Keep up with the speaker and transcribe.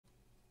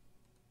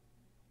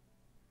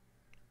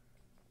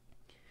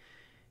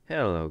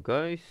Hello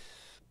guys,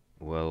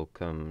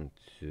 welcome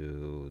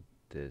to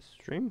the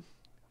stream.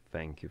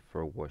 Thank you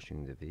for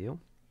watching the video.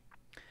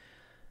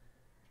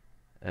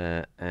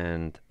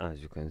 And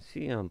as you can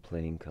see, I'm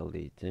playing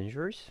Elite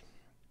Dangerous.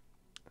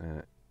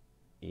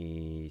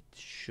 It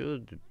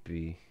should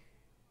be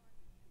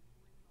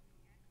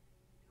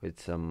with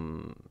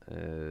some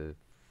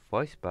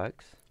voice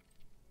packs.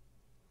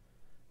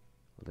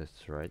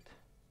 That's right.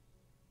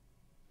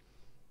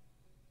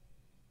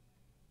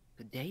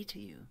 Good day to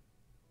you.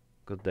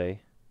 Good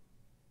day.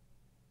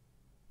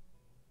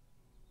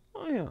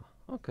 Oh yeah,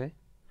 okay.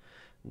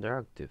 They're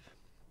active.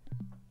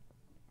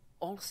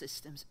 All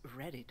systems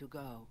ready to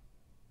go.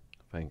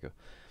 Thank you.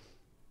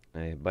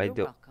 You're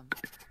welcome.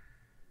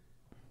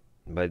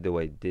 By the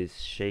way, this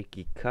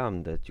shaky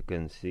cam that you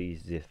can see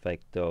is the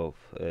effect of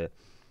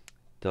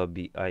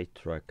Tobii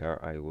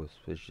eytracker. I will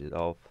switch it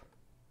off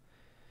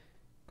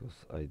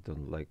because I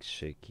don't like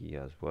shaky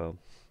as well.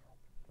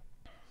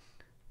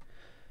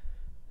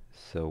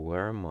 So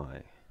where am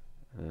I?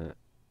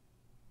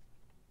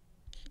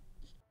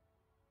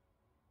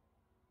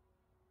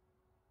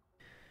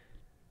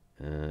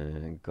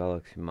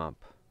 Galaxy map.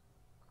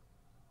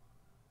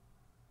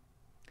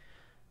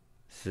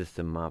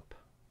 System map.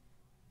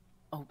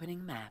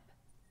 Opening map.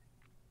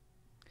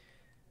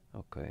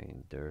 Okay,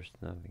 there's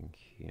nothing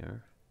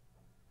here.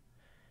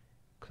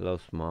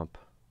 Close map.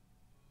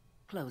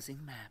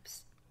 Closing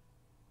maps.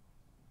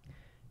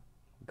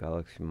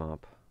 Galaxy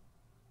map.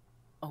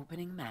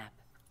 Opening map.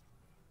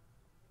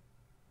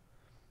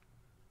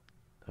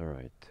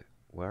 Alright,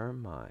 where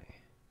am I?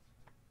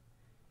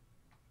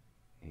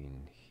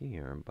 In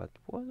here, but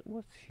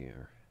what's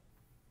here?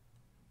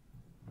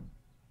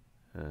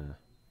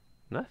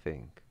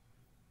 Nothing.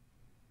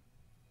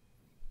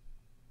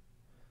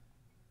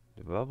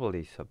 The bubble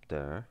is up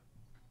there.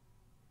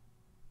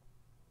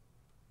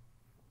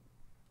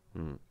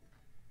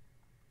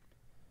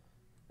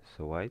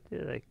 So why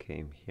did I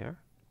came here?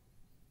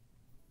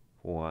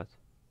 For what?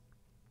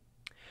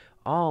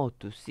 Oh,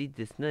 to see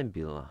this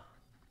nebula.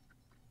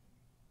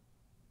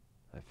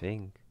 I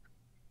think.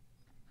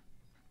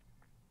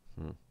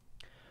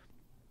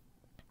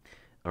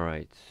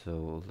 Alright,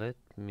 so let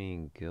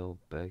me go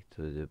back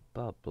to the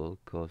bubble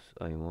because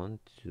I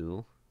want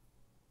to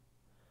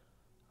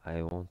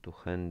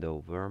hand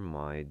over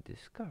my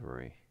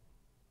discovery.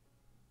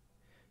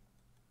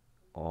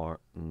 Or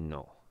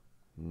no.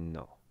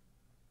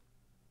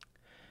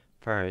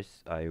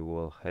 First I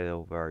will head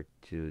over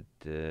to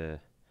the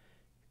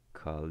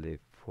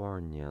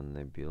California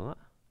Nebula.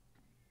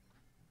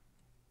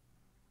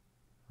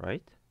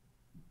 Right?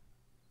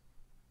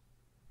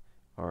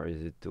 Or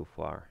is it too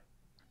far?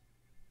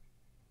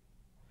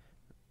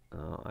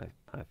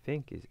 I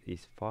think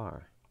it's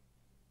far.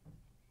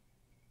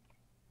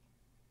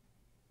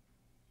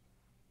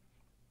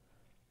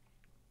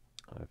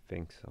 I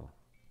think so.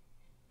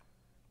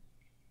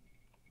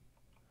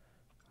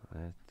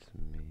 Let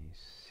me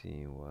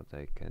see what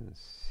I can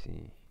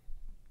see.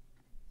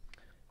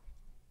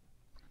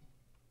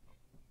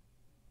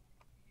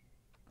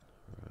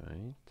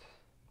 Right.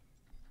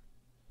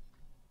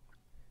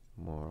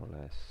 More or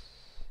less.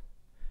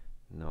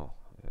 No,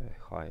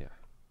 higher.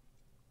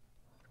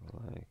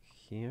 Like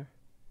here.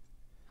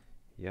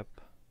 Yep.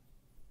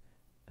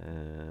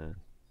 And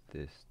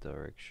this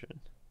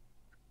direction.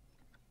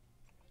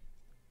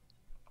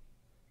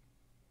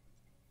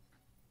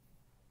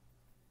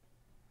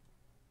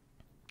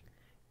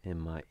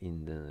 Am I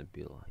in the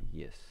nebula?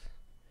 Yes.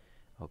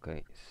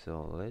 Okay,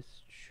 so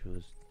let's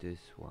choose this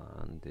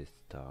one, this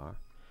star,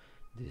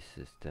 this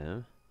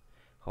system.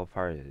 How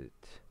far is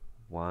it?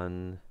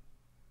 1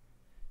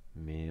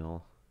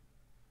 mil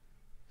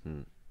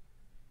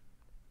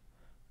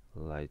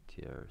light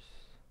years.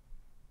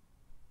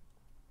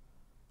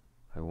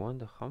 I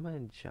wonder how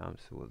many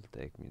jumps it will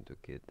take me to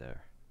get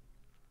there.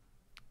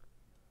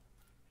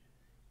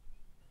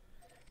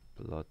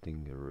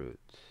 Plotting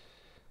routes.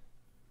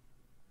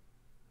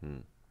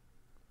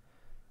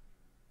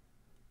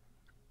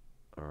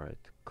 Alright,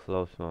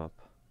 close map.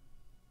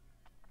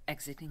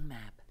 Exiting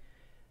map.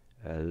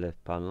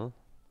 Left panel.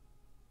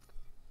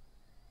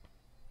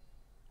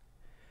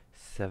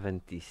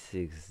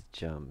 76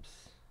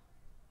 jumps.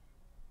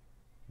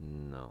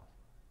 No,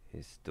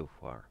 it's too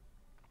far.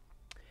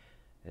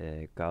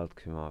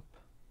 Galaxy map.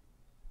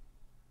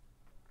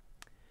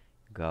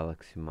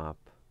 Galaxy map.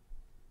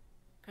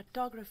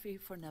 Cartography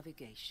for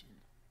navigation.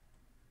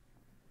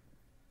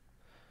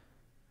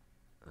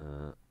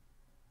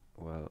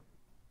 Well,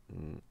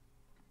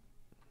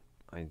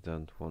 I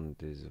don't want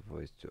this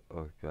voice to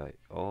occupy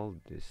all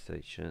these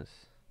sections.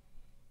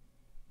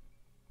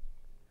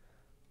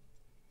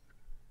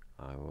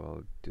 I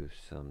will do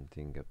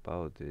something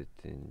about it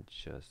in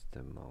just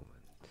a moment.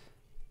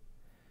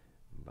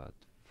 But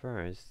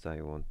first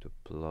I want to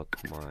plot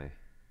my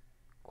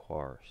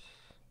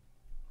course,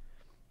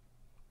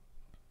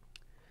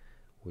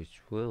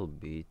 which will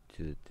be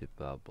to the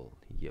bubble.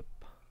 Yep.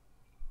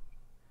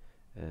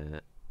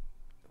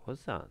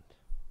 What's that?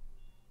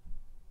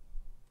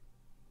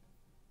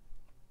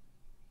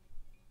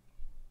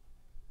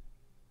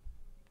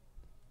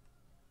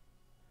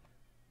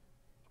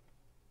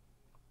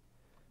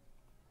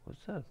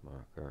 that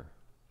marker?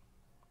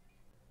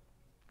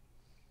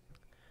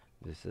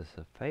 This is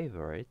a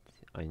favorite,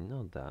 I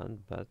know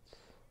that, but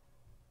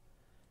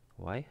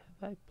why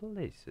have I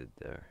placed it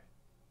there?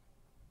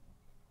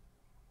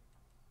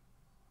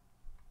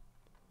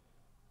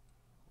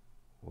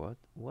 What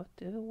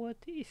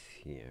is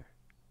here?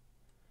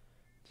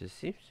 There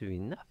seems to be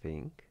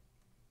nothing.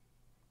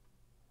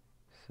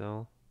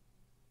 So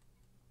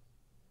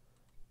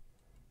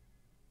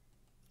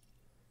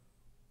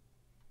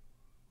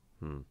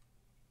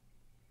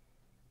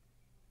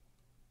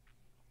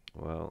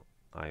well,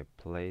 I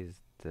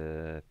placed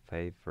the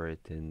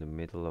favorite in the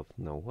middle of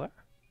nowhere?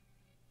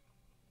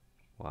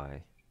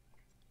 Why?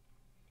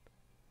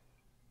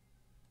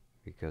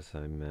 Because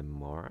I'm a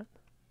moron?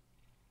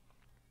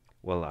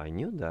 Well, I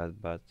knew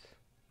that, but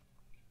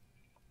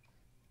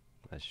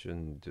I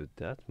shouldn't do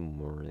that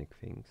moronic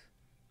things.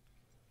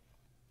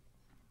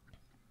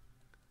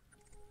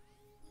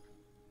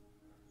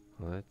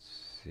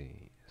 Let's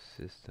see,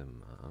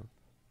 system map.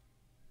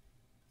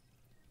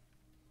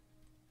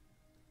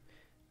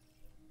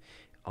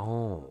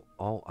 Oh,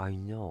 I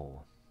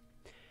know.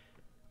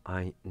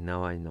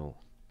 Now I know.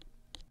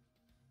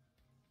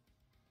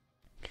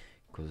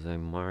 Because I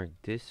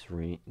marked this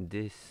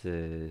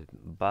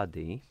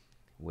body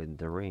with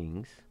the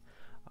rings.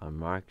 I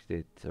marked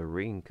it a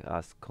ring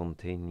as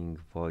containing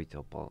void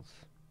opals.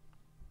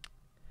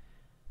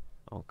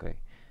 Okay,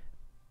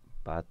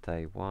 but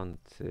I want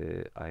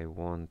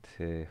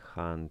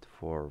hunt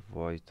for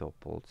void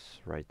opals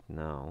right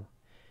now.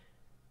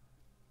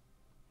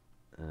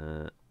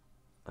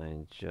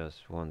 I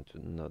just want to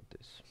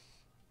notice.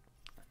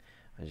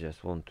 I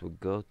just want to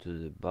go to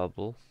the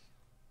bubble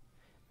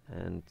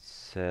and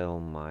sell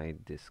my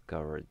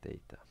discovered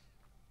data.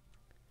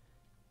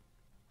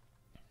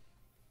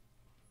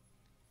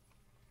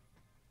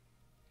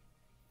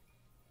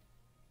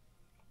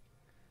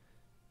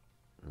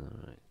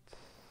 Alright.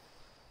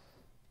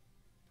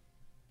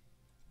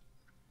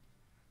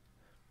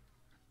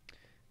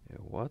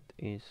 What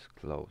is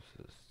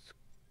closest?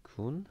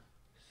 Kun?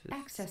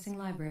 Accessing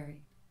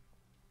library.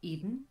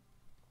 Idun?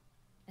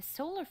 A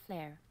solar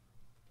flare.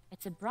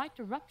 It's a bright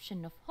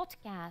eruption of hot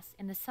gas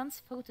in the sun's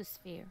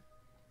photosphere.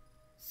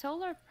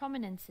 Solar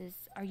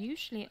prominences are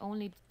usually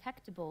only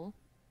detectable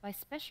by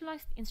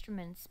specialized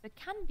instruments but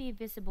can be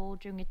visible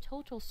during a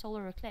total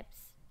solar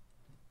eclipse.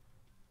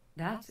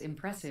 That's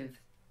impressive.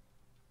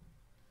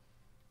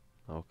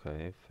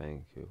 Okay,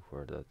 thank you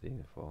for that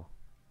info.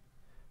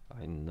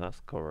 I'm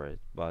not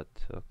correct, but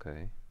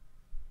okay.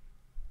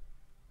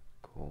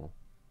 Cool.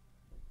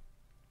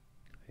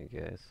 I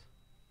guess.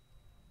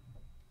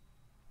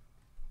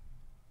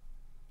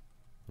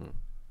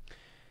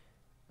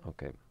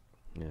 Okay,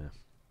 yeah.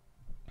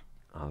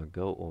 I'll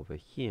go over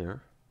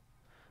here.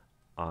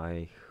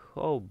 I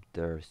hope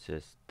there's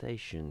a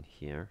station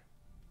here.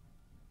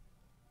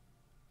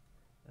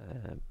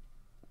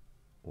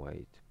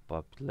 Wait,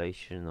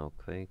 population,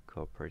 okay,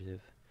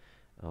 cooperative,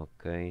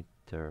 okay,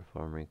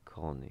 terraforming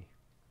colony.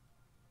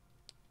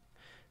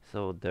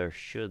 So there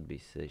should be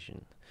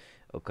station.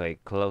 Okay,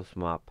 close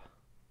map.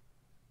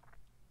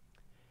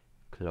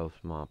 Close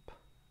map.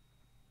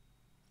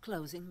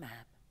 Closing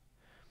map.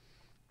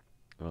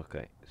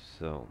 Okay,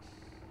 so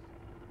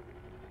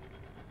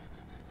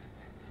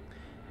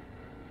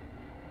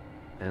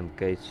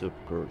engage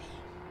subcruise.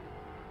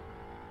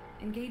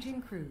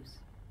 Engaging cruise.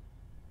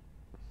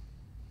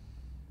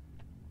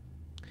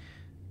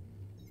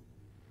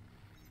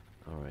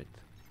 Alright.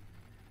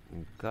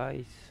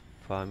 Guys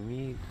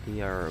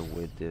familiar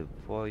with the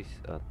voice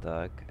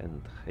attack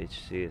and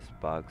HCS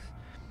bugs,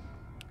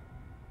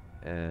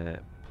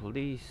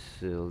 please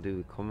leave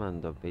a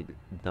comment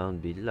down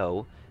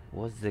below.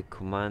 What's the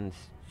command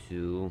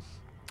to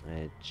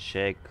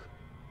check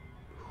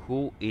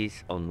who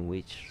is on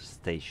which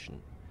station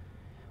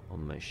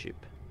on my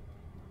ship?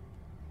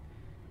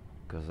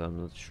 Because I'm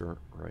not sure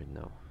right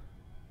now.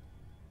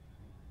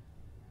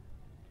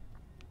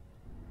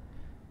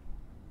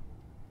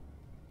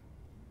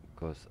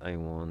 Because I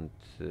want,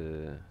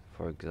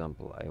 for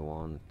example, I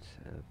want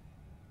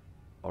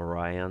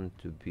Orion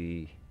to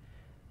be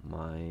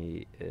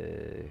my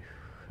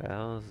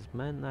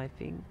helmsman, I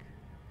think,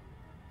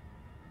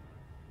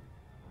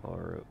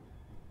 or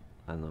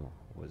I don't know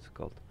what's it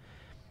called.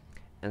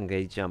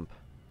 Engage jump.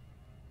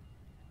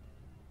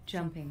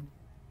 Jumping.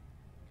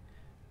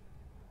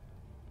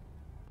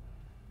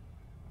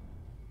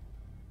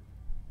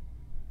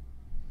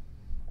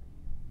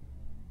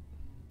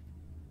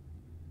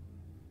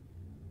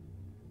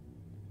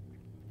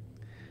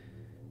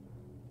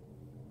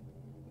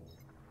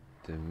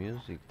 The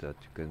music that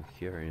you can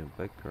hear in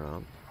the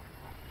background,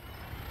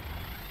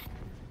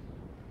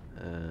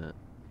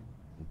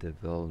 the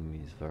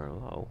volume is very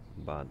low,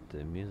 but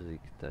the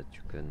music that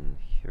you can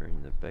hear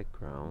in the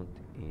background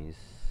is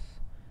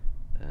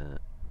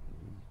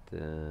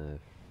the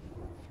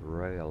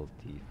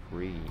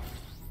royalty-free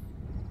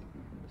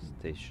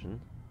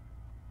station.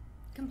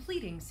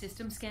 Completing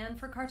system scan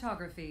for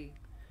cartography.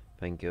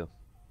 Thank you.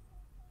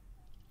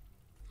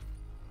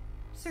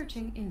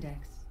 Searching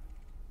index.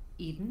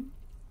 Idun?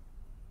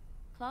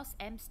 Class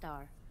M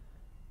star.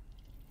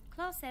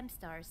 Class M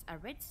stars are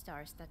red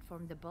stars that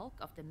form the bulk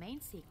of the main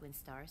sequence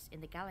stars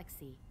in the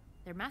galaxy.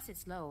 Their mass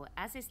is low,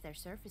 as is their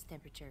surface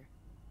temperature.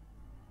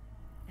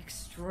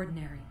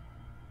 Extraordinary.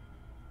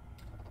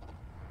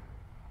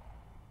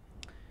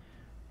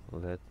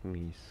 Let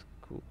me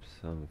scoop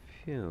some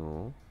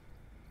fuel.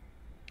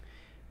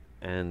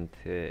 And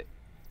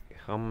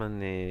how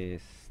many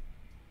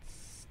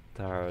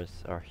stars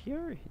are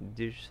here?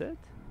 Did you said?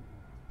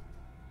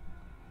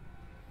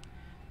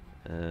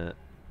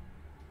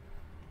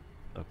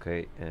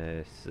 Okay,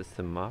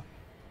 system map.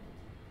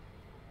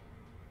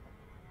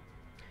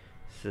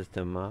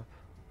 System map.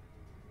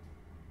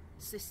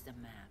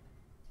 System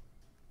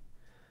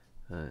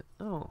map.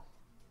 Oh.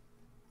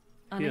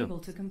 Unable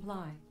to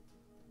comply.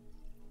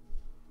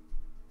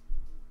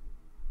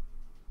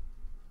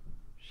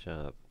 Shut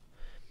up.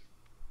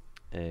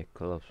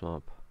 Close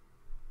map.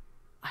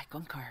 I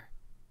concur.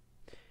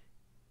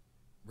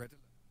 Red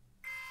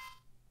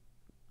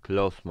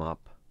Close map.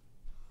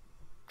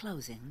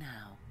 Closing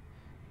now.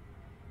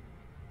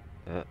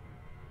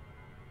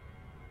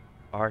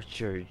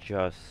 Archer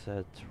just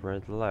set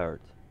red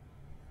alert.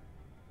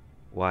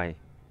 Why?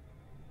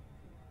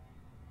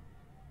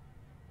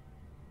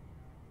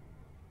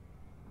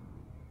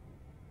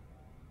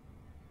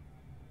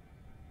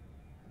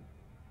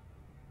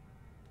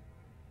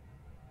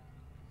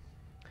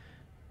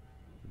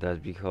 That's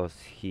because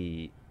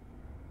he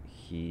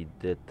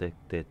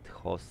detected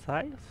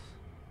hostiles?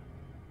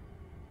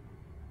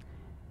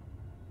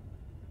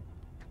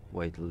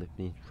 Wait, let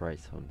me try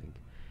something.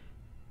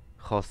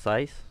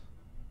 Hostiles?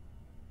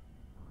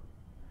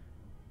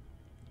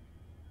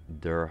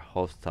 They're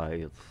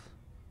hostiles.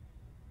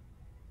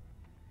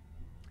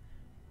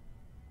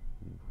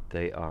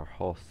 They are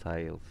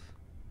hostiles.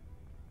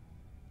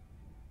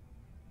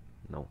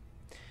 No.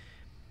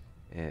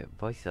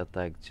 Voice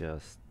attack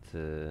just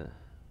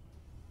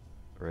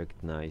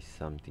recognize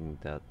something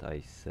that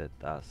I said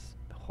as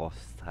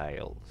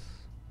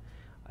hostiles.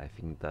 I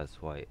think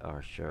that's why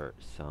Archer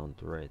sound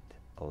red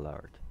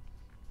alert.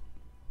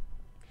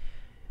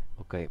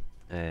 Okay,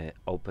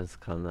 open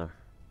scanner.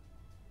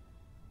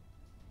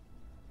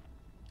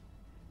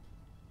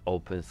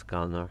 Open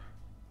scanner.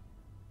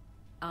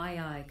 Aye,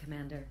 aye,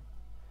 Commander.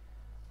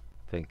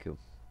 Thank you.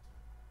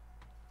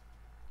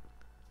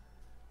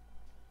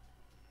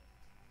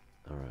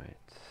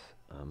 Alright,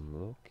 I'm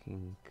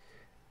looking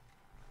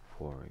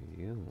for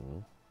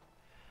you.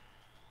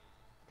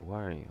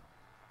 Where are you?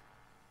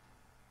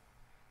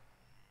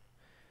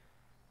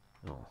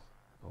 Oh,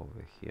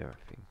 over here, I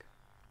think.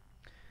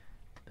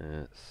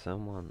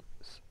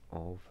 Someone's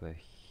over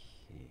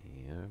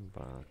here,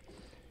 but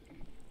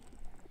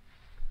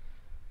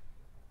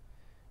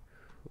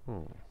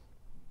who?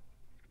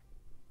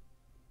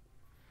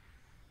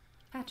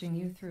 Patching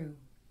you through.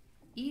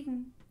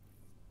 Eden.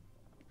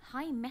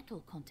 High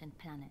metal content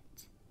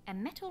planet. A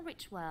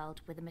metal-rich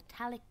world with a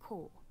metallic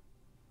core.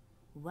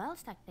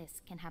 Worlds like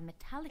this can have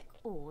metallic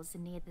ores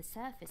near the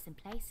surface in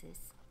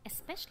places,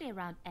 especially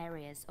around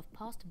areas of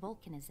past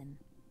volcanism.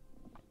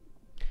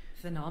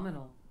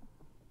 Phenomenal.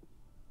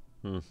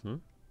 Mm-hmm.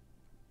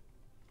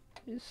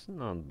 It's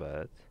not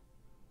bad.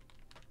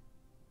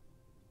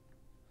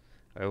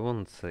 I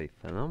won't say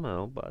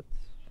phenomenal, but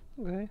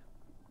okay.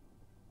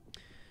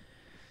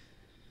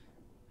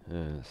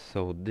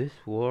 So this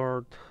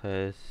world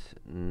has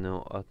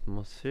no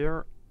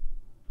atmosphere,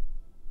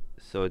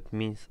 so it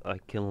means I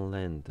can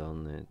land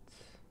on it.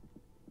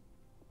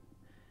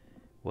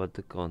 What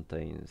it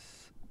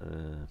contains?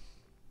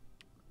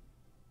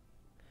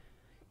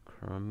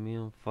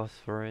 Chromium,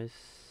 phosphorus,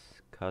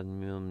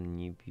 cadmium,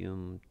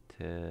 niobium,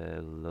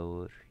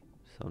 tellur,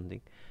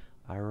 something,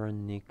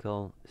 iron,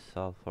 nickel,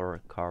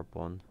 sulfur,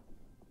 carbon.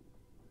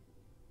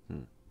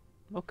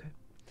 Okay.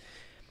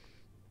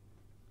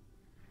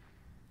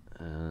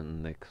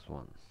 Next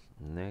one.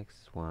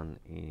 Next one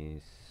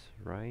is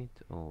right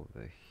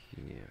over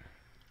here.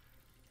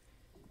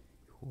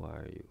 Who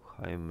are you?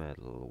 High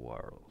metal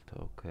world.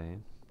 Okay.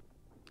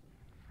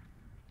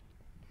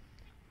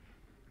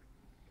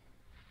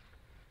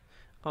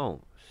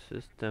 Oh,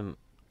 system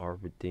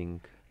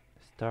orbiting,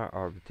 star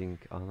orbiting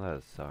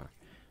another star.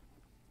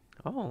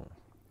 Oh,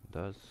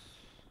 that's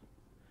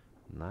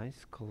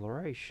nice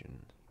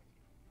coloration.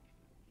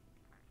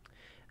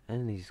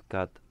 And he's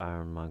got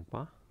iron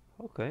magma.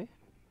 Okay.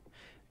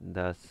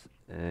 That's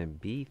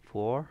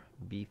B4,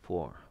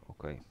 B4.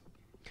 Okay.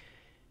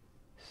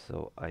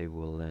 So I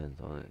will land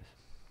on it.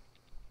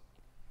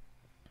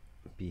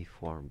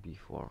 B4,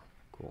 B4.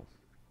 Cool.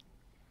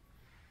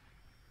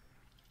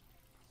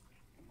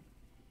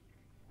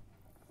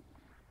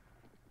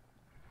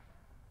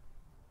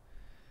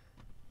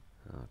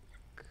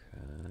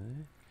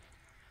 Okay.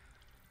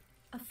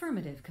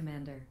 Affirmative,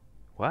 Commander.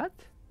 What?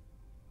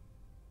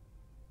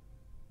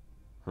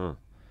 Huh.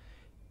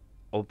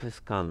 Open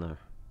scanner.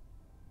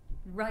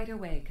 Right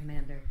away,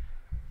 Commander.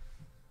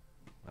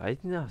 I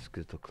didn't ask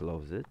you to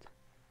close it.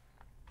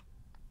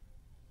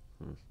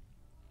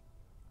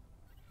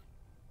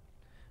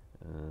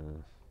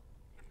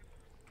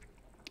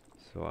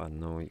 So I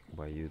know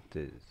why you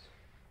did it.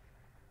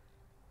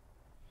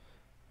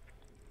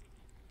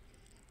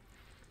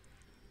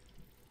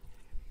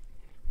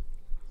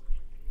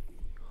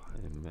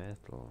 High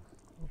metal,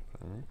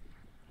 okay.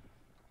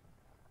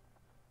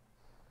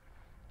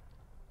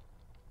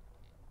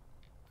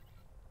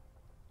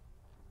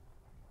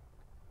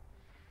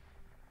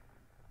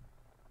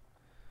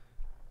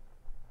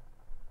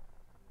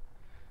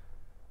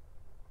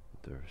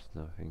 There's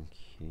nothing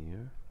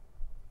here.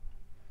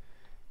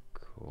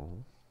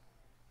 Cool.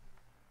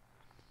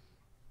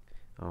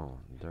 Oh,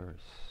 there's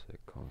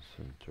a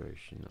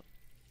concentration.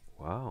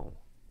 Wow.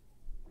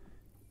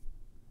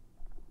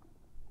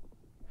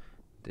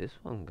 This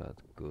one got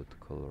good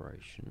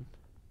coloration.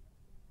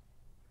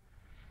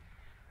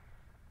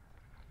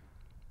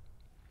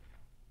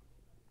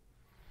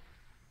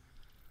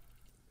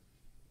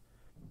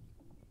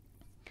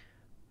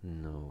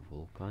 No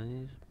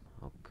volcanism.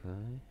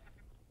 Okay.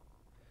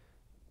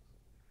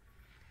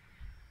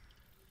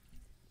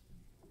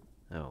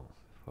 Oh,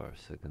 for a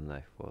second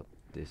I thought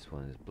this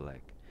one is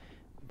black,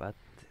 but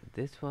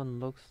this one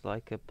looks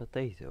like a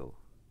potato.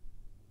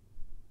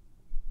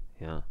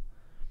 Yeah,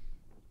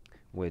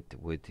 with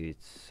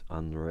its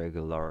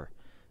irregular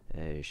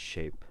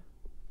shape,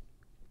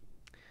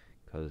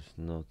 cause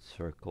not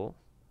circle.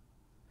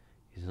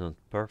 It's not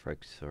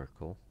perfect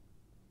circle.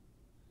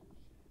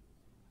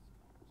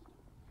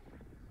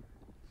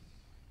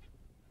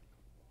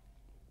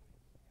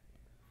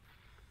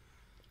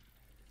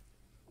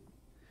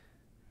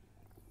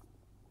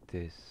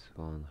 This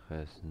one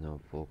has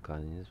no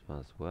volcanism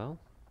as well,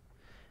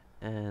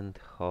 and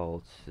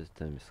whole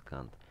system is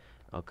scanned.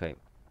 Okay,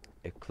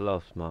 a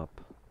close map,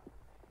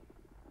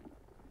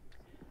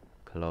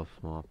 close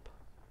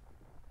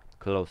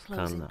Closing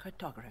scanner,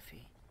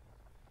 cartography.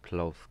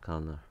 close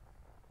scanner,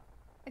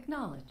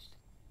 Acknowledged.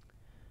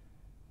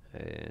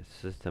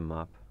 system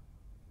map,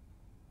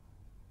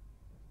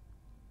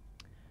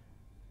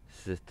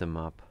 system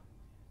map.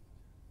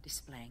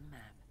 Displaying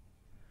map.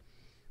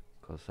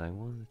 Cause I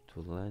wanted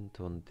to land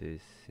on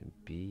this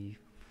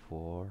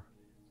before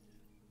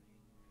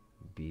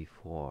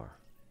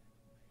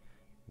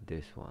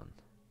this one,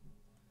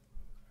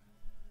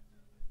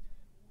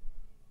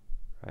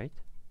 right?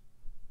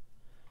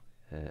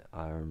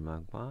 Iron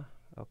magma.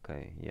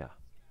 Okay, yeah.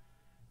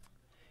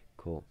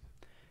 Cool.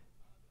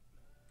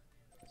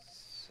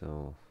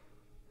 So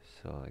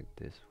select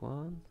this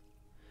one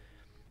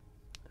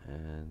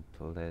and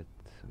let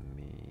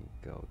me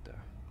go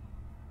there.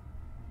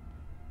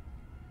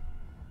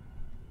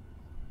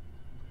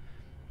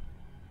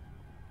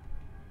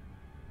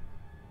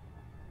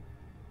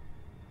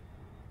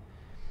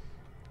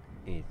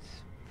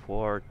 It's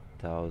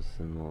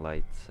 4,000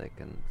 light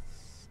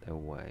seconds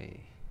away.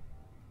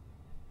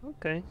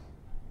 Okay.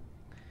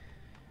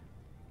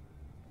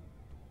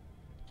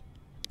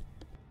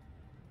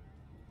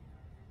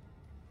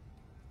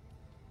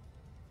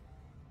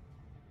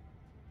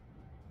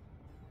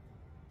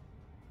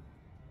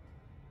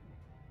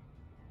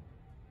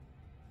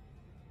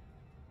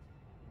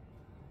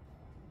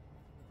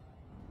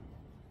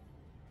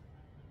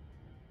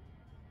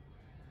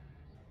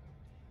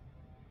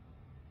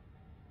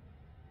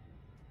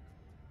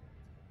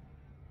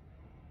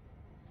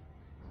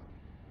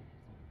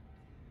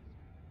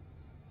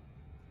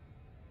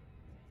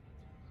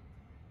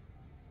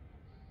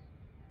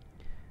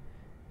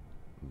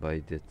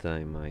 By the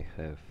time I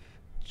have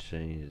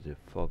changed the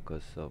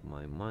focus of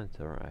my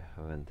monitor, I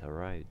haven't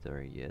arrived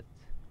there yet.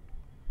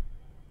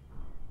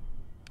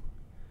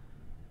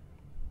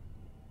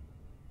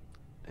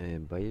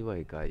 And by the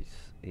way, guys,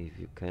 if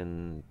you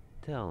can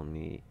tell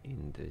me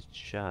in the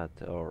chat,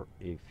 or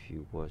if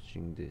you're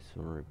watching this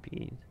on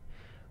repeat,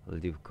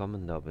 leave a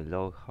comment down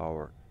below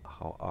how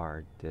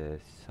are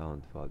the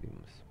sound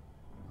volumes.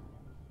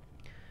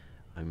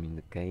 I mean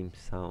the game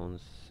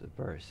sounds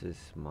versus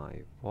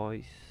my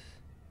voice,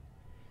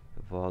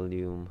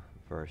 volume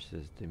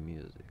versus the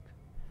music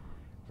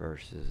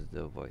versus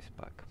the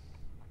voicepacks.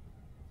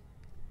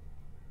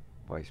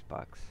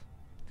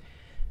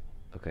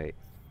 Okay.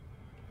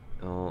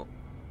 Oh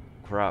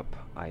crap,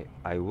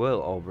 I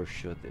will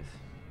overshoot this.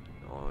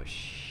 Oh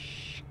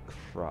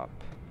crap,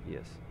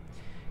 yes,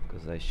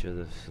 because I should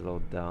have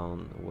slowed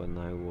down when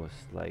I was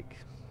like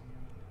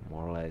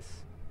more or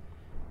less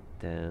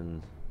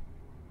 10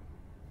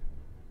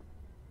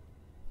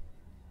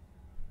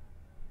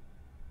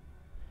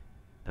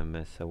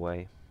 ms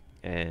away,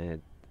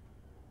 and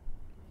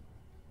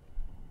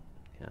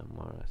yeah,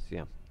 more or less,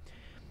 yeah.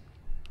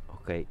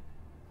 Okay,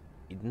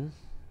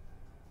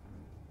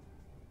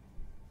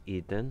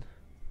 Idun,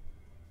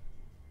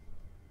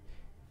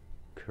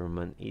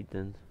 Kerman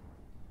Idun.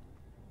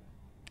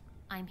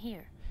 I'm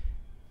here.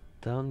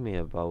 Tell me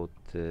about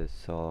the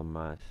solar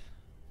mass.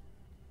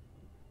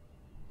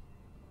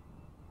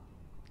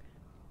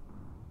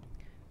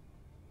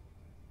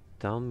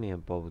 Tell me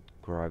about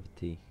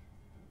gravity.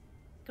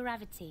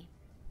 Gravity.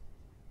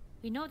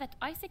 We know that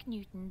Isaac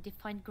Newton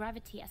defined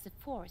gravity as a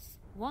force,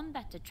 one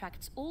that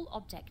attracts all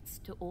objects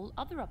to all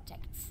other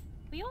objects.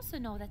 We also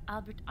know that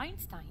Albert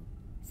Einstein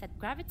said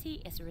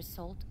gravity is a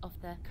result of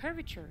the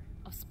curvature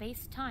of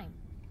space-time.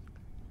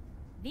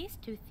 These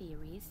two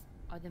theories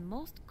are the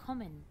most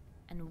common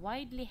and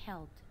widely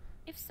held,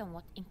 if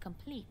somewhat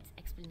incomplete,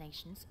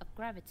 explanations of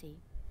gravity.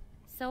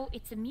 So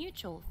it's a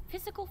mutual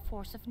physical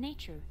force of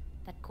nature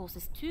that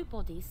causes two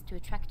bodies to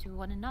attract to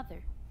one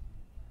another.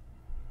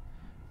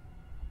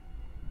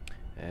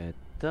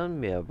 Tell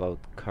me about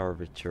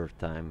curvature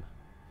time.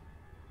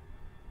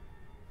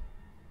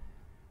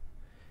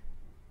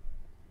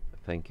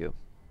 Thank you.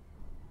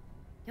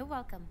 You're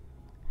welcome.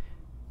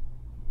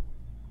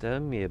 Tell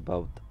me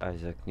about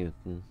Isaac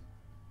Newton.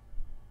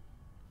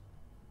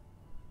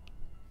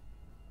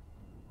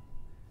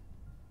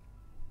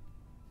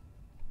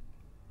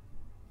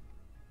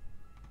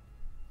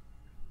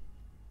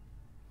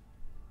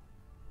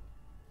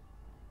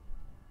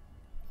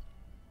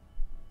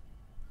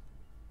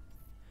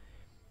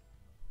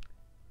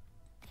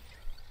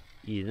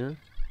 Idun?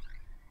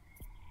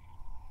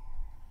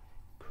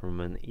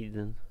 Crewman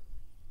Idun?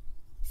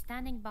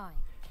 Standing by.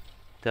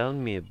 Tell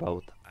me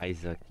about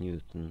Isaac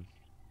Newton.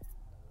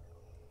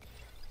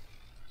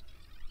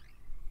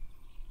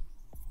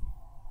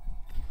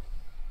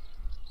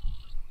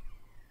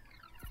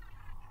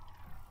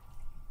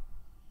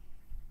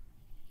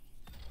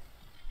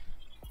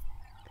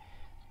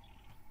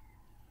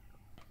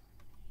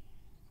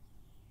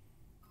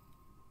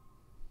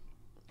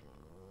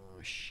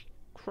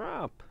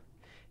 Crap!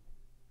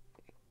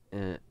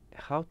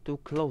 How to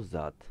close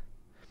that?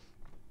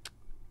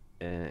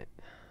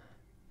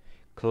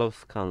 Close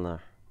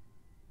scanner.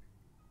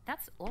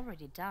 That's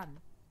already done.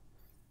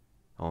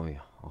 Oh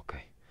yeah,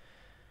 okay.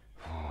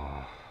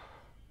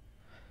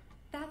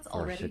 That's For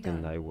a already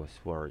second done. I was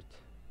worried.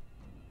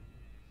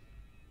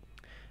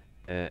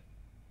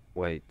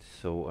 Wait,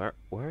 so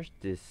where's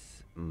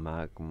this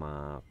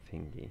magma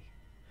thingy?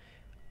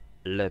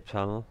 Left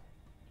tunnel?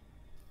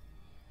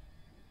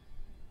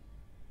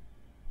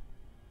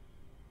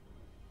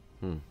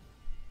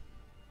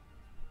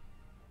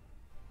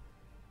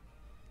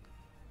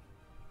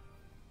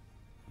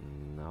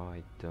 Now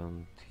I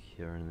don't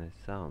hear any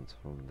sounds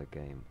from the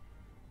game.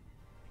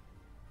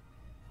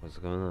 What's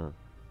going on?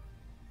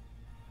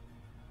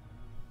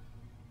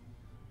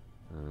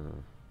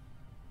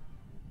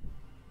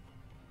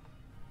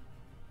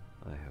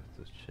 I have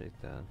to check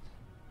that.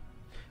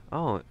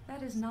 Oh,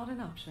 That is not an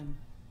option.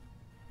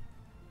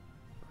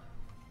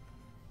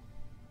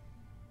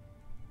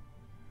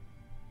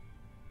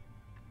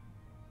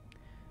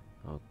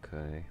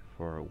 okay.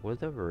 For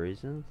whatever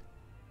reason,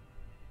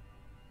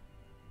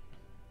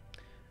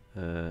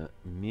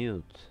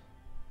 mute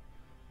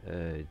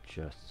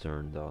just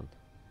turned on.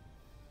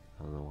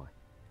 I don't know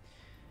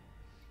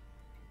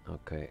why.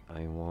 Okay,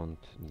 I want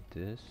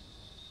this.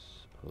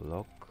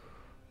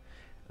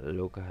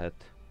 Look ahead.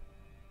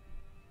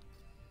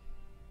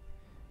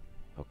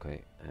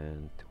 Okay,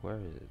 and where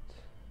is it?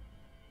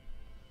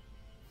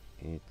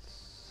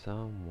 It's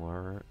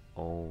somewhere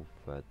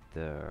over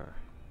there.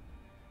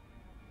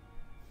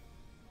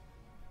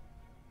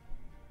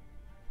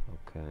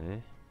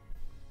 Okay,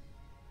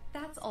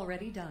 That's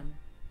already done.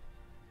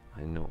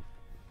 I know.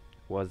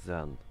 What's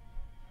done?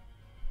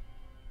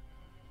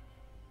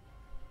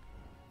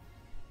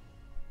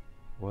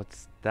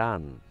 What's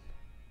done?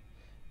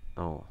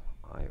 Oh,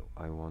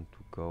 I want to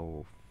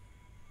go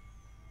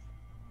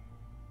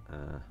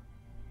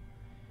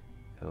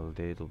a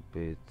little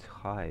bit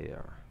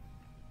higher.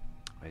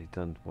 I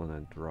don't want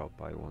to drop,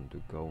 I want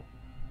to go.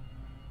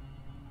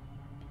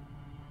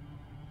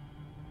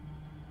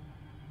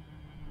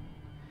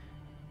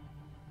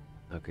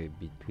 Okay,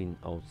 between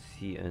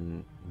OC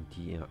and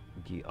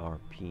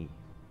DRP.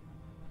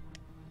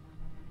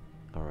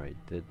 Alright,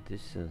 the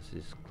distance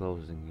is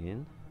closing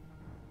in.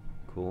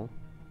 Cool.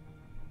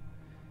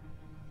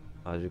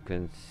 As you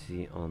can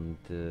see on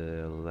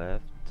the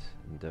left,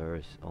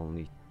 there's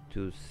only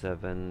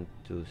 27,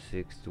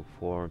 26,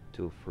 24,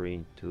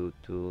 23,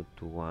 22,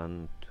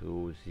 21,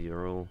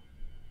 20.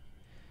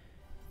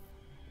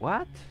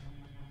 What?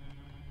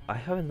 I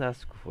haven't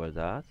asked for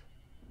that.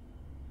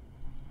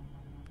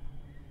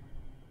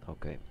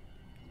 Okay.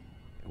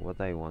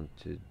 What I want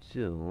to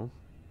do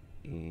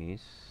is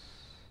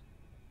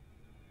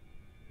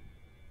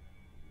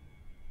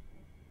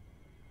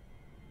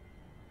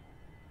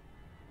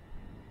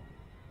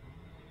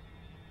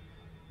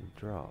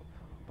drop,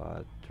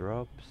 but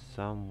drop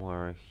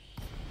somewhere.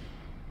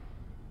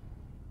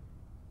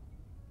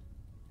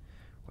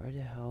 Where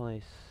the hell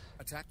is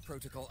Attack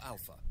Protocol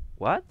Alpha.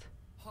 what?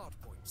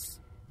 Hardpoints.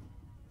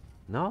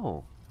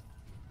 No.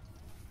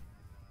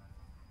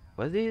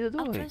 What are you I'll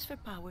doing? transfer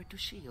power to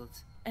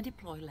shields and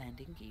deploy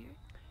landing gear.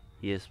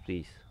 Yes,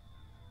 please.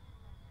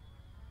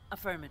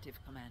 Affirmative,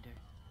 Commander.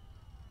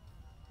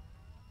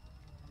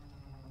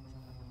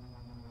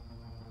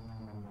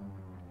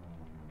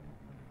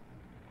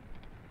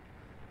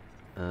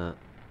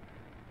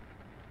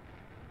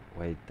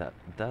 Wait,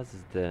 that's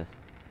the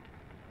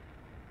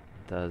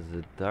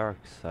dark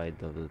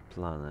side of the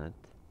planet.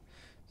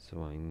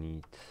 So I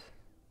need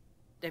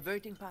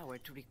Diverting power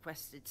to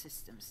requested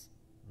systems.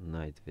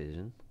 night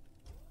vision.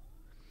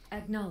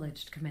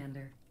 Acknowledged,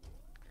 Commander.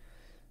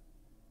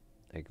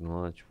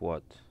 Acknowledge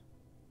what?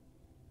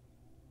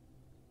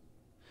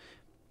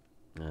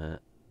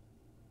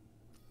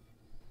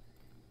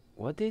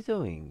 What are you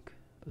doing?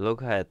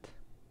 Look ahead.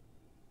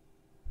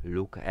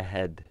 Look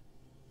ahead.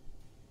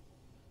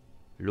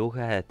 Look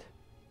ahead.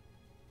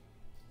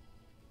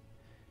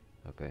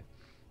 Okay.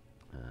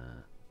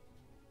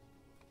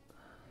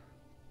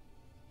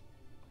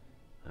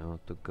 I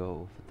want to go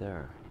over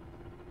there.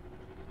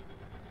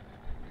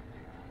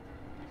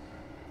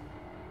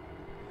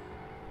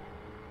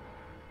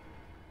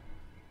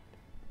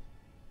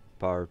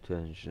 Power to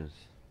engines.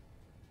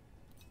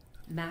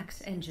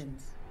 Max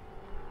engines.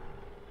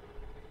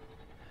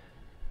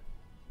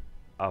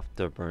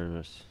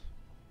 Afterburners.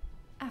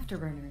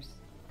 Afterburners.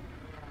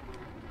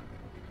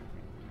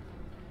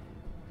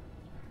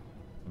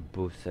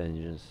 Boost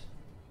engines.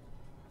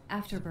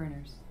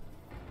 Afterburners.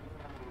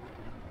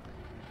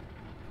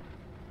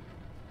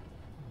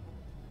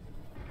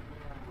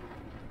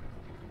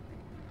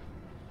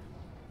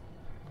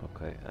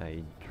 Okay,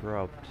 I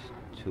dropped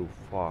too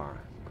far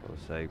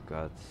because I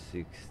got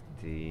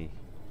 60k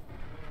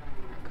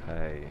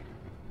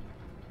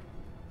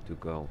to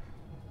go.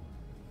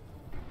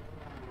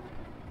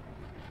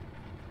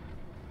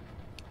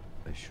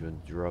 I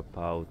should drop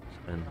out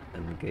and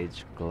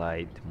engage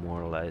glide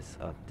more or less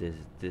at this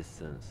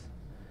distance.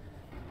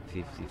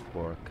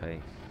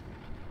 54k.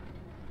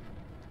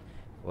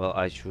 Well,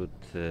 I should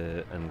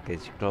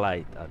engage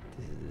glide at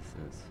this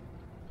distance.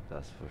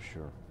 That's for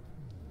sure.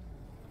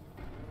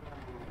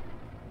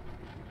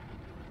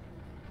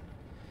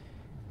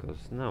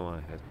 Because now I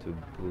have to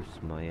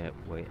boost my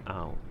way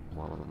out,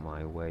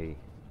 my way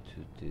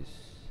to this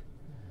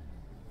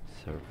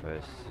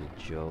surface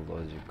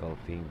geological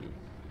thingy.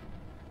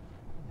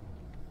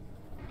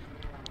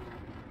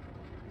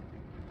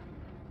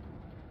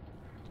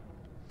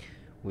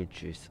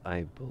 Which is,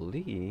 I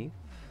believe,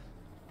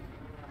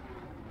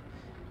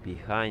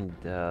 behind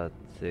that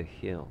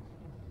hill.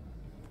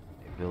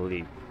 I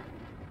believe.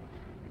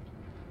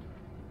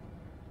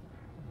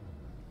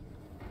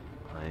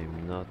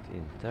 I'm not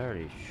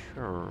entirely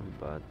sure,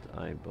 but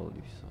I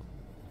believe so.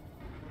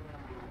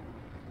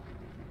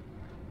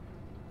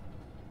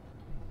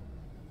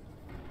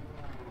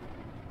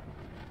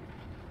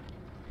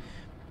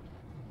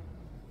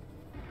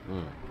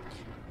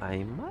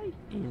 I might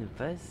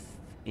invest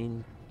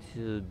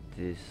into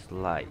these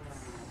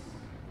lights.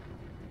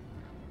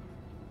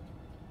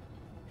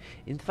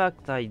 In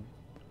fact,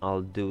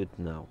 I'll do it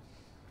now.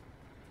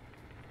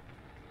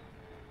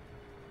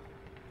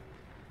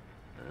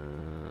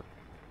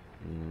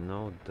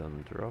 No,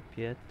 don't drop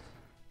yet.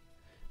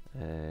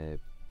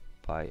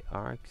 Buy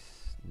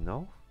arcs,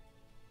 no.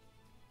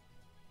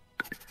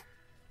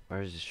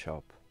 Where's the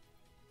shop?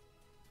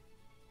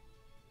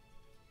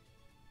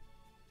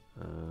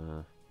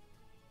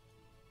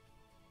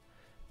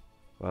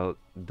 Well,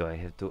 do I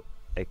have to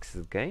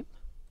exit game?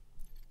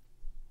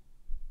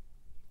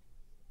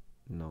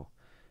 No.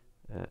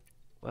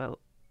 Well,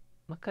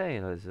 okay,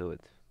 let's do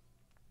it.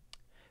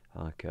 I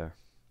don't care.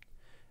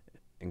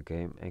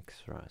 Game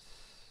extras.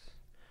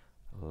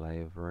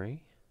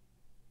 Library.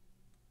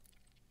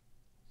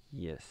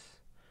 Yes.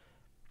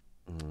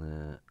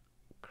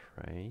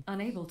 Crate.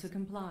 Unable to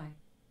comply.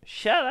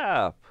 Shut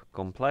up!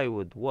 Comply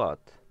with what?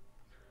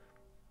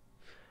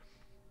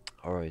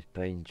 Alright,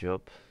 paint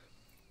job.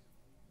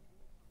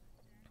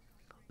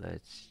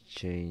 Let's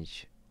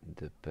change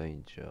the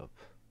paint job.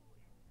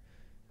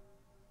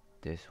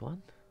 This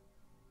one?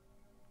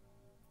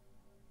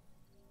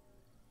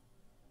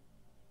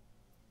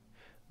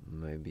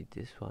 Maybe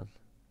this one?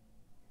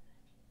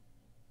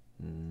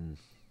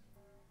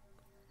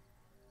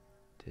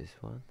 This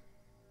one?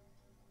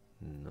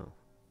 No.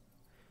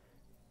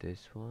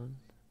 This one?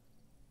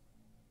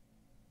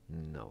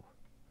 No.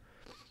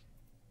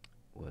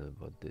 What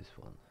about this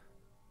one?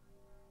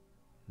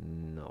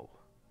 No.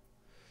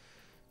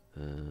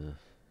 What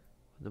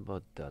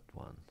about that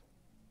one?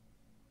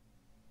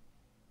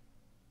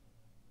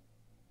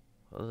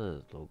 How does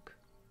it look?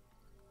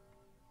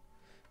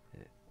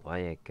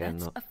 Why I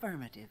cannot? That's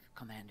affirmative,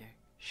 Commander.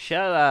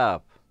 Shut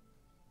up!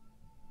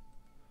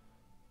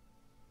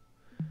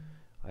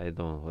 I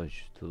don't want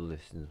you to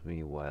listen to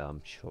me while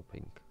I'm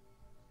shopping.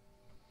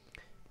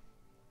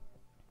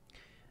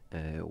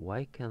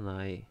 Why can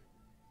I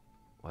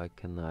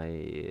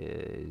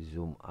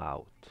zoom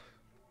out?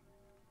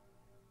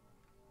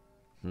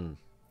 I don't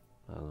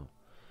know.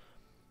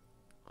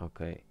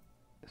 Okay,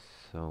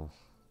 so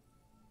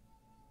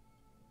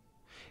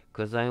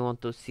because I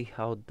want to see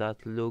how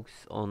that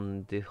looks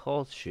on the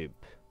whole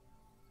ship.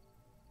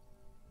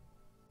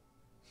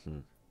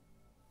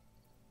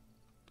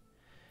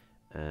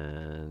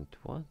 And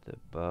what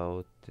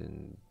about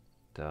in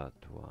that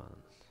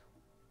one?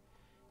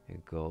 A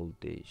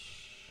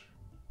goldish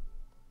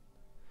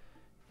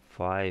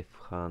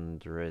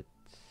 500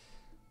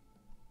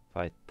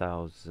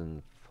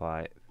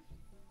 5,005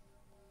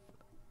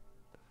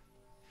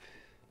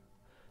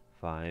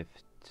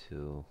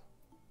 52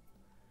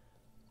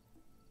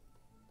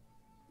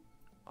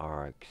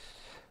 arcs.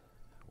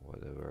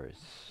 whatever it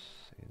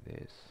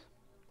is.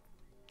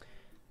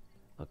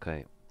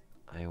 Okay,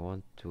 I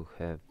want to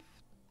have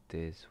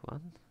this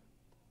one.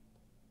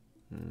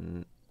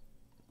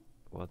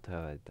 What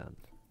have I done?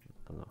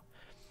 Oh, no.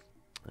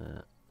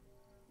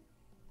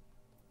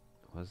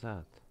 What's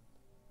that?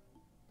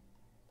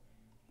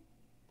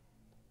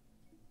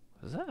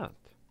 What's that?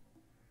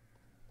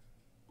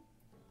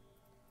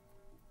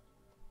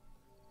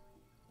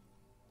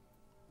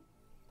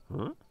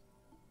 Huh?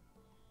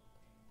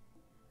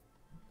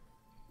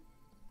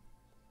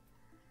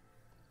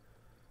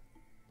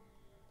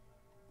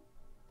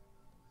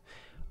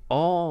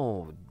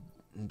 Oh,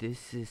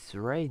 this is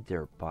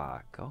Raider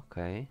pack.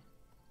 Okay.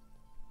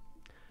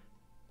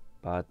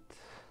 But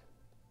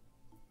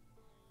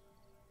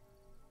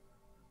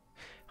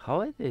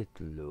how did it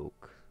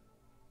look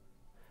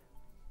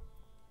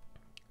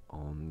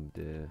on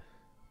the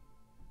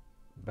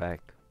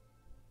back?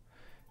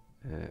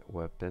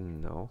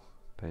 Weapon, no.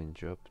 Paint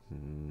job,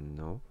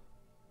 no.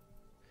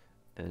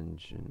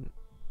 Engine.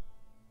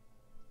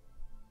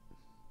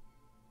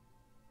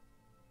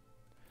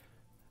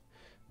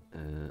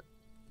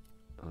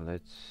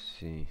 Let's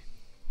see.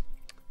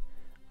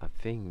 I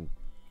think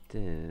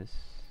this.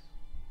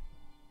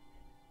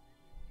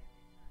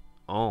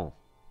 Oh,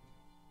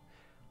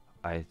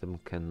 item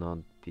cannot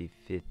be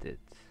fitted.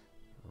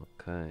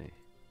 Okay,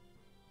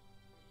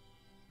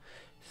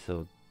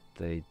 so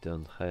they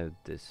don't have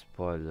the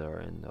spoiler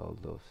and all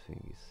those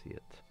things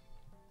yet.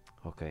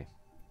 Okay.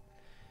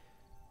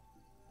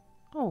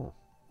 Oh,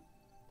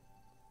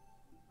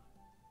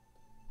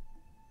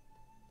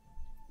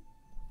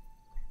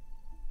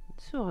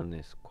 this one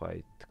is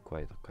quite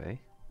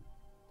okay.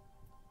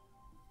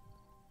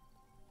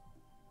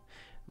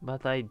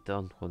 But I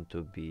don't want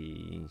to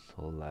be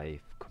a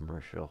live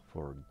commercial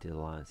for the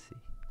Lancie.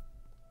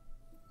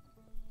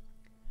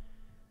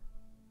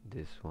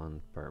 This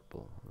one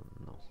purple,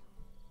 no.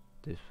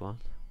 This one,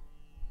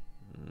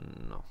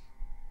 no.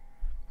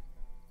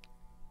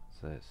 What's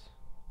this?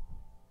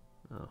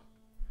 No.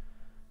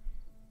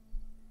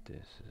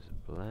 This is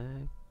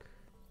black.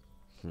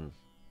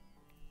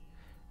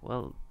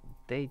 Well,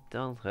 they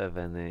don't have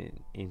any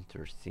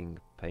interesting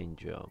paint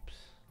jobs.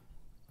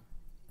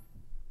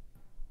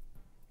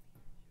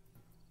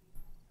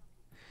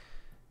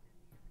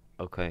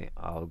 Okay,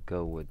 I'll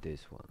go with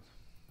this one.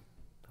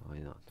 Why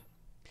not?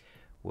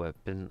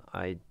 Weapon,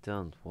 I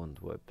don't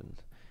want weapon.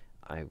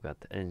 I've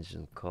got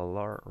engine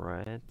color,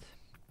 red.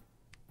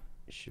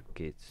 Ship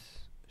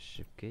kits.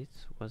 Ship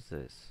kits? What's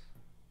this?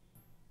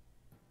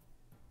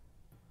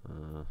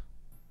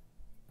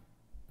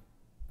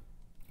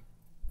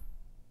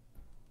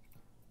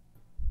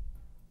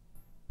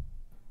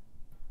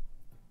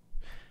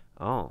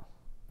 Oh,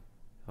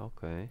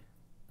 okay.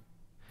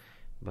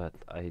 But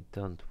I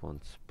don't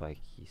want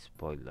spiky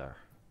spoiler.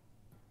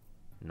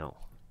 No.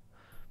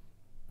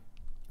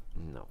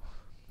 No.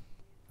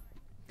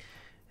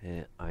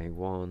 I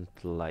want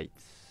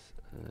lights.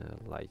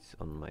 Lights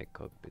on my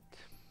cockpit.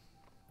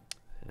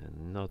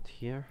 Not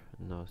here.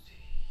 Not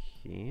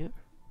here.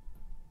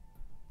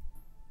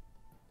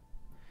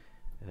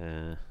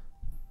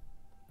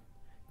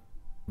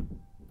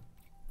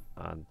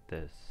 At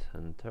the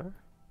center.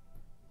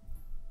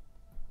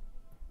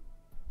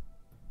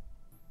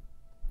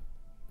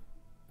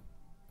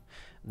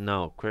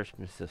 No,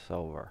 Christmas is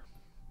over,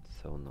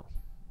 so no.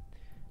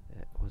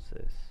 What's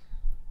this?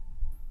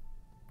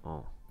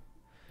 Oh.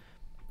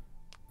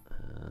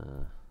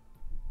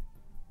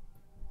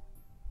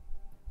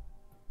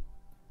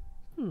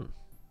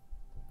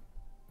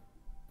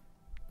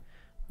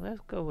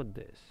 Let's go with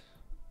this.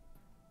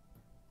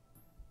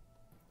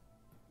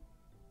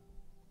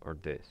 Or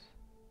this.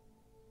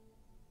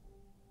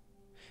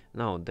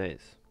 No,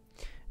 this.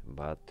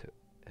 But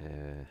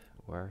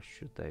where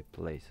should I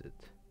place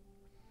it?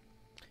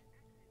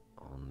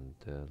 On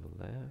the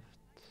left.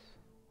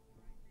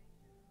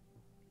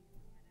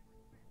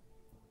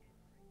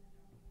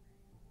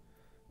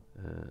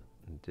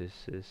 This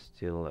is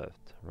still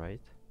left,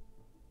 right?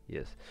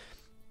 Yes.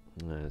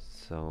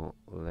 So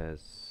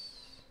let's.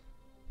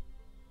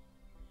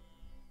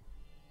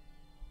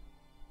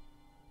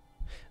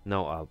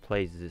 No, I'll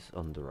place this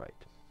on the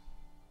right.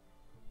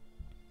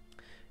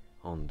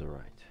 On the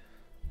right.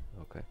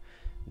 Okay.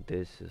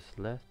 This is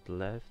left,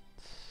 left.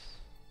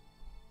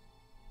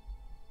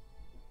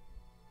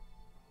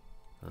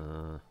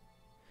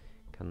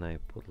 Can I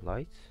put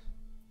lights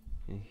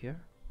in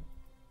here?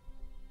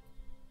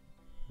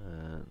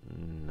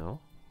 No.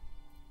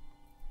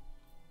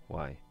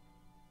 Why?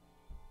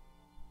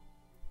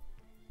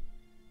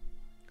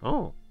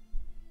 Oh,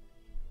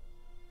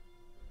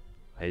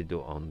 I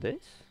do on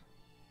this?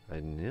 I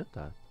knew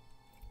that.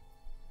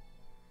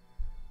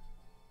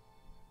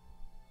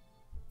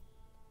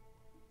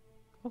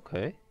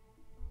 Okay.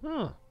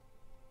 Oh,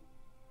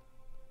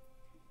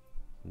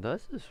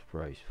 that's a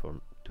surprise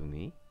to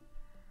me.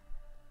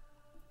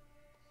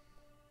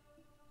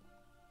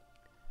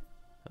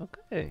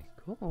 Okay,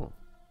 cool.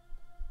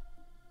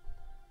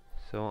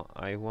 So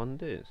I want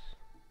this.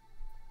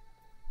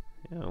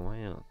 Yeah, why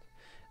not?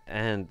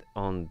 And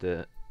on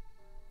the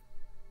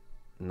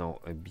no,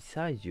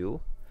 beside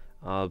you,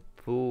 I'll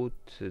put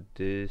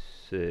this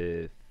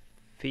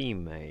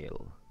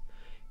female.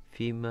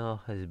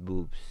 Female has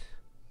boobs.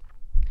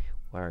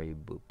 Where are your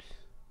boobs?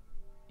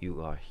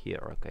 You are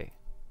here, okay.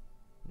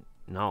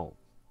 No,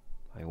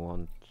 I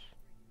want.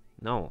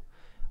 No,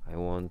 I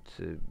want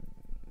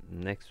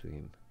next to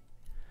him.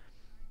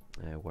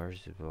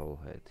 Where's the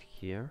ballhead?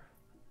 Here.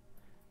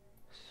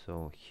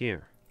 So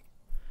here.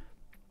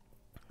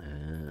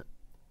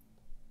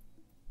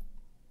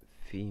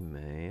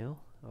 Female.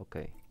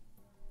 Okay.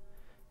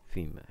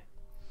 Female.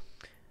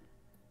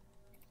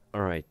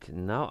 Alright,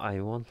 now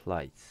I want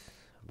lights.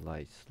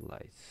 Lights.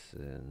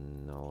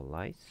 No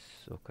lights.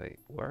 Okay,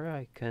 where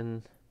I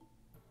can.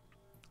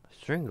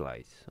 String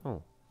lights.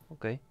 Oh,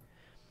 okay.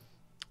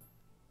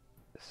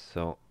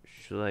 So,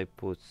 should I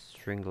put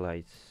string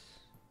lights?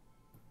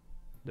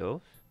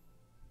 Those?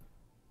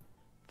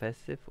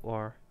 Passive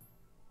or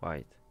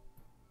white?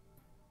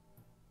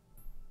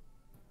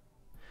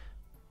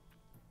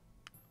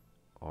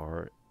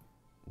 Or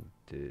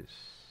this?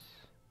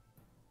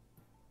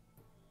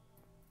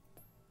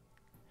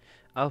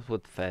 I'll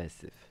put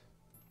passive.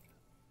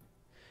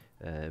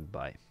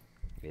 Bye.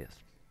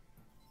 Yes.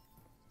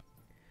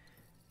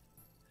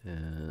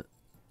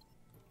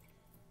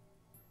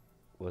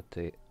 What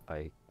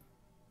I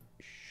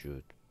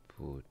should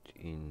put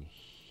in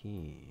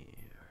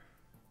here?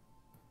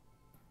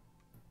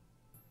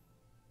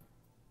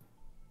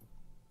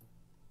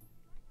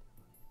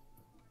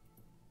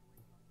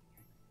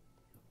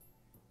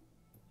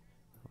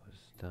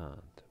 What's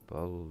that?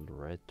 Bold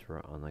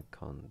retro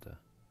anaconda.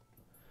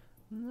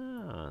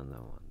 No, I don't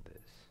want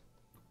this.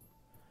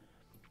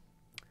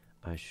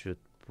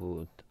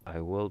 I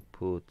will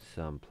put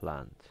some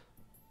plant.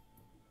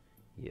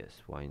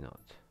 Yes, why not?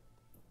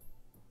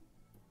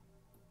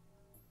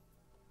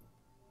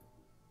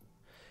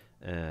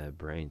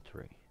 Brain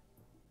tree.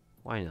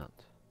 Why not?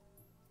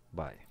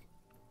 Bye.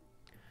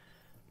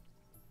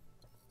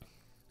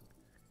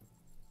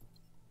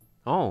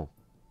 Oh!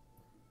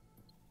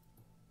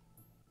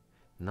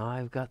 Now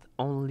I've got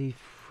only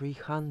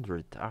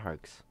 300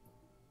 arcs.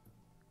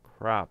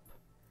 Crap.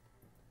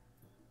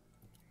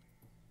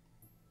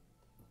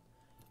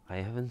 I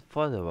haven't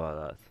thought about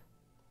that.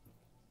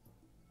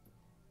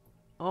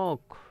 Oh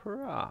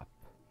crap.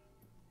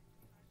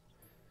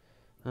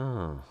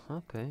 Oh,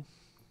 okay.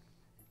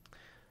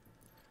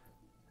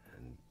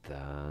 And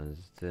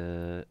that's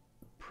the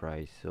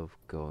price of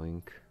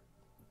going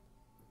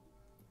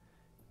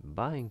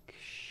buying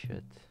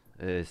shit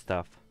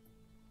stuff.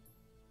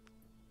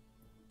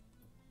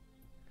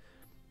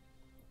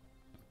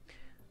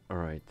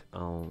 Alright,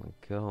 I'll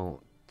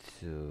go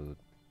to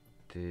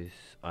this.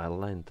 I'll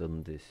land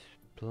on this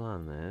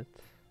planet,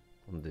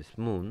 on this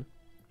moon.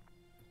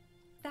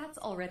 That's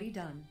already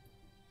done.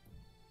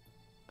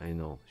 I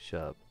know,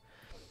 shut up.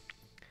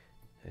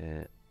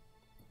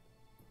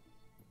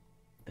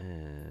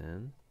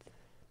 And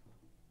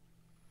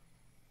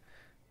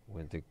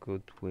with the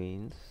good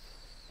winds,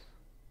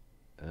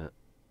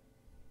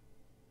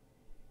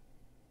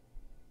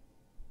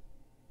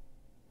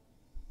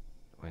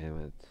 wait a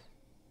minute.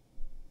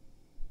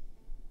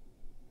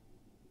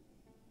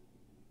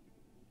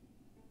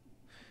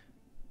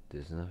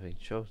 There's nothing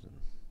chosen.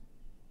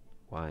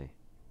 Why?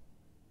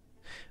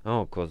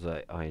 Oh, cause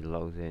I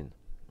logged in.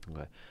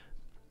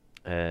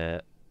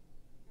 Okay.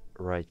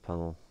 Right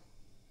panel.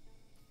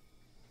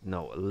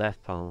 No,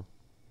 left panel.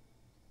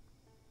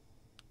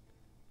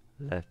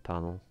 Left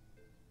panel.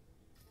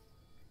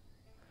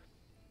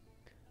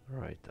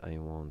 Right, I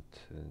want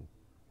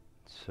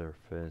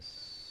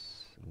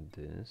surface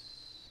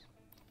this.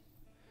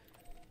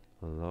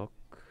 Look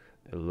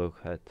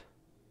ahead.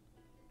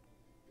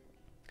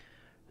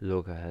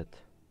 Look ahead.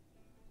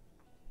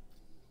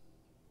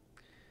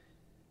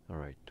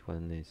 Alright,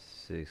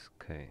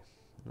 26k.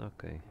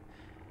 Okay.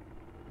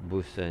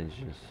 Boost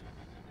engines.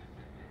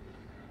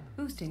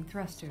 Boosting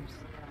thrusters.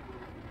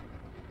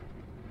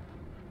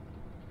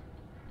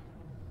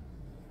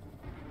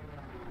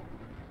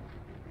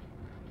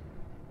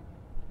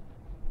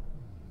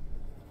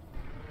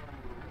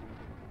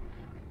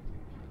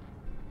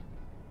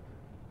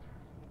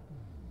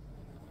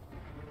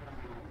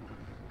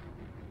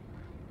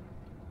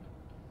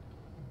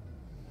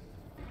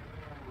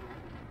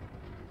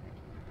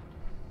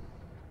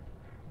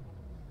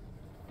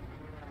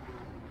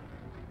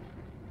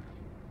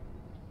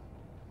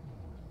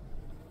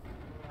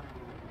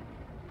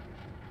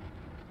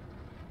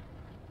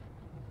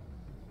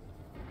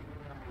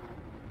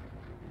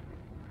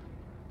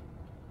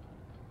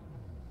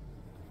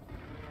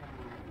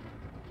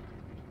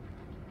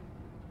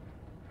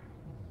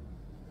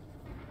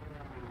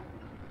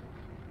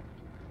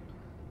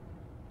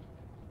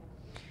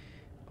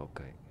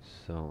 Okay,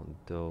 so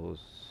those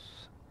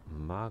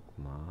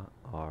magma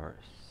are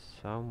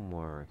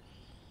somewhere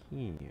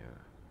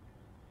here.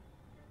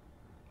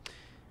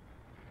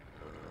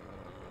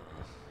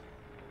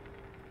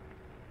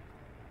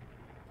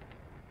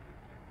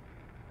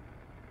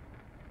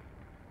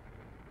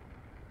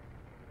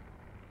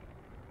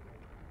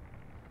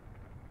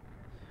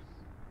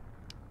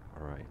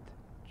 Alright. Alright,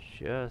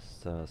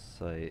 just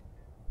as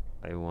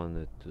I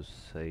wanted to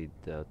say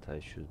that I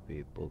should be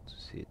able to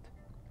see it.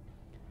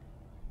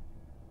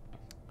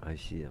 I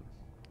see them.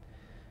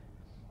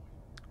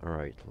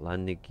 Alright,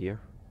 landing gear.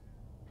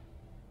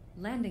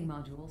 Landing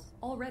modules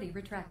already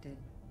retracted.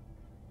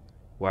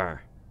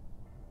 Where?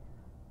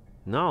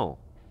 No,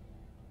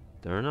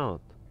 they're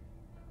not.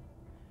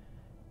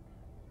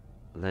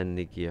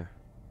 Landing gear.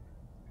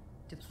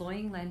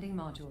 Deploying landing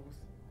modules.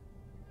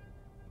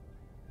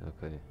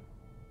 Okay.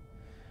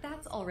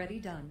 That's already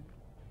done.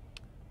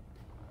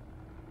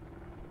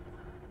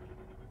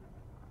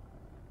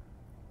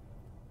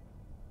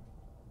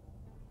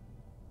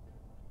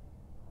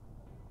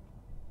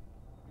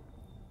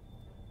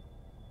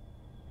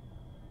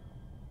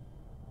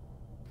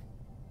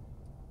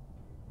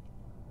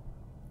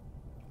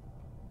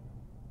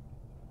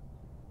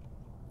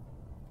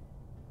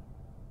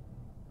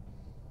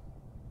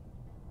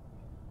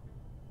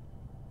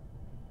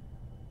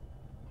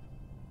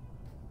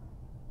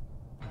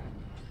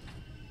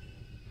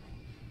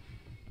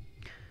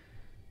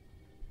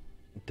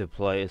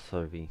 Deploy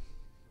SRV.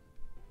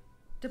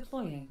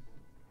 Deploying.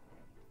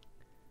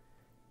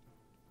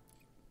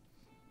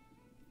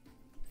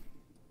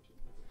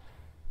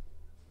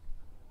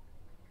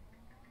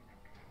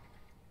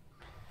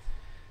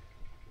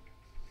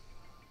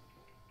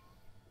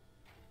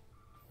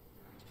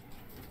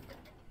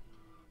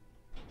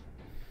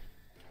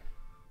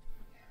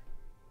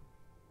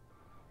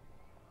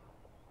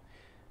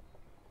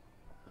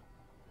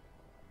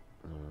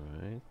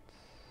 Alright.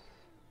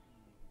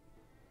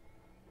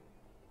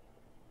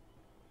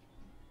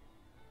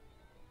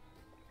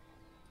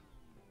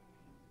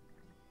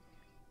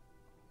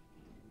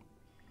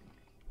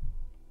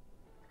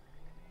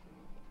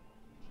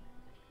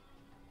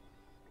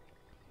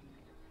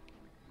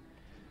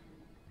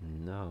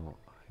 Now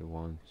I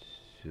want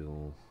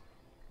to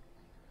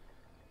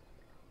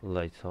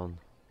lights on.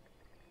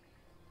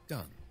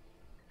 Done.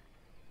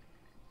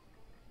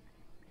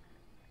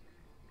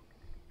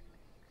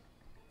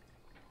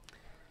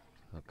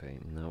 Okay,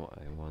 now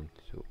I want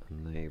to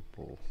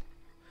enable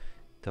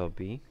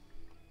Tobii.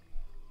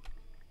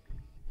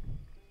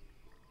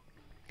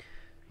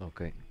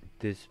 Okay,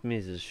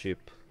 dismiss the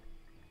ship.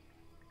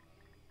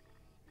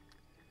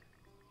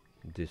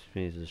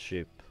 Dismiss the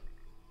ship.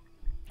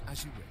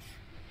 As you wish.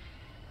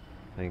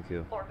 Thank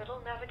you.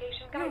 Orbital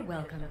navigation You're guidance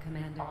welcome, system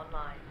Commander.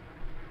 online.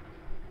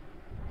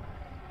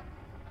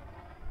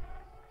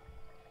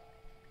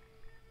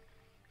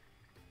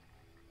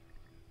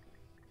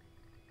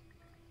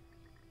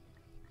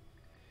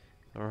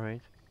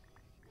 Alright.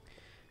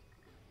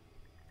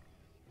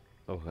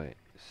 Okay,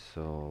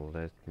 so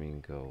let me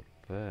go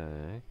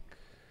back.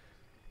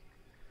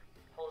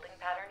 Holding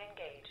pattern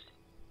engaged.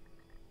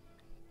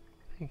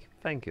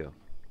 Thank you.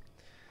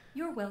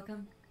 You're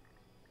welcome.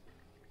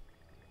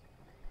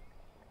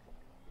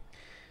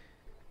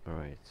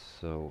 Alright,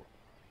 so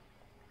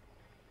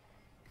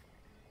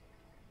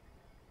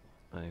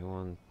I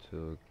want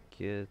to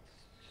get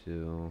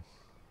to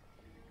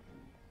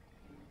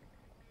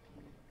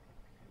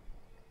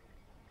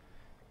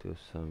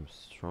some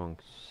strong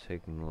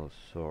signal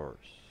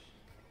source.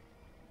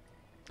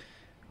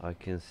 I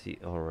can see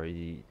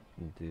already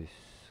these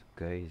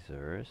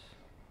geysers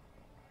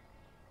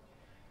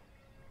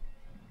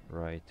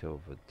right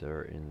over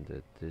there in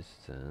the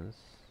distance.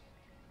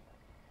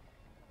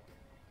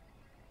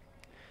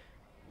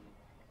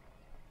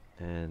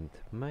 And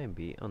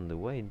maybe on the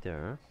way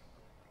there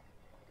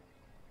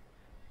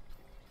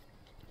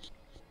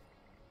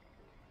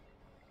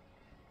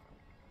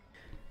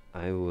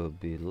I will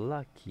be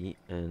lucky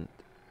and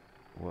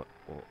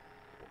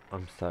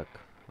I'm stuck.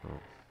 Oh,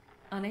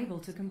 Unable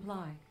to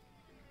comply.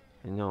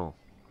 I know.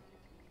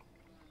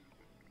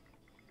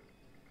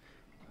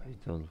 I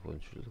don't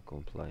want you to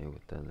comply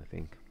with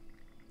anything.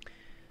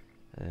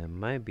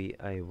 Maybe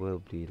I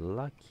will be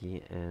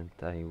lucky and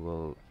I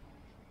will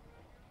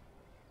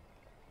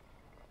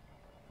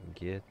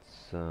get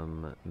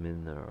some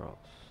minerals.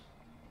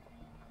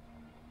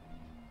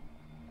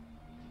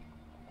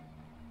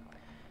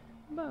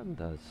 But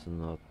that's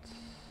not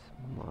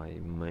my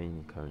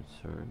main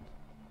concern.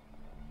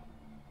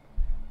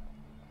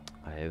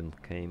 I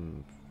haven't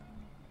came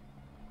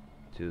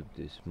to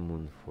this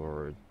moon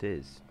for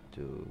this,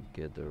 to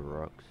get the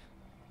rocks.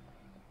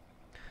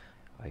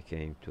 I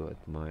came to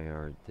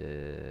admire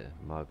the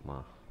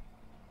magma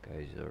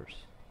geysers.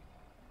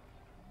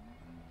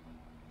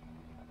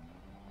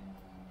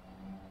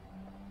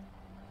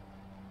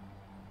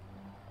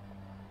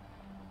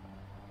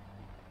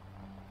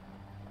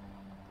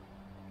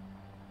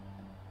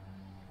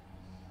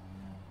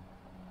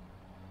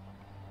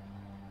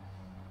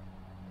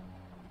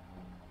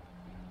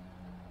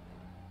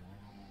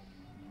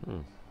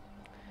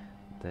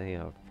 They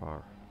are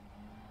far.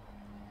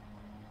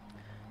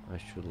 I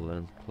should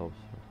land closer.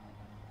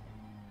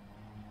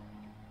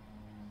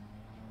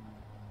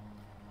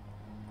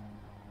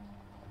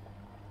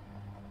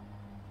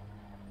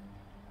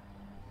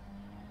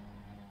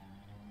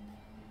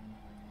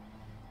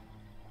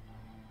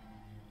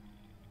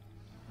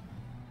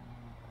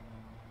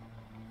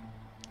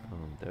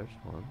 there's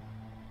one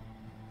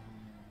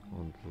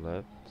on the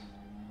left.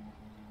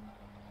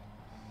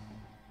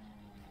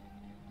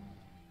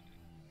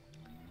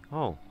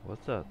 Oh,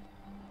 what's that?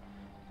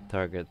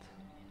 Target.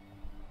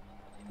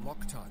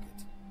 Lock target.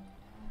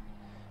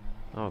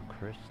 Oh,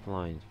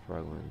 crystalline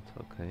fragment,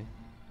 okay.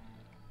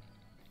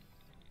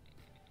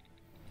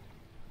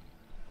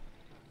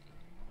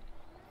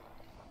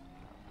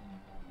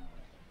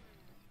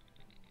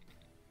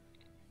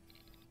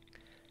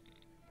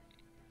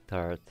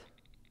 Turret.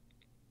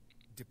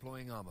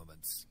 Deploying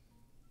armaments.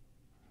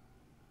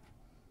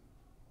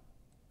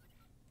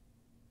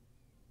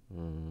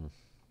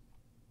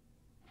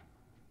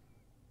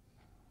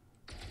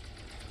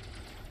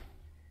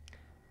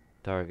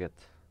 Target.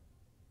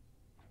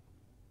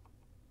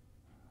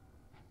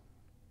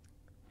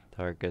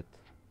 Target.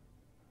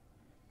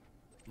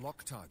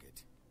 Lock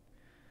target.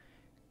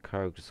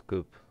 Cargo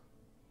scoop.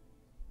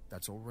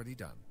 That's already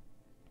done.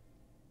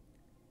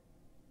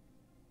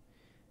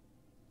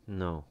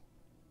 No.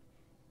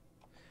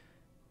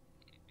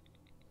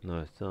 No,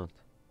 it's not.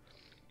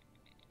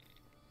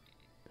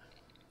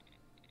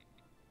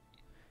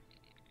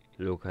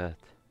 Look at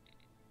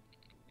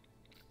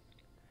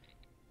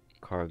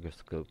cargo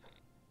scoop.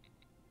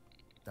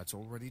 That's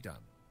already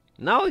done.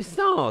 No, it's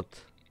not.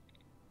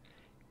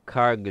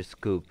 Cargo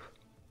scoop.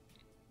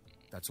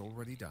 That's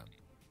already done.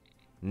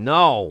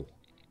 No.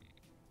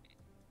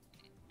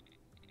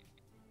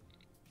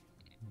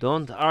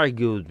 Don't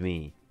argue with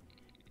me.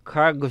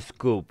 Cargo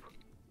scoop.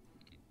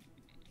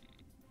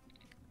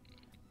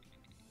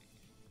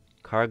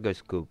 Cargo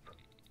scoop.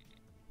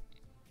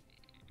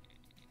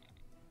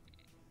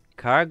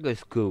 Cargo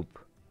scoop.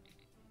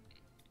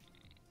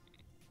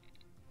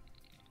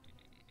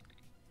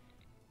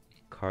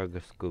 Cargo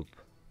scoop.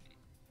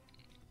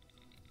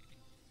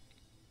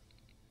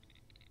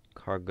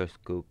 Cargo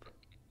scoop.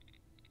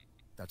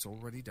 That's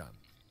already done.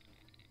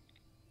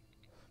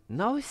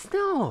 No, it's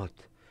not.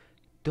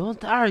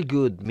 Don't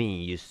argue with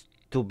me, you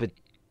stupid.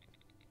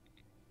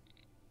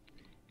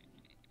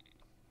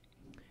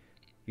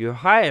 You're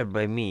hired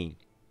by me.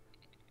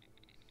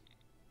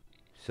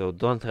 So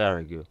don't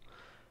argue.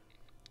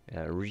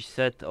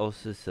 Reset all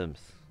systems.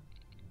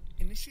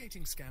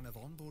 Initiating scan of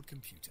onboard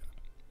computer.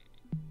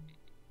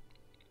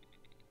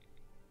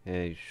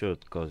 Yeah, you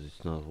should, cause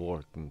it's not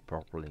working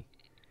properly.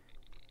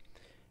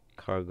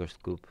 Cargo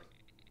scoop.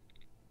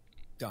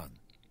 Done.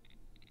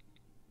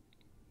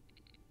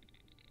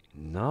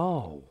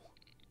 No.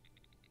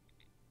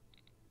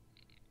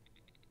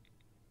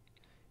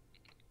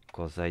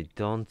 Cause I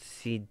don't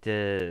see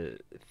the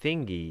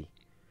thingy.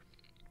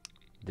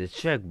 The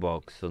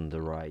checkbox on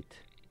the right.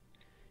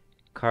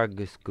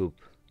 Cargo scoop.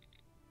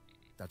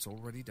 That's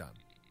already done.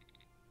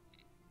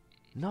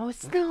 No,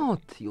 it's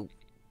not. You.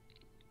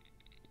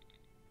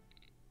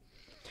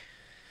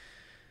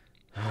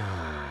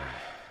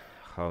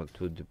 How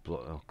to deploy?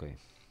 Okay.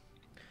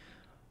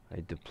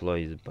 I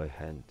deploy it by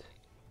hand.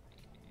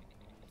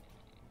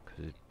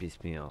 Cause it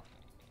pissed me off.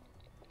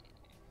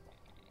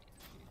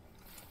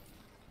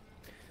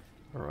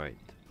 Alright.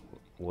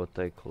 What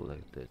I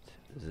collected?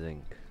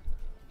 Zinc.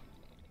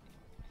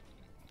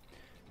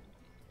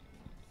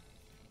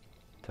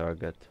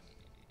 Target.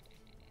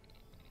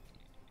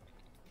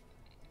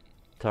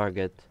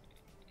 Target.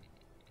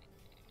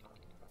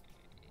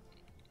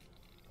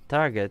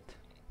 Target.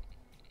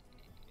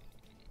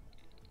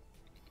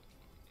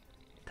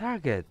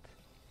 Target.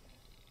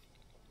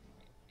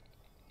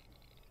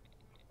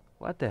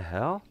 What the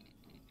hell?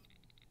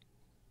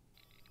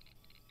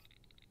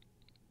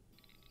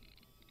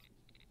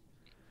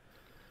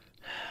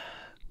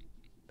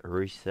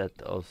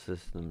 Reset all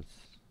systems.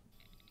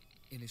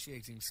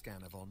 Initiating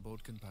scan of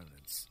onboard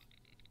components.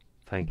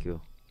 Thank you.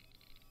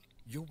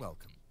 You're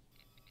welcome.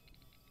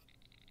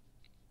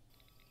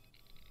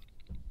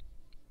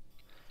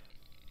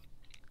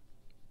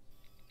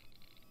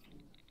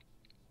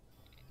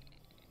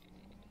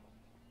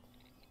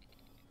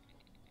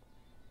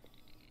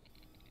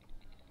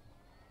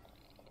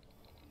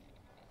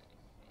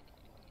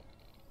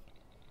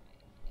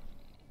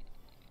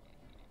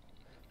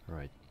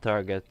 Right,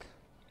 target.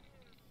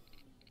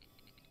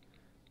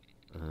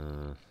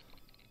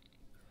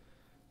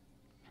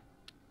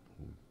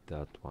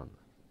 That one.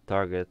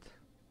 Target.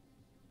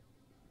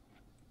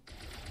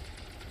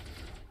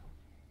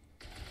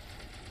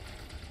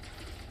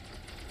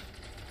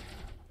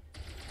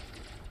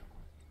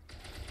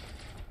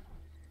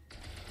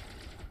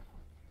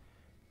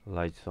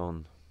 Lights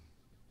on.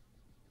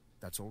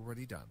 That's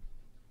already done.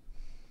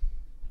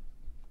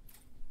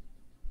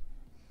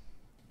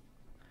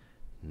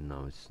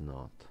 No, it's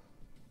not.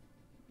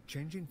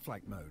 Changing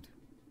flight mode.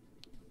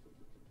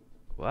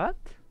 What?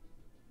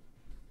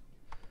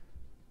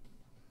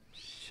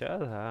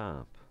 Shut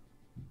up.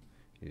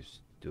 You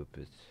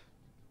stupid.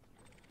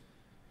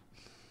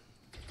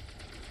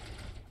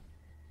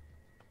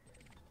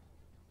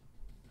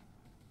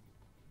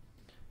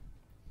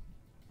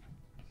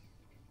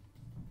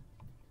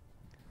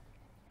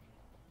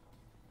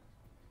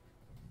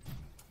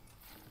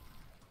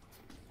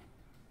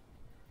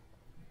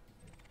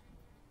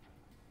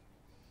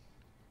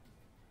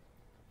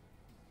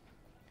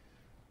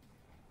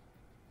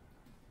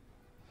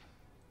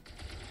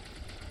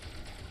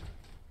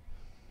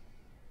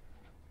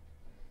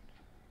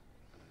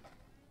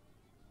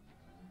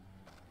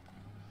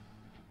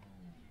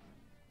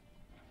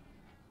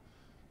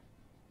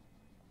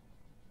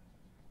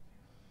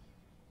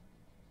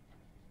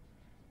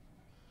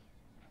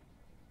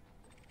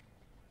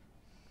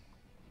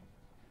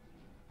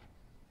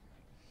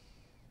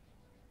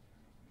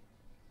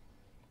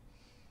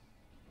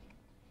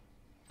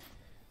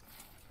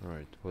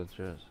 Alright, what's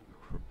just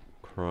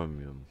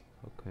chromium?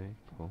 Okay,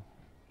 cool.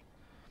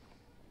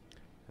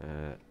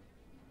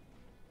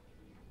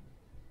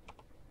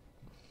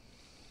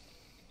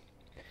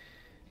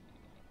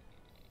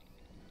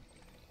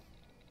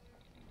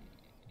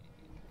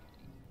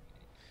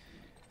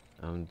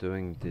 I'm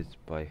doing this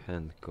by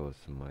hand because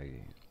my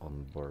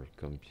onboard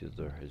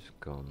computer has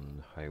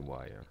gone high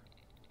wire.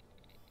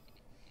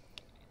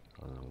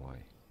 I don't know why.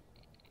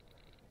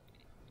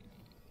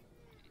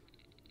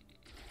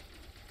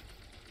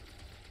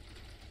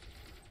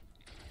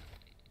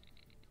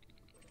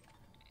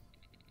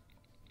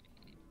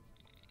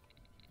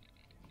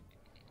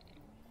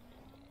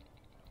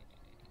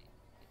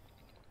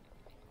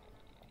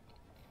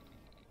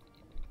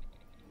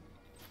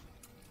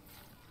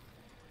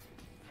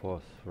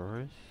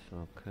 Phosphorus,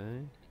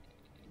 okay.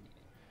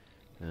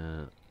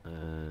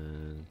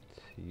 And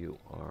you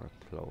are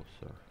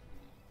closer.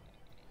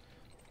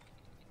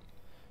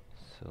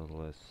 So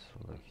let's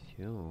select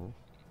you.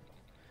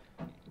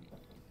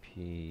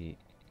 P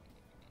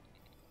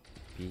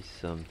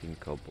something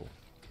couple.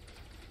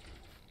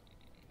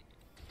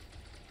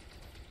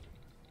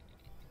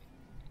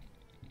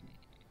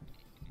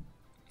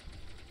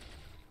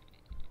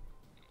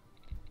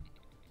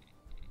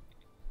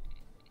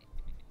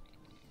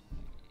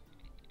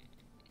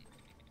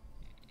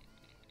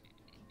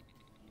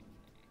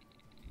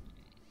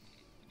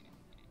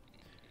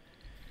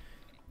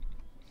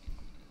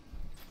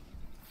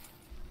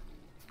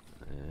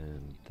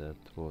 That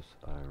was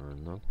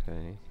iron,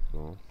 okay,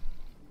 cool.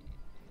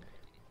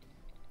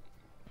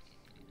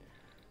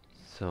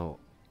 So,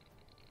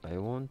 I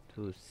want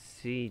to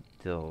see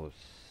those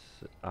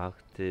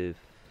active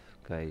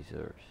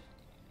geysers.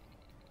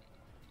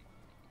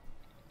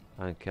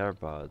 I don't care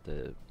about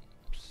the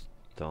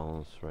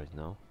stones right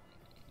now.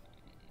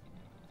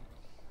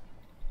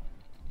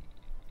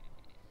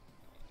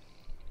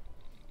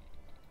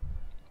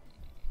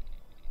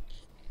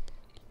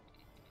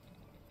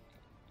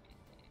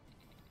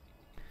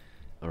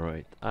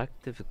 Alright,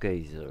 active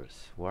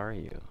geysers, where are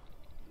you?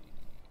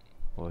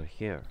 Or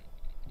here,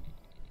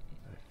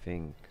 I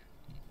think.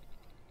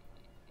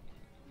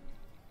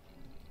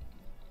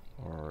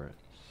 Or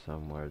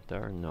somewhere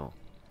there, no.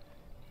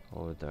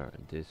 Over there,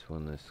 this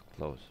one is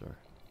closer.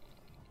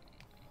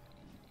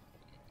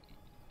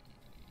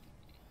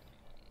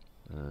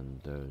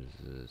 And there's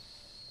this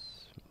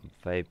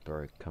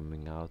vapor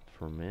coming out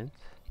from it.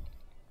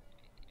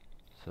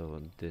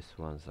 So this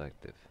one's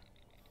active.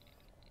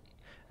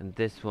 And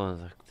this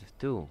one's active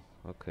too.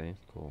 Okay,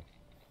 cool.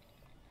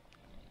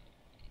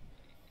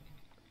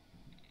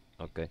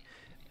 Okay.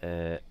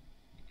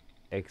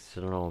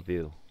 External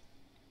view.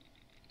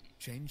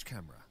 Change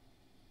camera.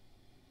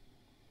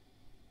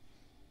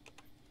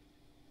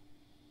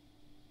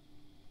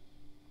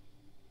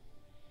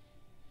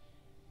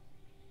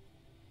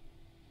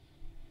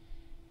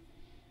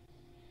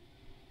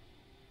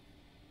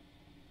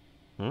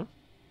 Hmm?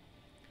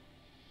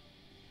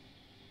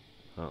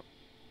 Oh.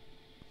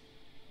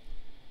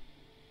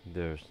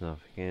 There's nothing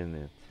in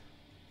it.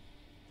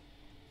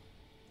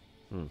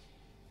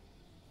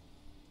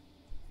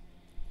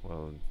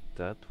 Well,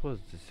 that was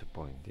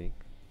disappointing.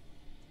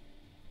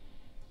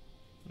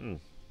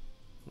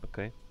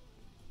 Okay.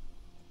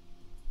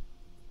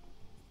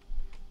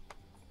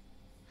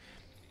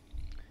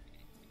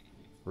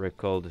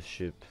 Recall the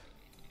ship.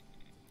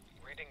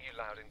 Reading you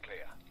loud and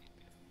clear.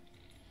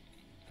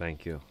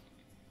 Thank you.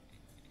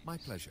 My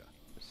pleasure.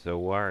 So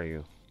where are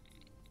you?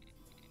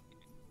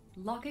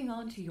 Locking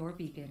on to your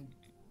beacon.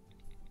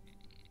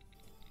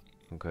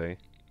 Okay.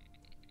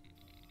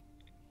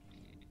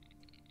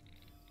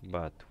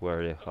 But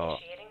where the hell?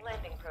 Initiating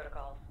landing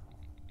protocols.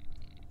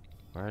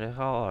 Where the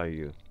hell are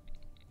you?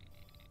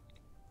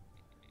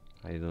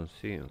 I don't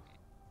see you.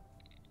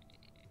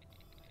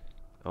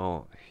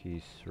 Oh,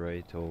 he's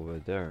right over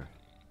there.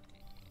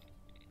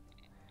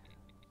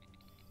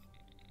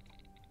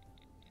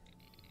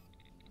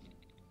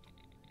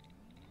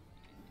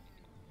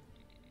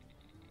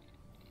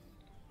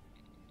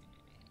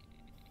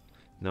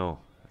 No,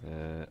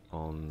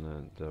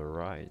 on the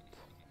right.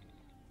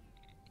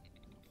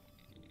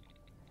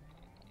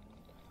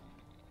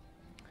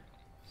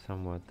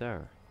 Somewhere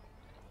there.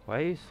 Why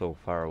are you so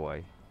far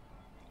away?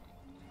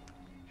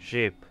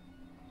 Ship.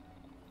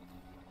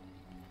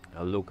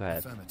 Look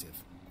ahead.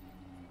 Affirmative.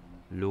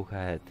 Look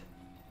ahead.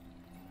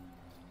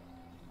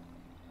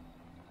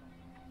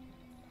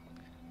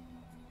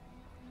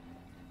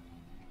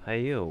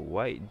 Hey you,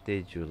 why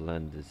did you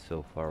land it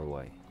so far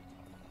away?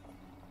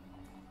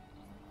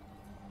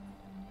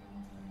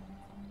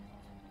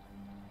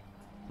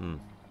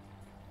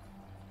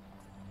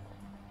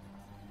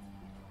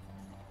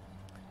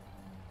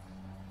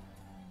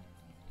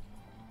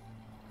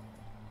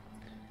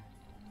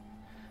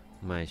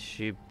 My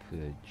ship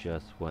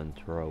just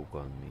went rogue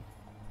on me.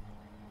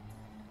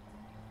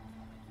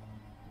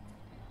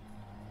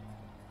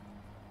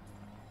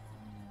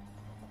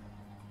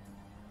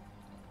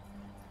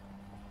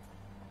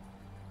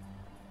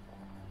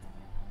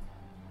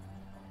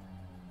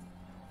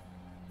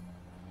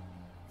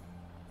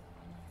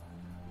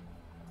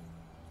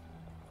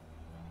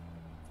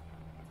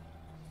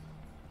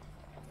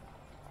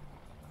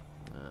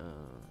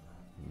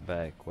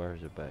 Back,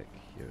 where's the back?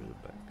 Here's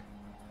the back.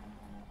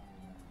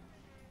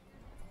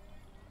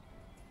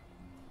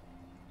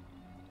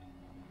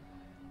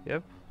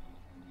 Yep.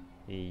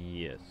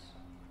 Yes.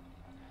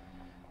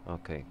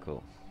 Okay,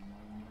 cool.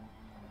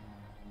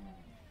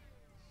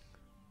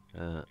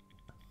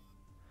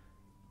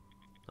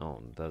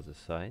 Oh, that's the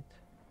side.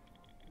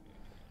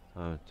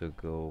 I have to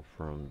go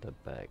from the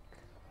back.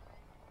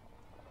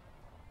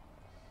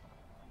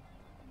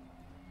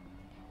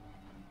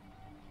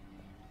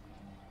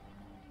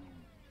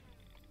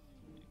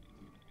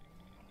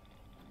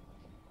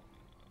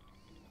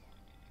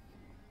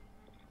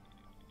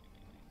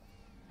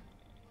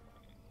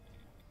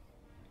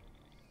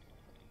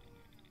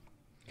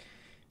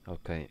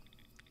 Okay,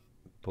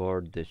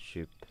 board the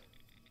ship.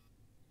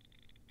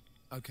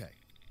 Okay,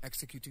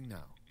 executing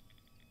now.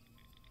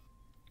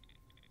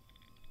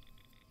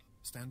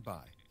 Stand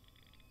by.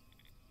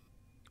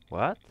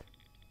 What?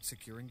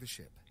 Securing the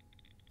ship.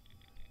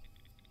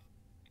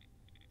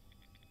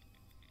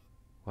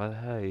 What the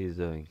hell are you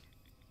doing?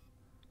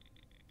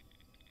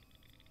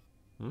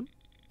 Hmm?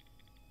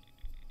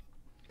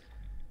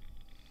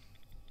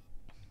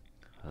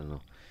 I don't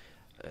know.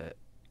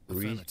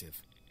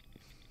 Affirmative.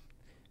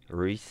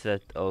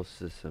 Reset all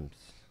systems.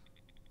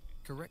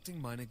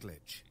 Correcting minor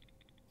glitch.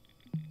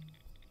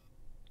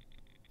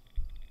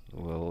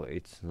 Well,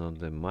 it's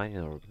not a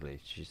minor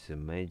glitch, it's a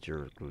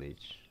major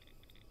glitch.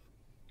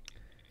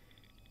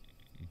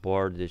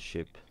 Board the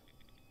ship.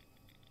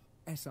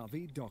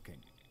 SRV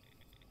docking.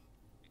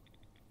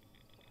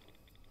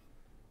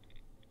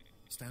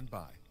 Stand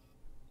by.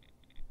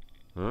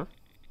 Huh?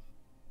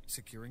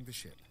 Securing the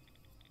ship.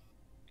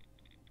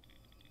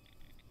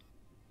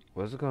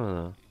 What's going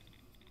on?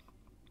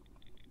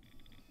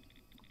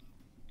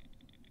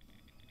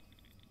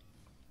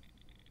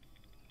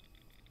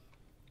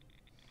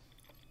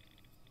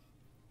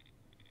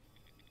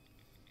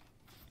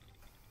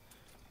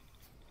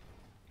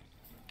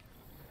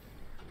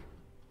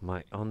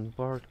 My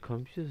onboard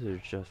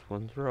computer just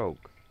went rogue.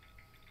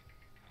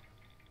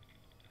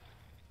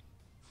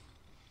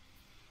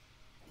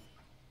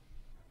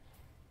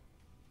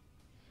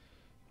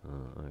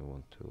 I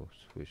want to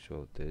switch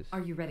off this.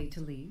 Are you ready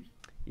to leave?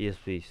 Yes,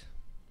 please.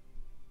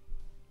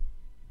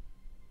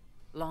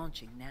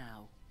 Launching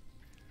now.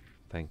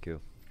 Thank you.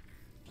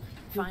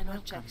 Final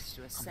welcome, checks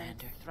to ascend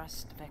Commander.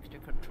 thrust vector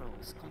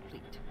controls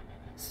complete.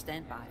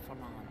 Stand by for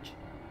launch.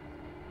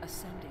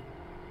 Ascending.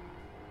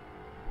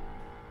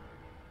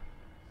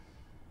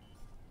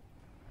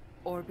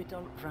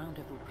 Orbital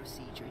rendezvous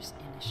procedures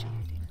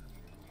initiating.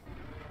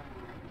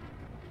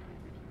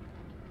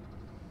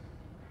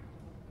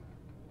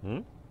 Hmm?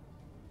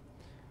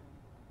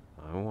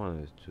 I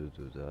wanted to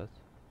do that.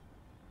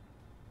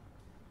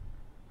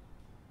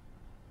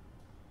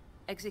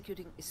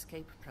 Executing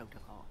escape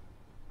protocol.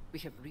 We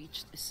have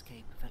reached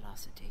escape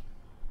velocity.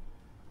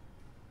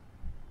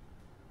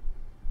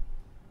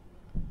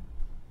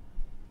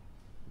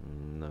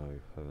 No,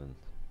 you haven't.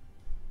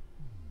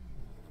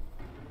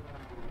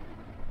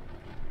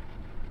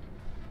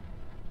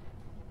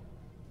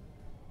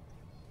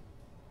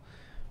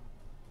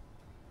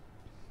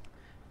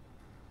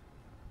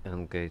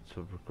 Engage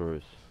super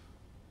cruise.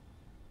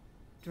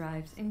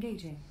 Drives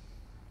engaging.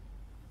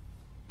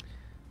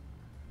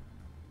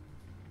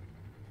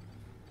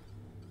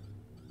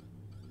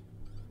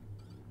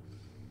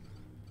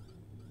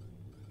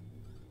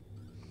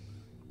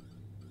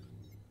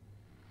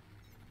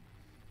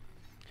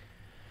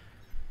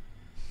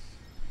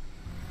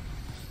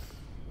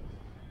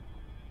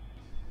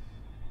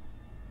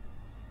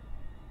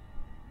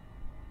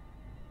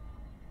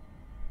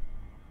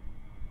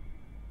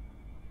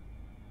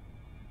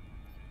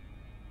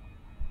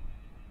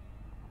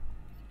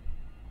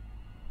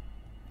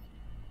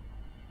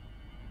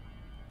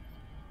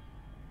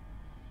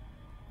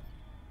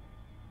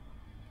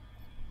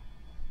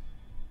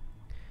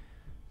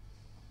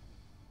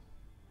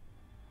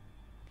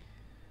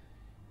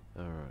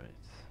 Alright.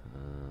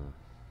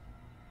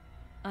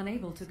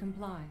 Unable to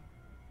comply.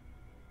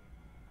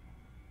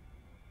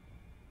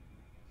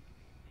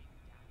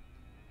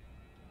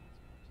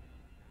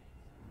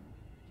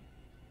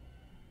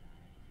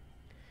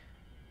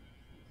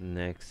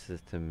 Next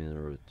system en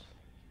route.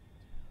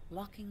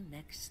 Locking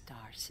next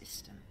star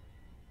system.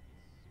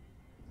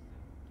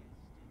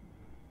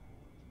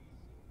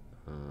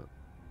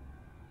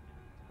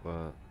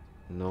 Well,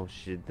 no,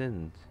 she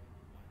didn't.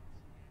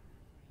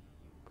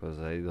 Because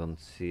I don't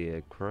see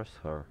a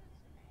crosshair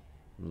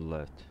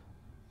left.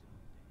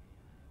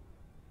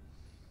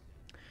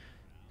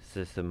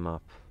 System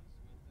map.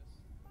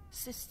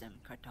 System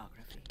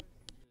cartography.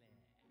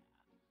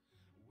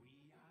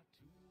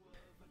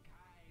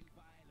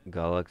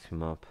 Galaxy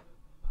map.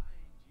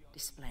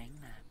 Displaying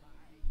map.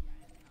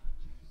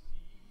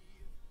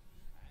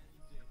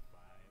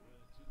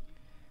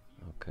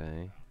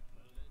 Okay.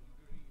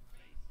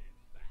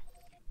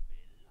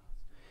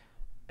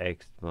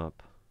 X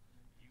map.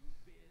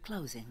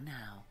 Closing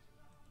now.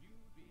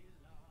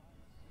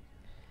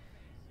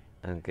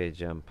 Okay,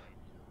 jump.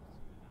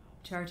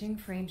 Charging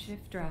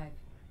frameshift drive.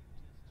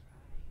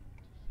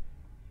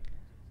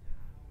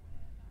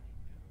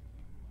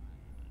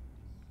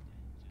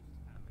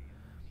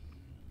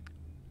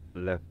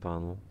 left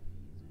panel.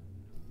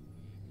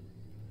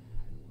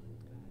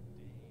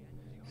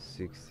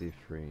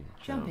 63.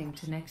 Jumping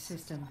to next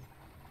system.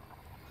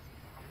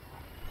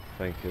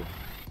 Thank you.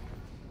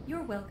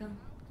 You're welcome.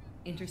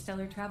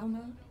 Interstellar travel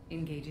mode,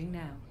 engaging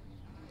now.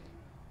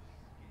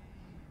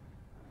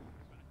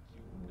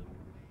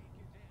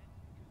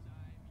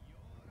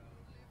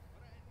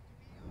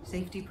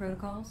 Safety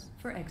protocols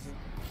for exit.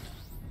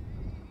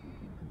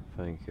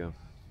 Thank you.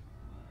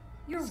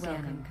 You're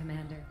welcome,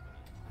 Commander.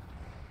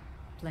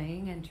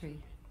 Playing entry.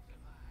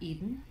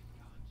 Eden?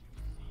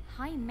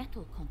 High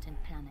metal content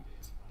planet.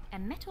 A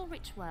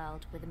metal-rich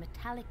world with a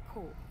metallic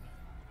core.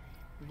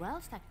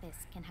 Worlds like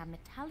this can have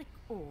metallic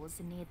ores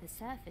near the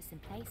surface in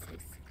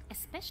places,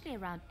 especially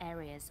around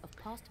areas of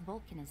past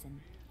volcanism.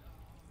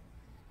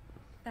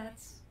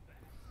 That's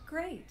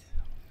great.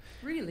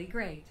 Really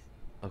great.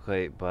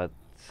 Okay, but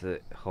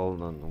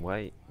hold on.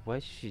 Why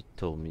she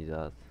told me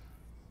that?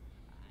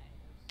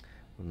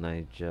 When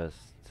I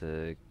just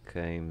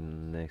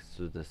came next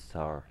to the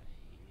star.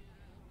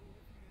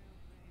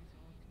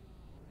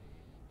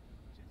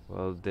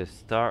 Well, the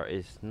star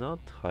is not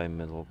high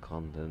metal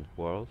content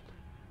world.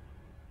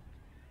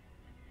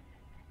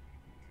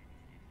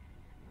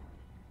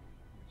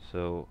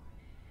 So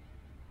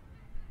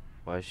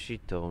why she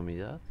told me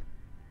that?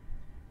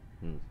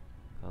 I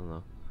don't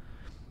know.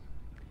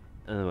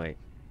 Anyway,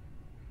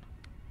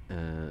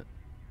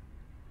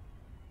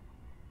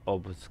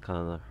 open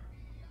scanner.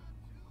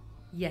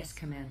 Yes,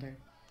 Commander.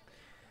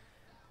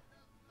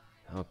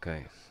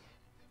 Okay.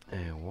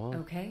 What?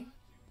 Okay.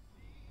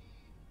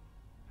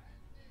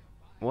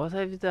 What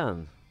have you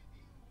done?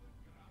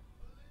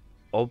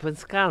 Open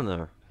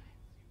scanner.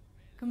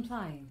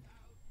 Complying.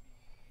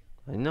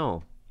 I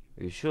know.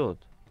 You should.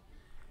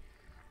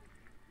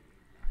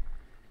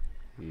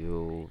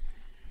 You.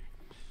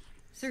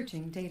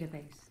 Searching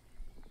database.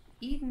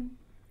 Eden.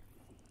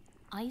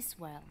 Ice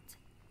world.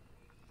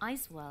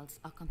 Ice worlds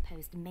are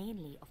composed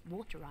mainly of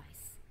water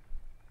ice.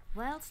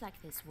 Worlds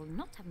like this will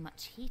not have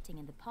much heating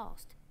in the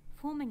past,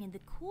 forming in the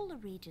cooler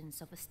regions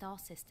of a star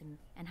system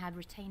and have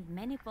retained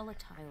many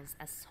volatiles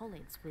as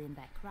solids within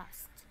their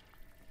crust.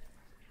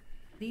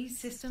 These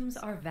systems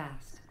are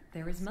vast.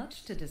 There is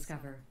much to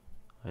discover.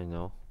 I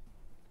know.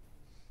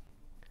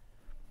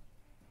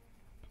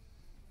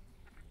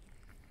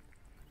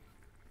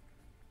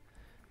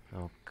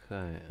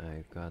 Okay,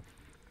 I got.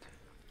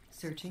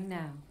 Searching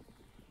now.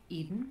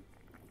 Eden.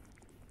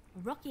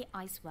 Rocky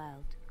ice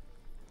world.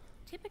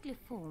 Typically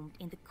formed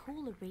in the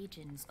cooler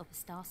regions of a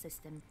star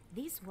system,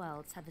 these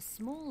worlds have a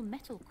small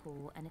metal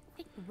core and a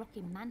thick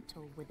rocky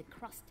mantle with a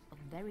crust of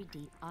very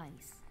deep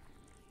ice.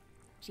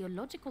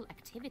 Geological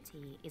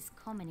activity is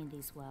common in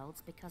these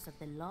worlds because of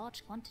the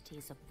large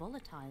quantities of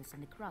volatiles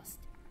in the crust,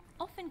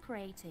 often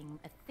creating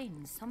a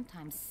thin,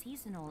 sometimes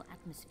seasonal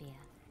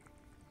atmosphere.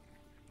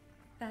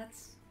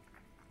 That's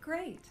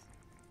great.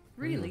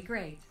 Really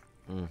great.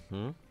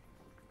 Mm-hmm.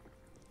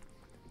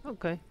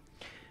 Okay.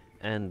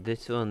 And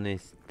this one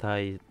is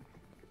tidally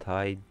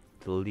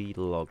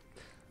locked.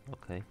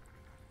 Okay.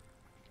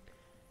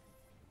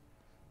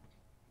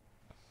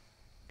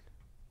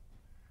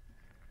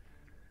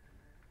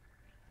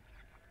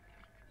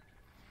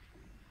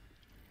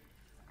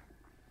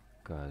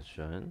 Gas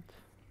giant.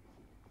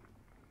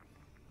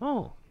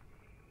 Oh.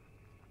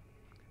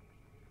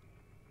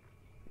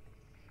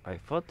 I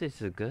thought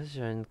it's a gas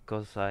giant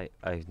because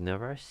I've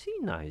never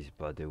seen ice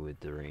body with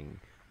the ring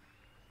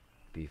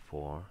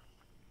before.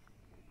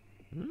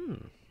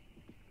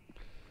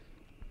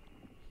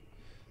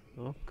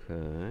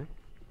 Okay.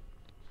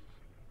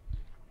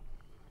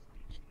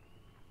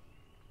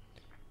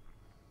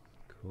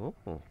 Cool.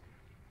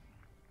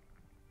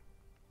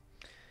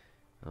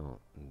 Oh,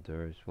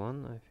 there's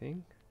one, I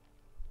think.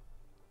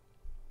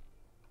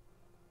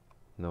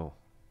 No.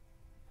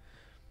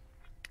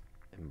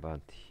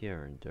 But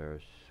here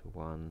there's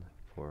one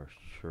for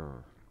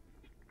sure.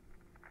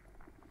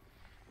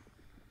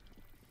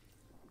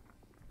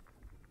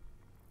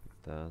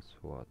 That's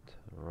what?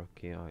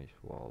 Rocky ice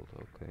wall,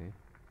 okay.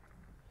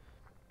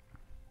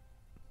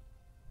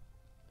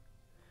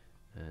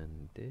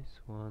 And this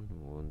one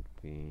would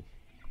be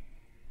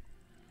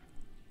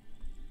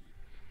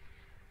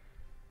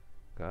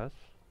gas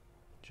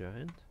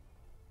giant.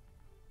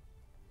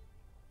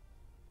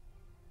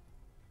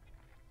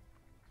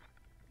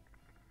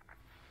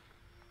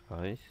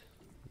 Ice,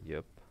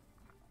 yep.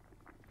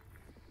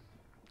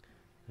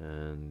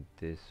 And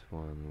this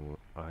one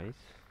ice,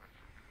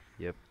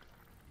 yep.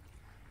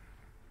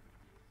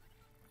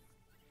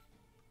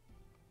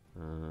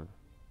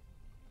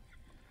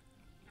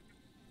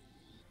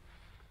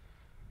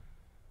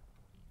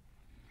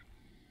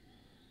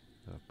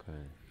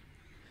 Okay.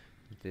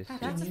 This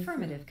That's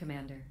affirmative,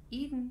 Commander.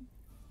 Eden.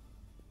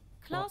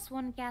 Class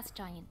 1 gas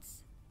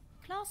giants.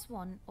 Class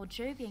 1 or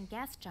Jovian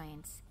gas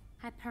giants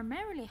have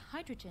primarily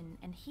hydrogen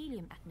and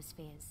helium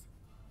atmospheres.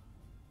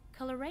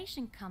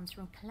 Coloration comes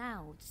from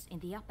clouds in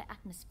the upper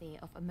atmosphere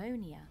of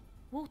ammonia,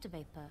 water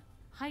vapor,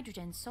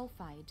 hydrogen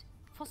sulfide,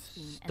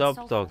 phosphine, and Stop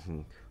sulfur.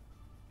 talking.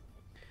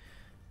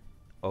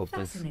 Open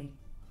Fascinating.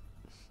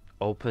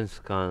 Open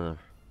scanner.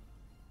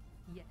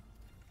 Yes.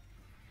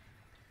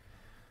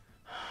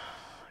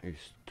 You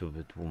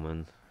stupid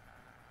woman.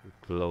 You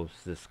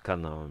closed the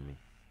scanner on me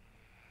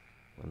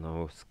when I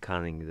was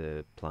scanning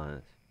the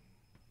planet.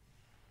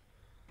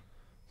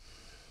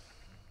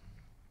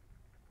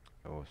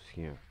 I was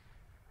here.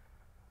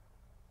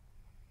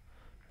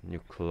 And you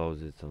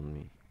closed it on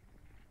me.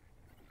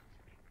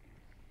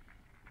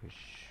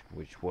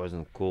 Which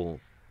wasn't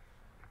cool.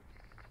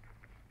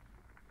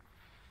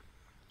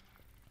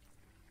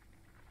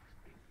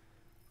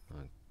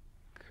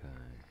 Okay.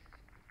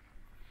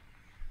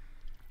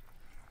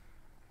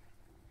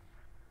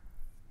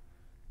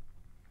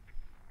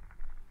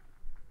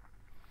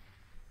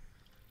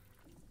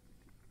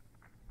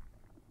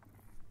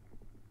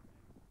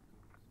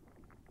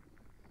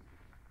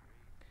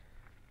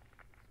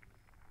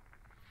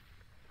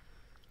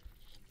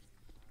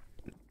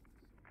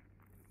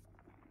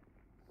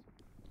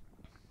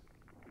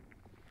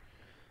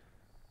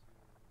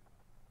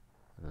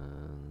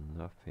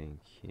 Nothing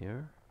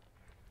here,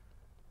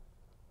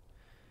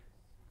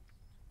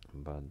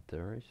 but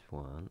there is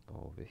one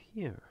over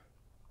here.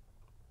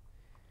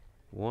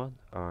 What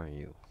are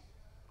you?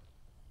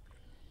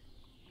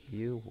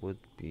 You would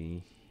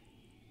be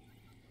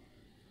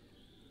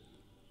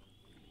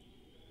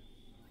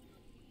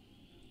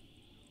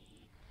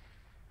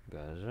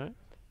gadget?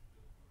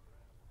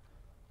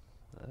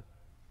 I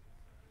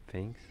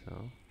think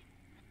so.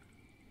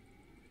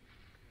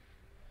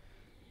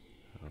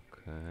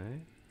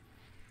 Okay.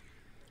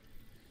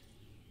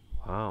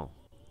 Wow.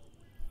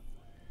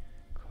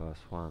 Class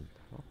 1.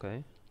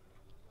 Okay.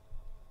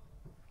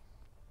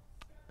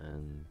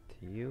 And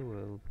you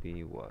will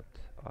be what?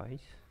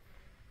 Ice?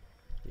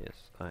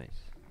 Yes,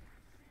 ice.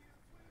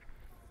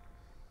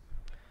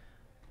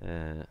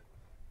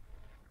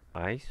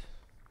 Ice?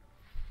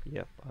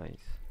 Yep,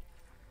 ice.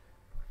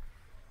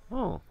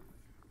 Oh,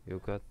 you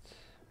got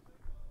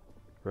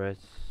red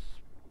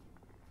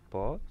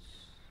spots?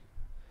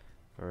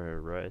 Or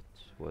red,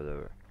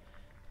 whatever.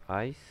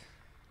 Ice?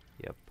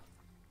 Yep.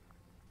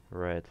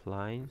 Red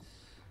lines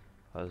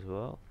as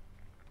well.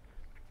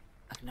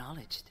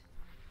 Acknowledged.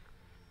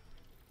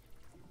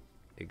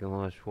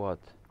 Acknowledge what?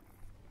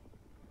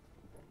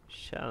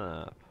 Shut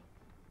up.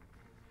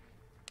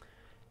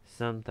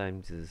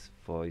 Sometimes this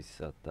voice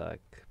attack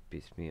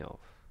pisses me off.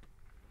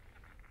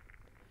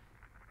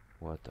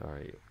 What are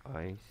you?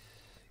 Ice?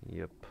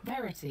 Yep.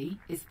 Verity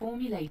is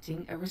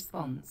formulating a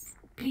response.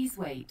 Please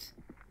wait.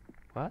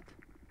 What?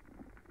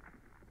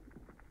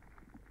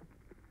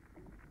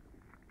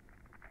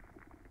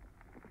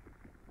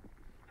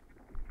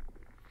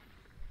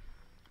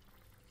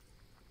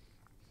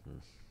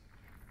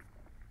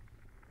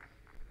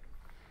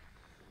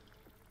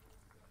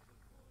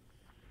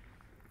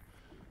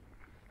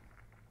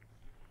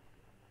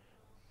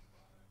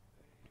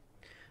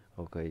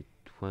 Okay,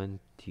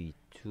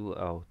 22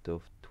 out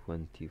of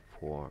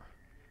 24.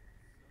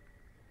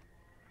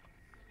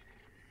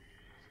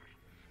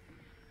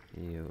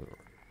 You're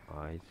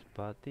ice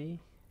buddy.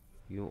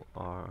 You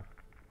are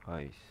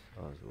ice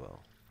as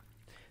well.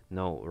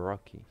 No,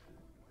 rocky.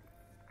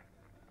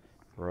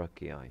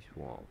 Rocky ice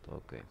world.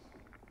 Okay.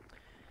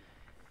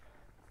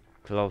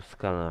 Close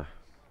scanner.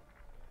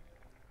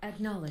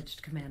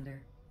 Acknowledged,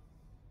 Commander.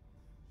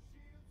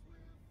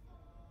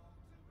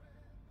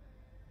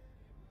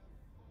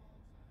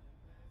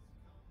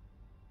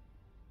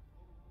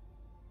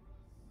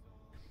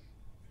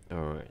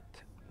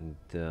 Alright,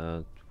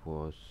 that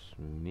was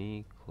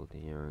me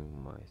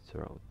clearing my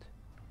throat.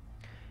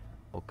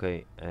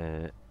 Okay,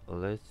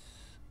 let's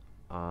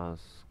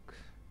ask,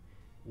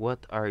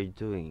 what are you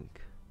doing?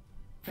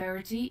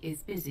 Verity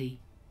is busy.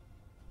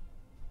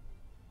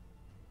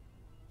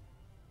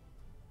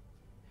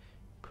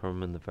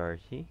 Command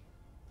Verity?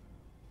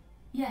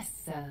 Yes,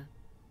 sir.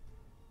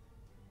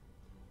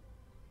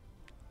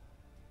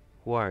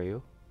 Who are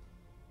you?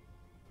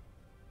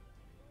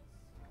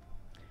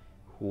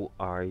 Who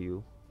are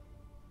you?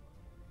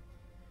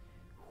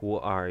 Who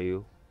are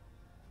you?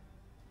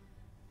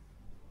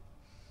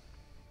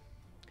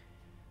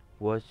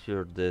 What's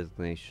your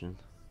designation?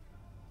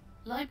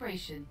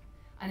 Libration,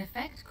 an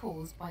effect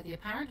caused by the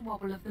apparent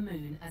wobble of the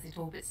moon as it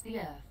orbits the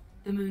Earth.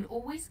 The moon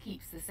always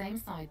keeps the same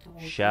side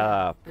towards Shut the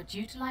Earth, up. but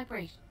due to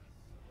libration...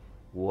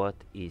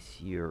 What is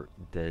your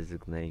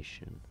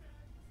designation?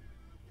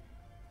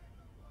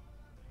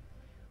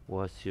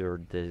 What's your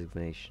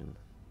designation?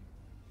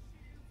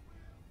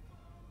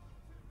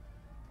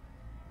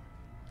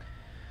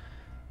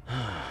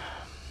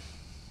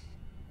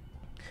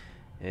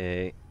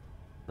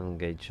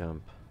 Engage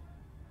jump.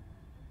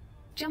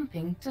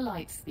 Jumping to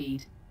light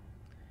speed.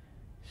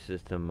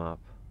 System map.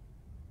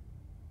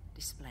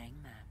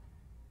 Displaying map.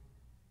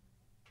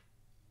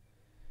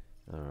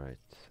 Alright.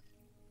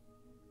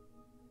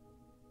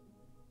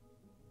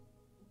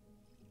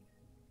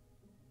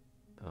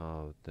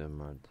 All of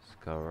them are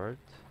discovered.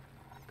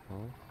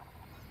 Cool.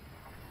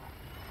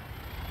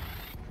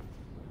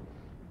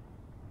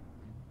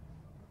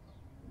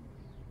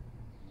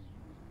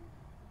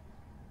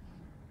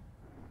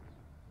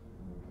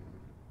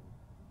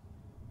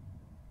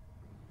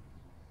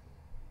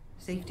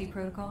 Safety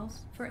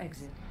protocols for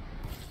exit.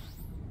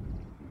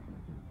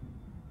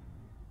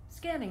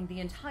 Scanning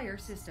the entire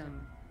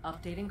system.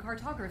 Updating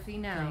cartography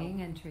now.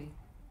 Playing entry.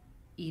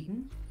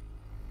 Eden.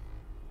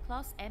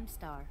 Class M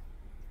star.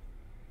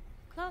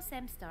 Class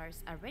M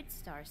stars are red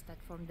stars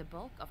that form the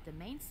bulk of the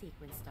main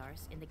sequence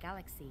stars in the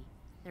galaxy.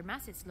 Their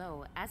mass is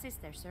low, as is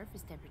their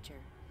surface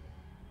temperature.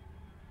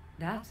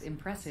 That's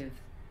impressive.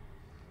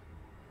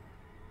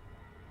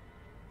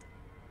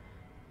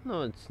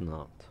 No, it's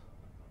not.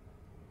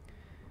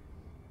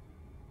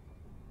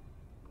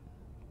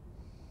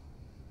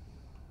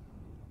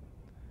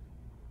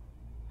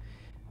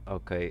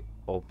 Okay,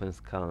 open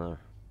scanner.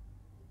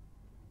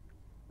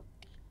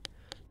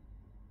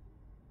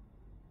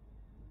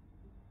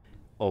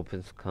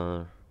 Open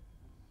scanner.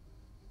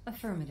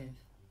 Affirmative.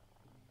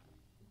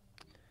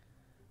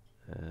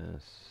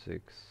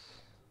 6.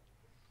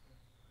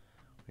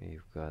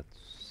 We've got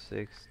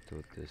 6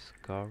 to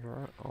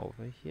discover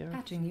over here.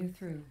 Patching you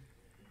through.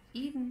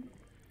 Eden.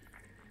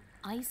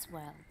 Ice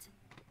world.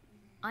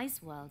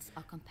 Ice worlds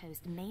are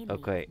composed mainly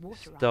Okay, of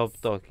water stop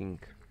ice. talking.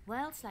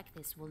 Worlds like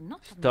this will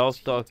not have Stop much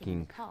heating in talking.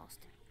 the past,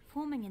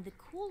 forming in the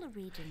cooler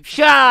regions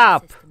Shut of the solar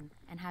up! system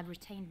and have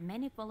retained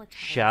many volatiles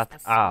Shut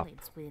as up.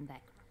 solids within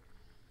that.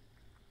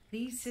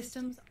 These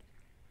systems.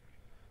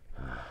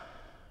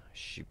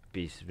 She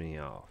pissed me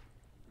off.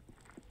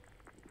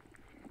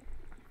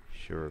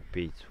 She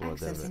repeats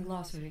whatever. Accessing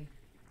glossary.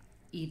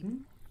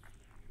 Eden.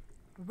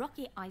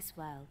 Rocky ice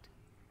world.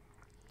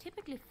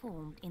 Typically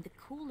formed in the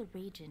cooler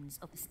regions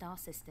of the star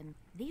system,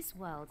 these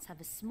worlds have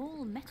a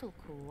small metal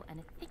core and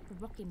a thick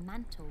rocky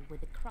mantle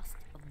with a crust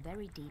of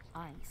very deep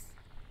ice.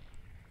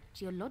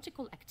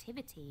 Geological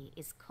activity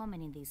is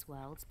common in these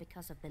worlds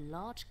because of the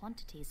large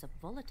quantities of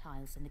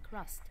volatiles in the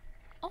crust,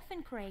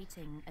 often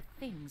creating a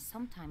thin,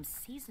 sometimes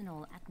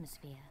seasonal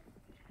atmosphere.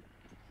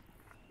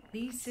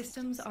 These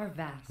systems are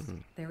vast.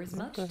 There is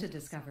much to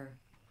discover.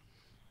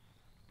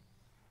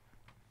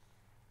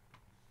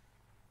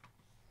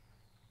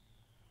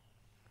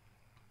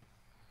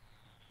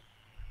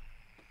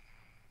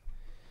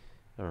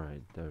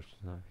 Alright, there's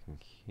nothing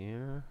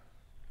here.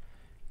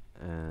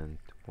 And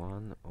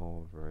one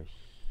over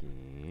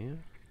here.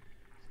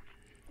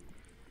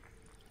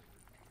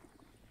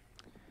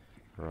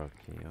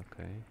 Rocky,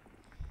 okay.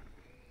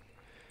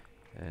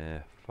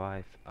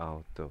 5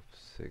 out of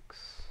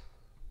 6.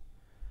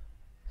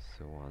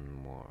 So one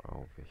more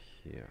over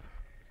here.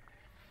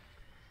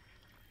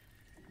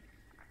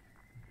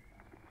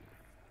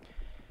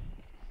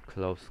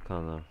 Close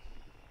scanner.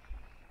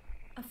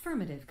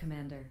 Affirmative,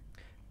 Commander.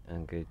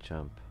 Engage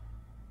jump.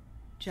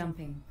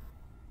 Jumping.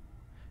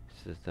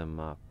 System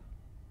map.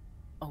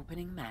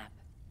 Opening map.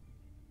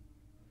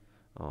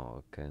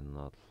 Oh, okay,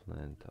 not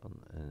land on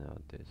any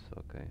of this,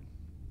 okay.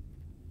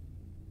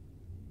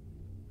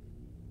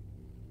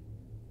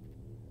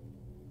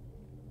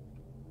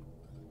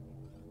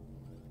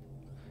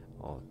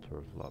 Oh,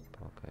 turf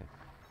okay.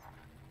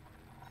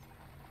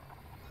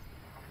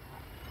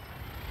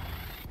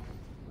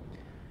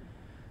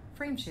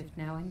 Frameshift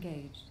now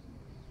engaged.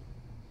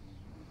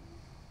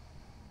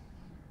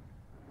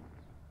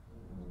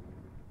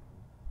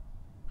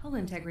 Hull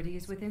integrity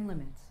is within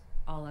limits.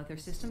 All other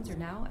systems are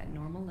now at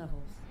normal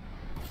levels.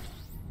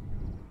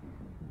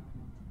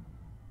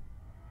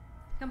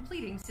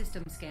 Completing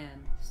system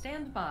scan.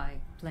 Stand by.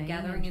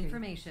 Gathering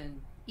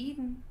information.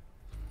 Eden.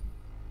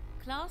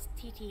 Class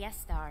TTS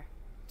star.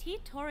 T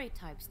Tauri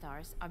type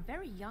stars are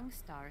very young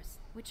stars,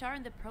 which are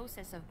in the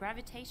process of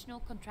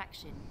gravitational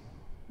contraction.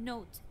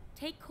 Note,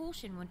 take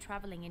caution when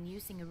traveling and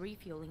using a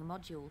refueling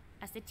module,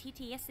 as the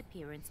TTS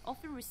appearance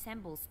often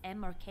resembles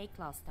M or K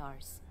class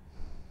stars.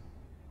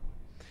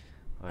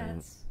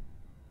 That's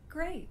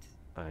great.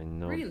 I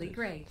know. Really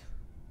great.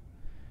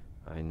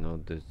 I know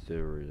that they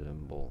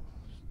resemble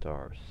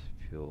stars.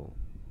 Fuel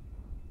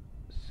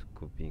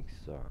scooping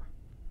star.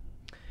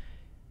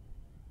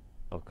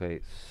 Okay,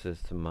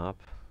 system up.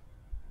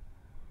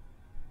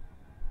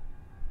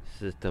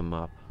 System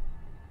up.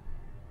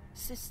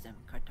 System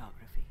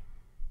cartography.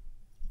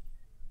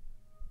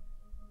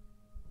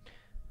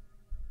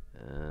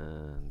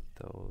 And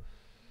those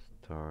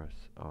stars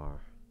are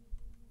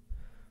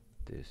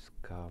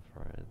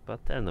discovered.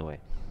 But anyway,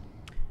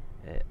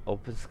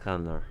 open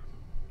scanner.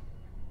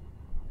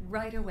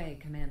 Right away,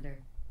 Commander.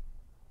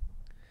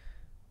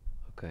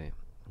 Okay,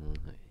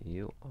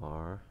 you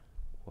are.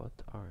 What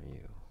are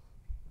you?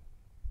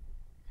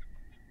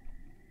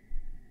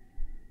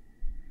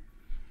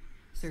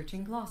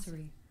 Searching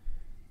glossary.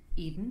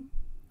 Eden.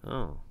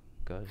 Oh,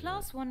 got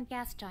Class 1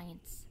 gas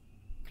giants.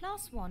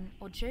 Class 1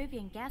 or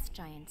Jovian gas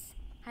giants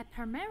have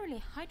primarily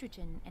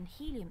hydrogen and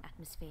helium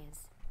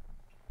atmospheres.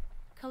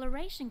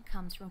 Coloration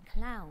comes from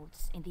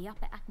clouds in the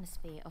upper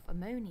atmosphere of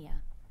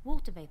ammonia,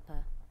 water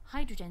vapor,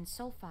 hydrogen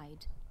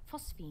sulfide,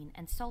 phosphine,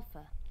 and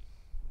sulfur.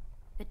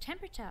 The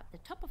temperature at the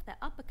top of the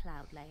upper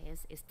cloud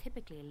layers is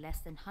typically less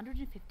than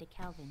 150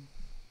 Kelvin.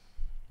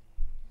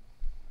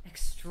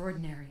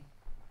 Extraordinary.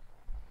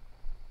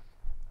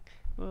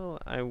 Well,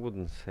 I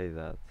wouldn't say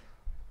that.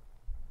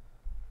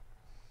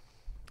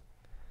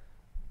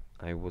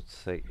 I would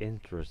say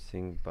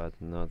interesting, but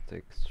not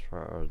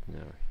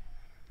extraordinary.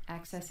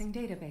 Accessing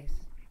database.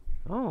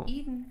 Oh,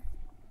 Eden.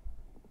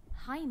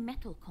 High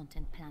metal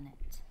content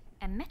planet.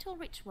 A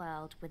metal-rich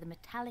world with a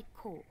metallic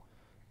core.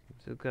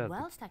 you got it.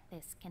 Worlds like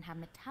this can have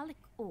metallic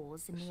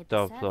ores near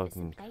Stop the surface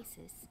in talking.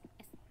 places.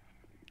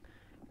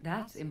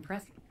 That's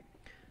impressive.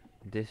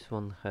 This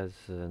one has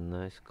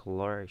nice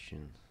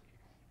coloration.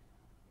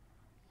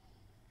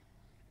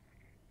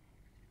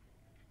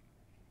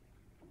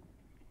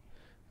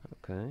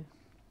 Okay.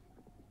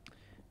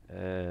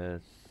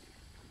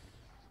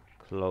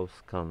 Close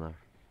scanner.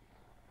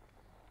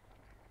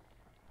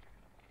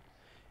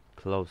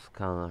 Close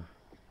scanner.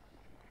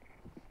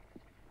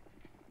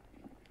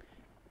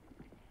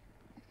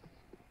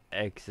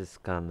 X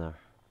scanner.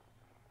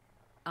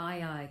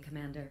 Aye,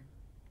 Commander.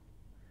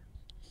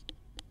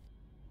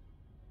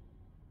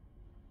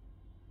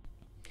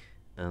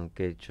 And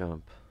gate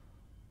jump.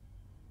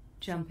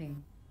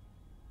 Jumping.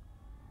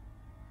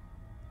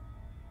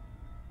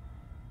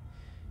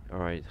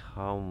 Alright,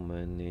 how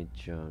many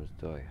jumps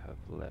do I have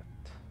left?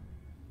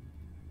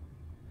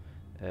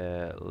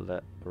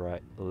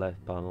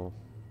 Left panel.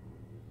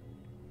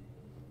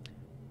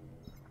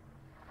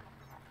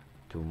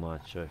 Too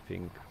much, I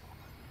think.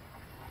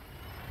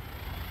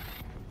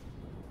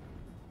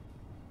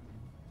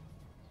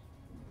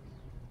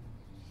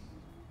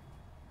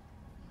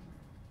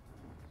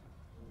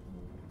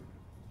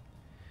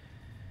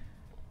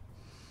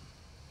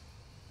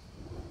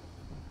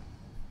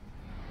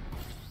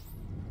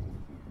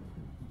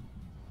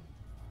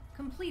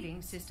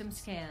 Completing system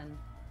scan.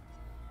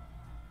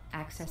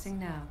 Accessing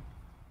now.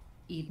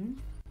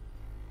 Eden.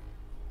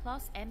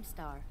 Class M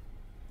star.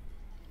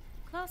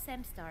 Class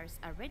M stars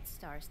are red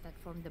stars that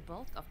form the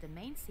bulk of the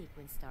main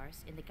sequence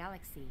stars in the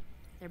galaxy.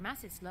 Their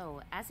mass is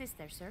low, as is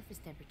their surface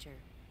temperature.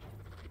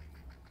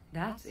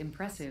 That's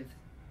impressive.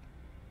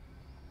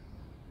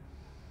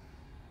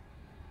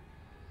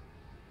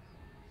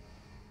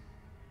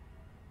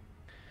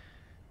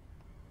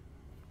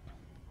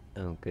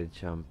 And gate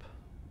jump.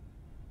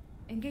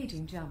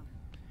 Engaging jump.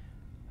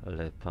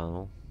 Left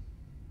panel.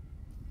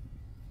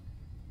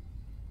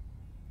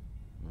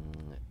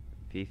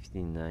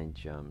 59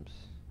 jumps.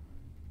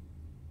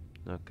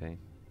 Okay.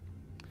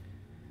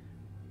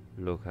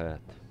 Look at.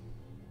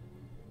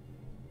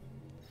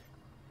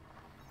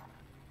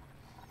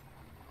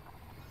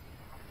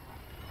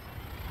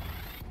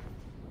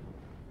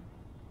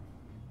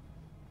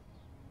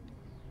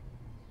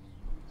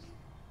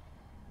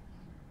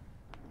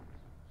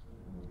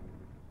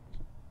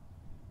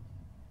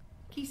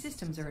 Key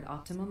systems are at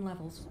optimum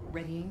levels,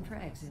 readying for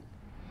exit.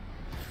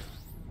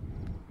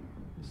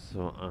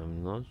 So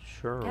I'm not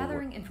sure.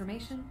 Gathering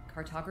information,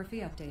 cartography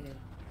updated.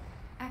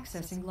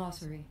 Accessing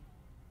glossary.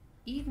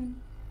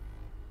 Eden.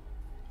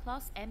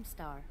 Class M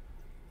star.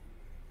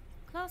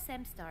 Class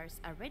M stars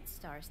are red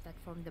stars that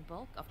form the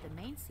bulk of the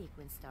main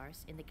sequence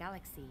stars in the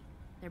galaxy.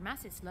 Their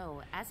mass is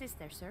low, as is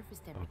their surface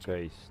temperature.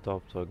 Okay,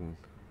 stop talking.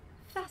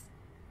 Fast.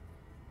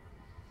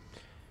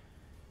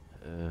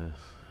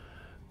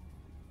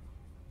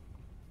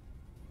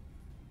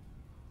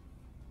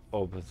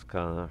 Open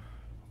scanner.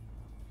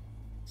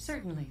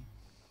 Certainly.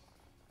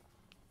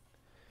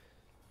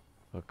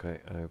 Okay,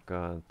 I've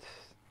got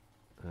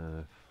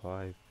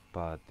 5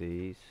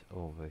 bodies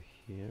over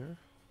here.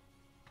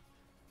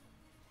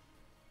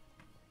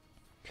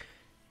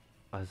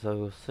 As I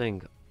was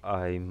saying,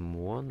 I'm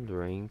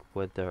wondering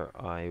whether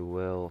I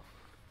will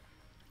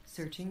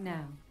Searching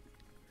now.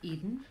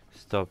 Eden.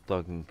 stop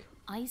talking.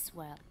 Ice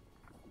well.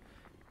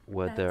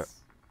 Whether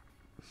That's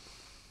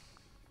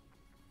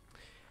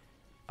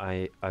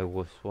I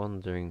was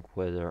wondering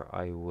whether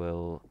I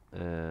will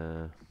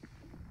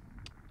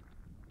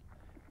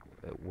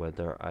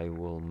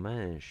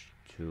manage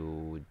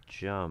to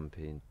jump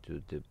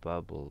into the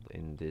bubble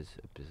in this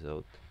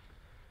episode,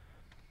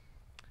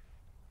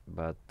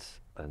 but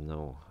I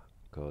know,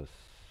 because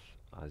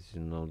as you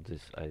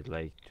notice, I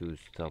like to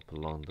stop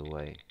along the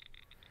way,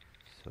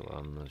 so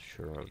I'm not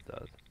sure of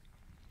that.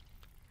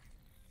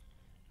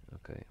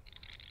 Okay,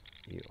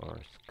 you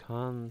are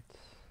scanned.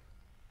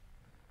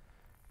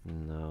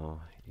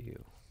 Now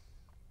you.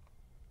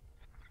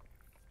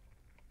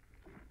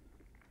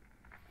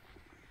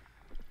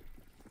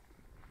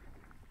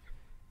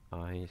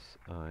 Eyes,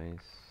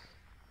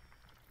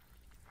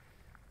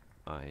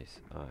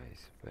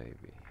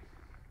 baby.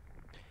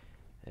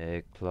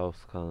 Close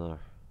scanner.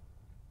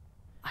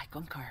 I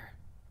concur.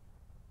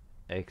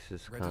 X Red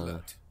scanner.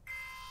 alert.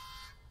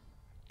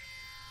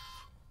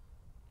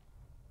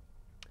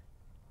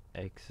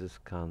 X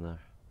scanner.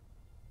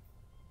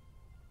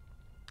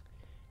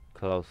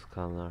 Close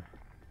scanner.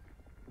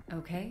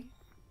 okay.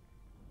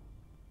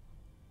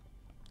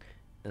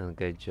 And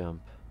gate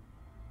jump.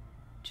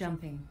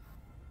 Jumping.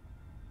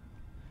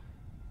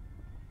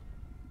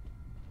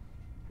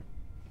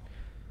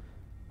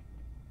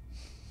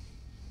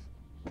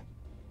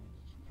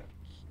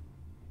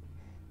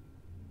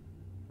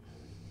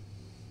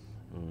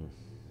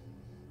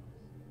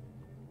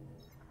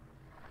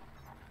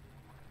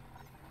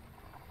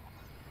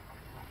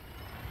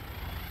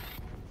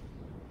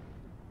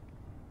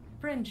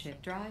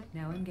 Friendship drive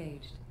now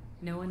engaged.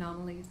 No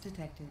anomalies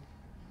detected.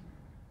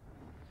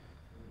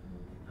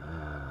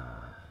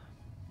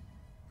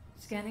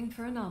 Scanning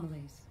for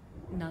anomalies.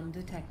 None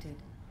detected.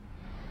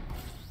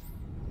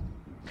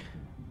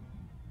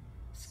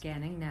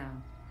 Scanning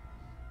now.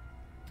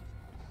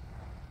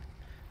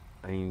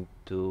 I need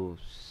to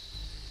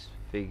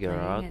figure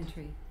Playing out.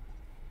 entry.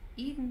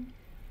 Eden.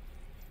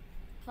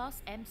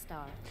 Class M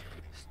star.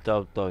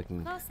 Stop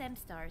talking. Class M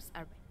stars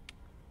are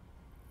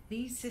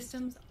These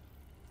systems.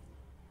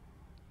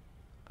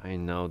 I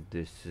know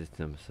these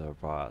systems are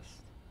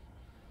vast.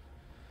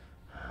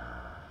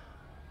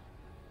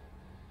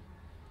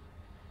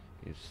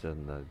 You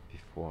said that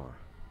before.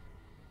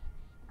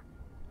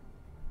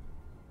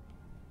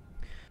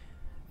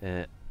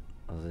 As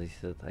I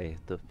said, I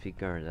have to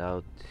figure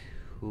out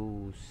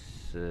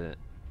who's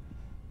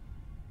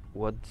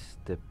what's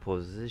the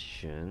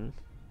position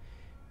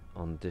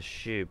on the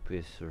ship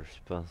is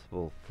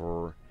responsible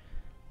for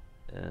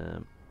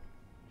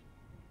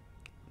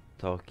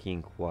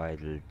talking while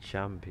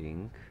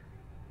jumping.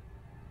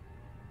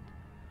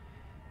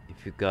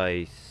 If you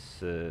guys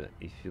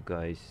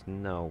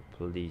know,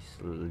 please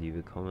leave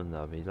a comment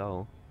down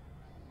below.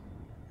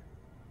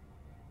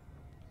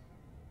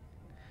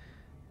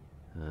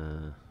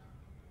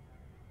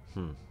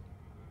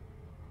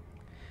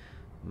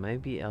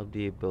 Maybe I'll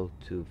be able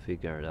to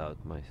figure it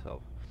out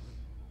myself.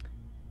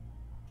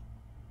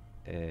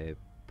 A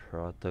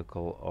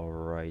protocol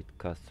override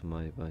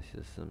customize my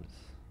systems.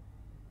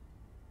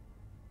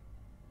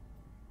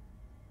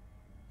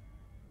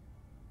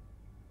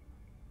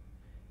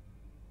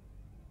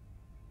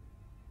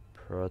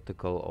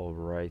 Protocol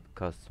override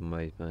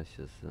customize my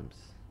systems.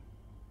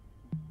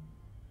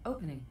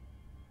 Opening.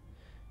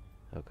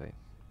 Okay.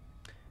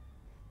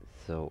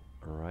 So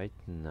right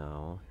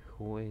now,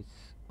 who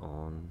is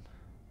on?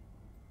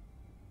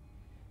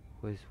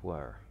 Who is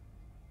where?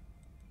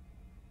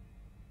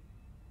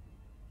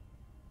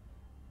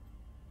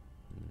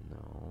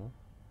 No.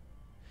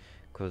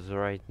 Cause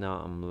right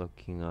now I'm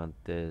looking at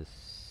this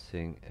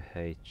thing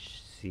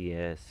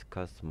HCS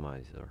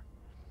customizer.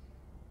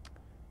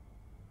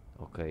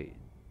 Okay,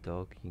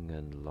 docking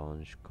and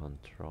launch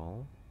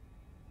control.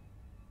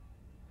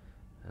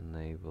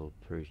 Enable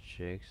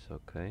pre-checks,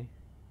 okay.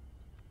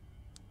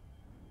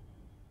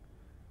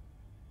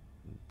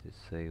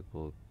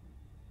 Disable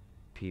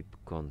peep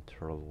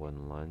control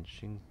when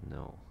launching,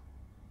 no.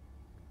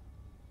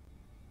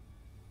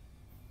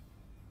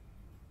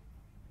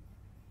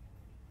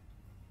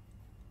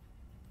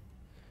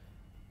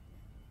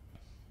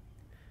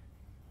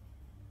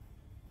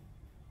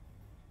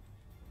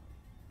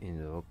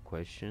 Invoke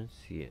questions,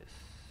 yes.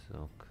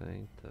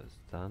 Okay, that's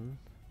done.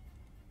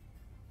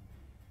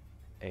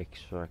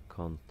 Extra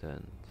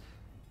content.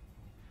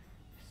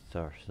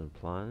 Stars and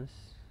plans,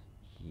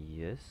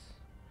 yes.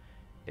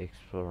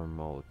 Explore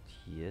mode,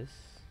 yes.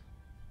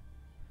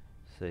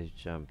 Save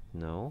jump,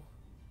 no.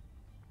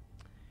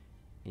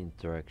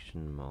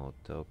 Interaction mode,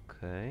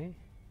 okay.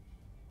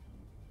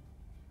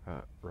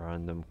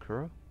 Random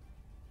crew,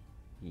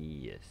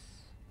 yes.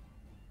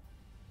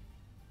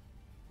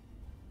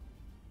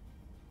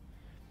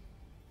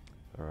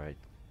 Alright,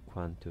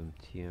 quantum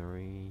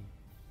theory,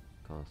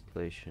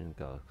 constellation,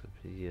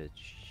 galaxy,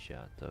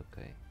 chat,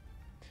 okay.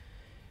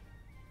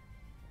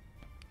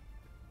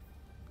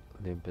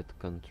 Limpet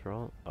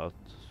control, auto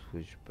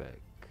switch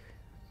back.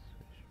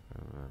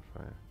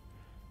 Fire.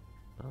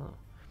 Oh,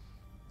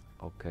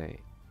 okay.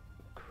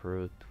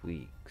 Crew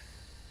tweaks.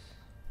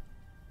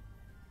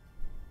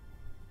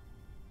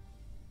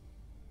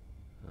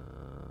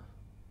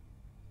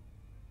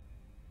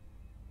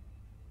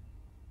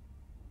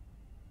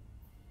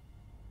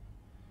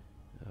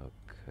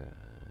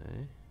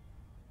 Okay.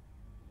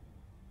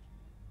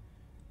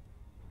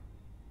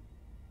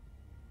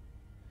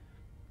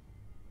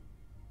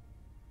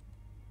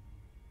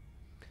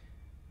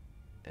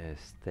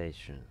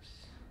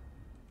 Stations.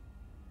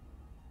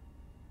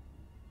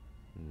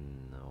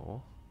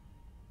 No.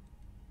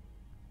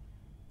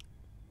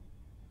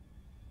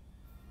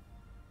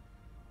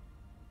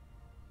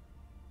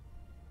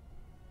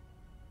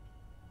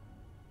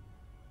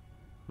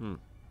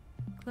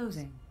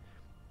 Closing.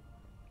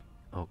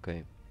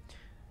 Okay.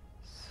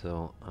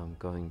 So I'm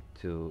going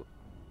to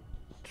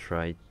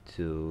try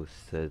to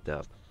set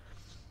up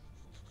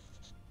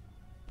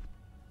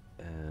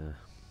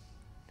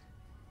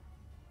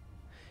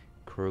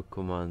crew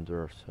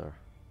commander, sir.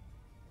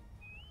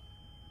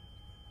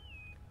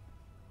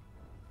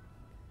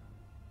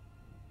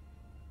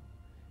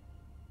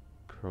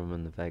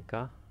 Crewman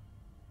Vega,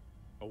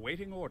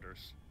 Awaiting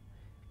orders.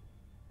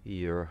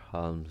 your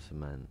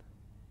helmsman.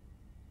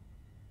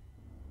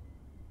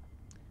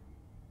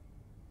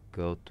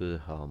 Go to the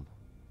helm.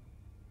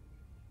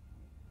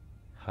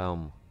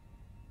 Helm.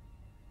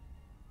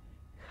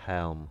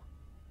 Helm.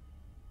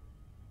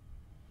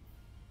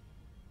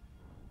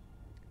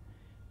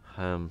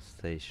 Helm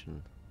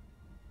station.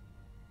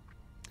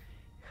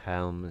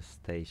 Helm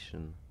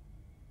station.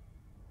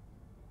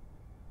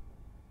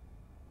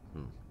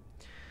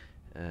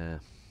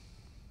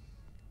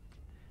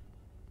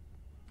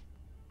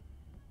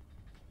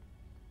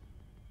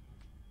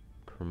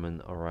 from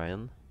an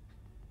Orion?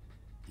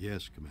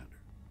 Yes, Commander.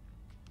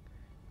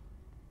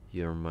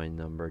 You're my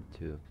number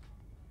 2.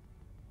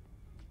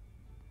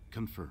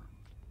 Confirmed.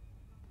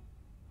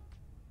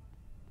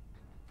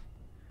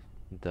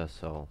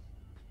 That's all.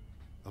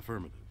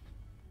 Affirmative.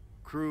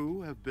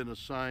 Crew have been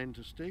assigned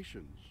to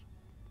stations.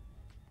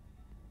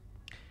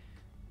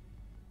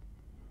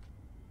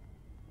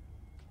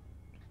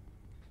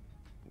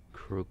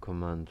 Crew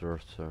commander,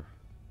 sir.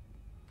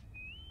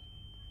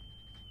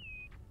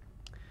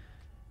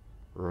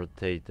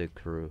 Rotate the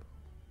crew.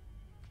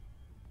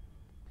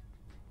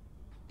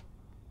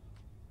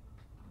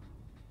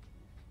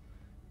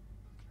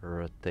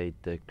 Rotate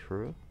the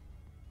crew?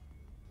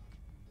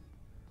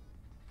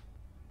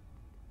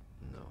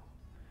 No.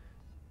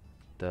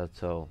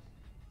 That's all.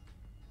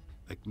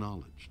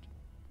 Acknowledged.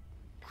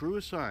 Crew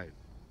assigned.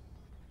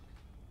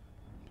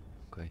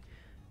 Okay.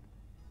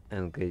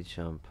 Engage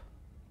jump.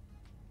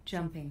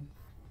 Jumping.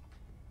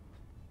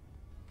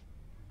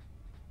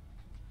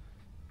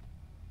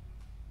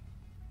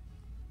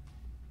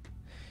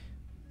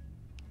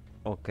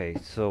 Okay,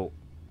 so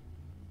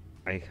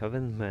I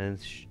haven't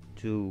managed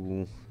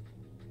to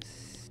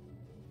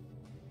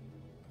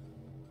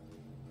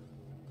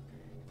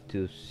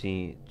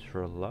see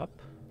troll up.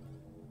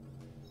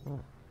 Oh,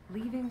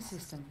 Leaving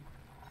system.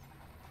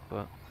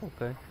 well,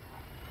 okay.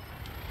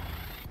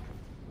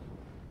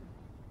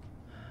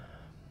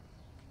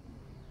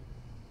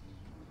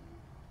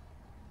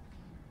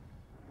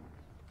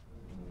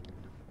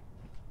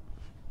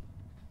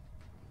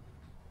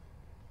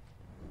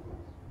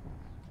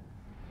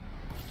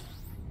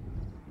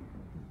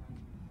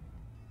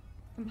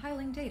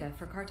 Compiling data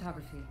for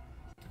cartography.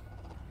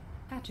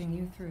 Patching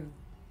you through.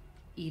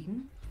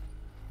 Eden?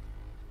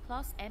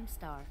 Class M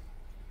star.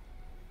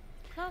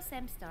 Class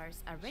M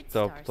stars are red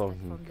Stop stars talking.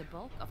 that form the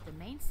bulk of the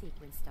main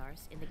sequence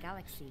stars in the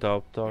galaxy.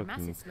 Stop Their mass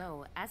talking. is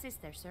low, as is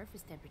their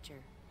surface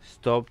temperature.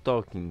 Stop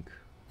talking.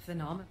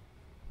 Phenomenal.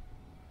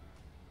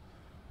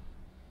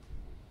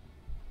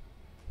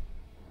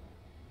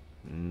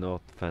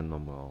 Not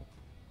phenomenal.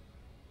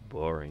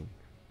 Boring.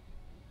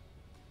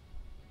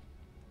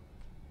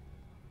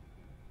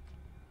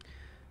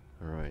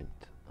 Right,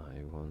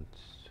 I want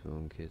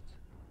to get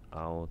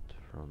out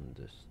from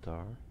the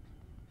star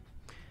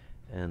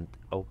and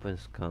open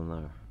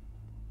scanner.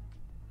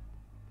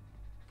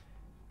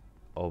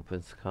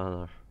 Open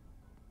scanner.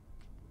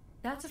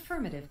 That's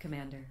affirmative,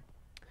 Commander.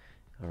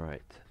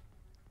 Alright.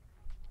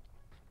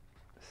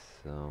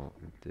 So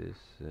this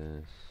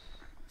is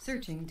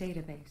Searching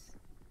database.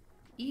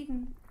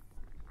 Eden.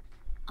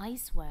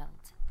 Ice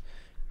world.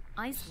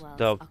 Ice worlds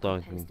Stop are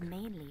talking. composed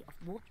mainly of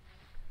water.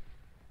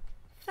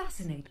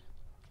 Fascinating.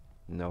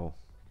 no.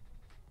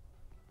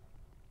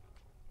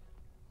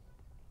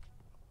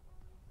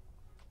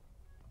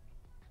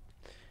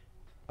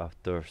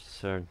 After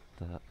certain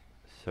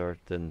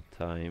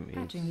time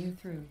Patching it's you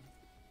through.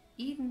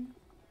 Eden.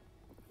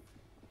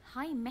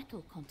 High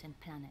metal content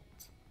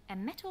planet. A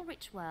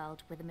metal-rich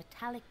world with a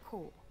metallic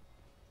core.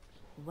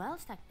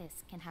 Worlds like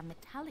this can have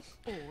metallic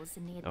ores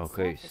near the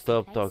okay, surface in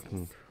stop places,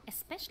 talking.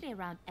 especially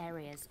around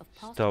areas of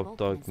past Stop volcanism.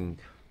 talking.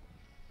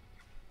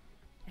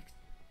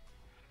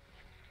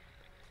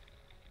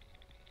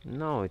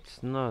 No,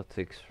 it's not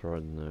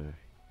extraordinary.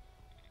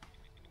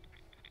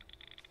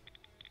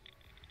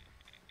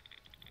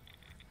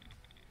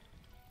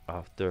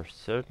 After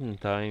certain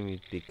time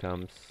it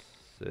becomes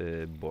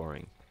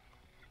boring.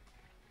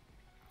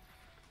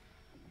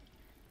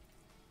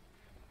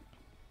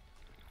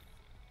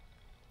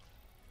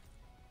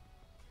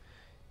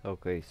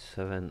 Okay,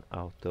 7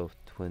 out of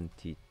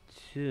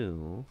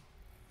 22.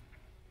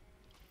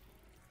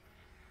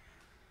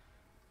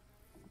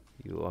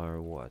 You are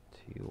what?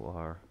 You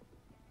are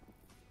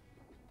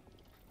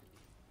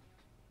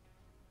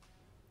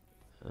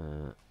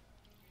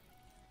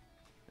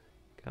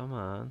come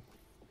on.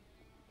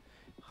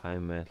 High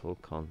metal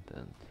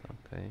content,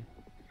 okay.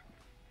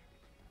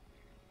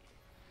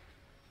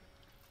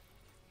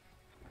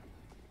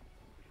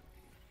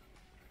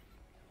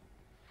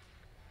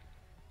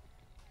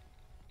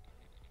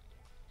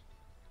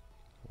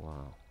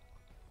 Wow.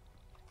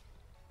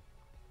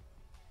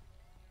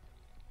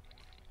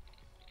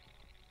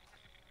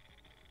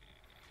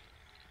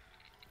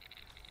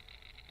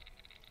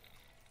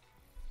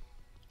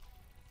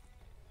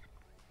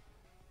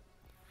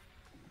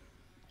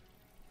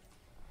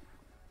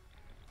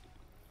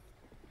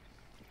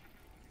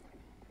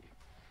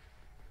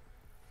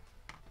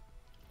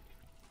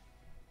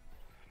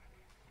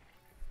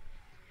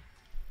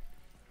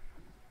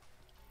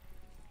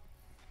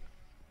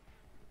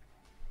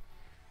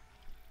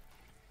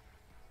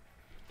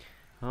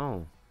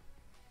 Oh,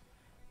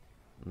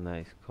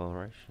 nice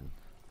coloration.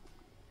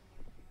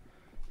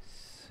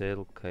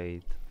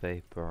 Silicate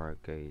vapor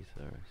gazers.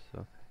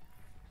 Okay.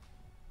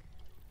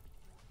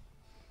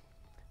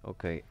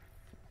 Okay,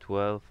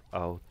 12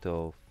 out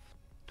of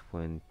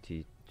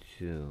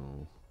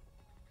 22.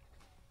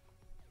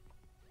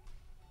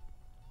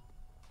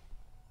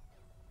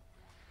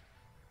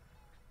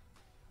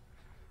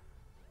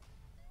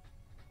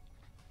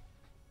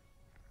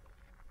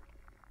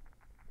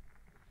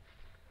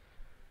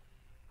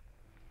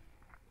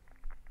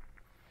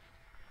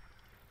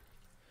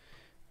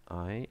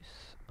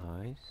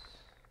 Nice.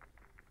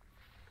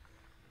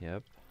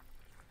 Yep.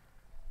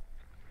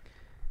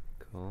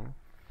 Cool.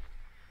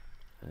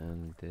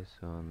 And this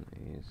one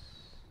is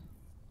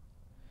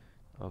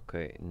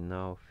okay.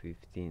 Now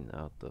 15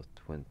 out of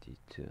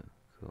 22.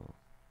 Cool.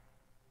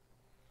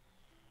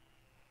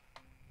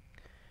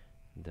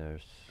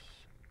 There's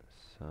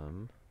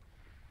some.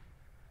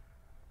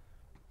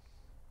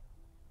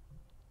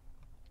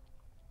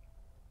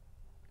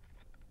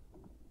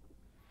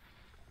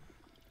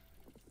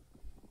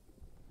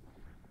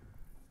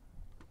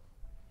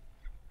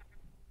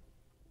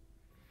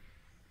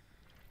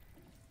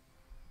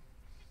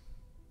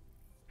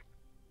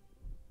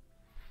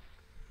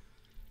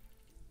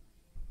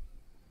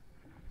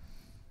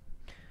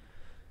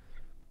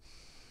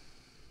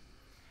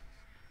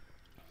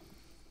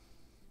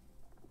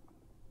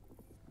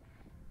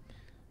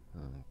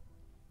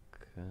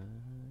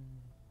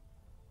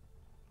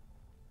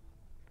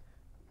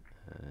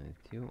 And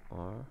you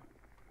are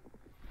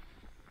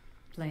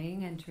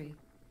Playing entry.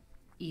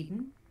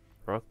 Eden?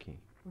 Rocky.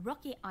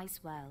 Rocky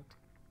ice world.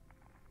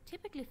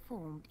 Typically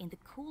formed in the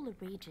cooler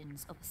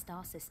regions of a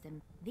star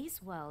system,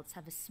 these worlds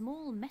have a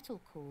small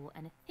metal core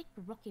and a thick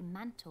rocky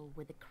mantle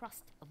with a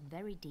crust of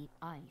very deep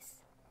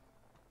ice.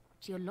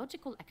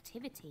 Geological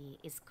activity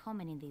is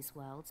common in these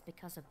worlds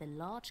because of the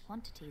large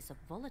quantities of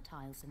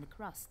volatiles in the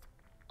crust,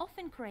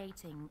 often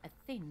creating a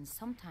thin,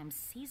 sometimes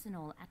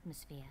seasonal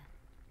atmosphere.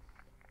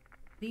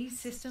 These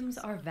systems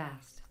are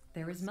vast.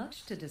 There is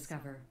much to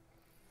discover.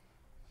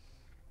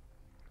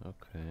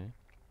 Okay.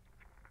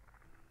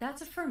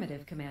 That's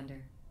affirmative,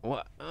 Commander.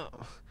 What? Oh,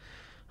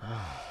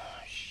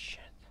 shit.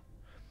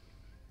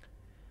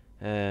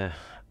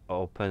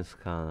 Open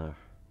scanner.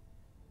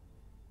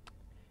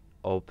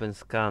 Open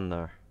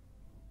scanner.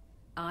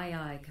 Aye,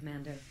 aye,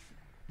 Commander.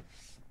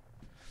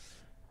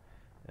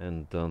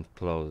 And don't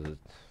close it.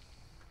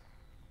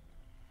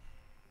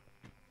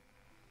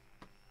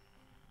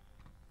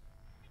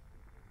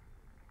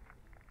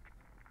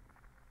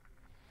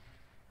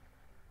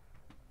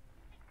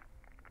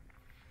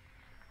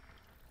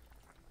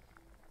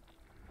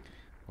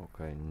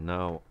 Okay,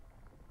 now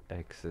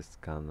access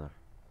scanner.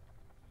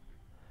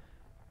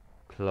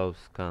 Close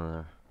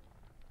scanner.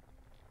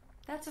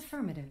 That's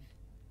affirmative.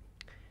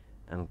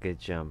 And get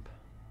jump.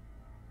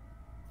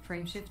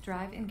 Frameshift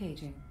drive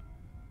engaging.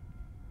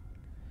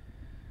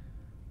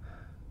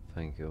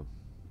 Thank you.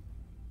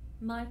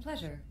 My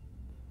pleasure.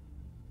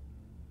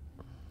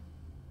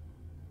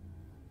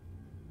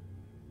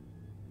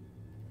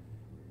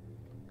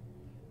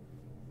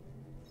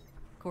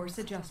 Course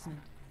adjustment.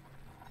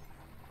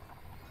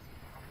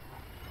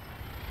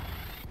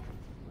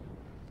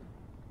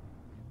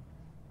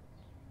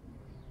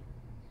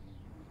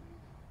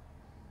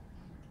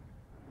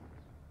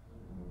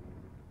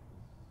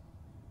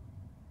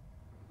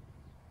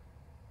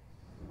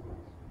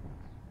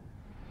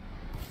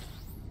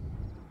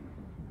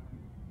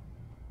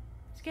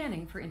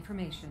 Scanning for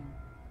information.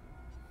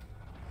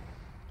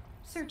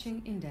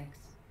 Searching index.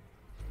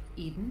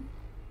 Eden?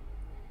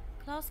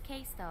 Class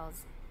K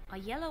stars are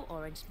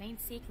yellow-orange main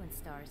sequence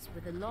stars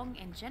with a long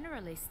and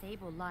generally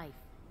stable life.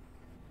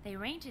 They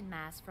range in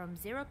mass from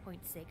 0.6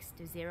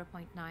 to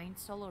 0.9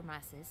 solar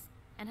masses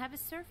and have a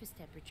surface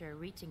temperature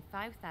reaching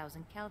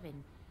 5000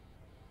 Kelvin.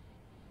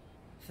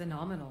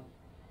 Phenomenal.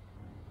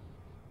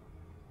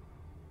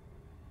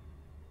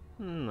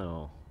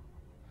 No.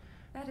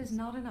 That is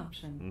not an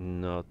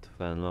option. Not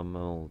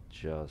phenomenal,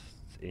 just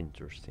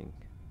interesting.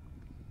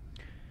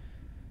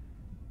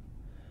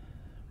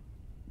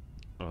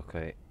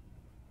 Okay.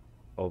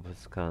 Open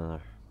scanner.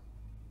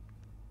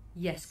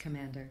 Yes,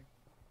 Commander.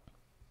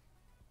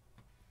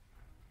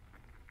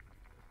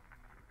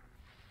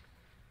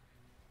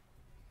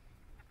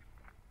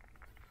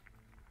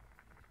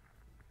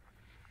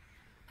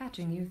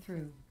 Patching you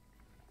through.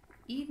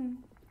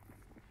 Eden.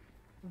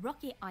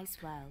 Rocky ice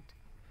world.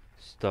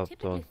 Stop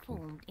Typically talking.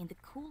 formed in the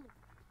cool.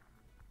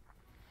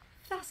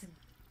 Fasten.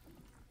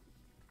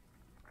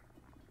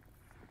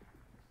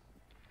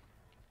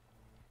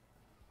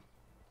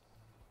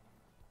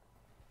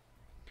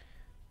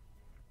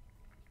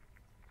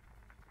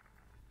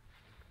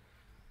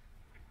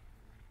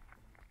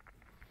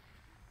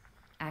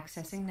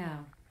 Accessing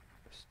now.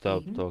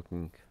 Stop Eden?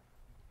 talking.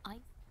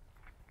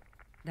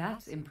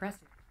 That's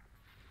impressive.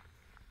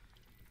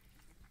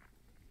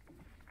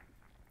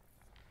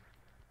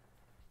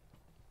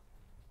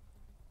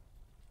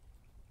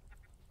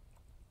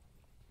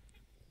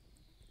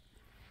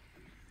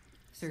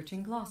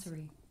 Searching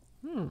glossary.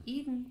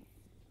 Eden.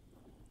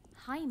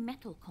 High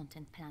metal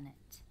content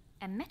planet.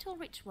 A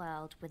metal-rich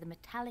world with a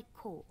metallic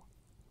core.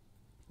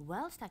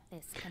 Worlds like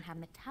this can have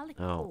metallic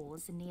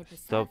cores near the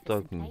Stop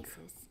surface talking. in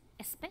places,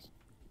 especially.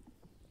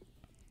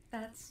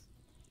 That's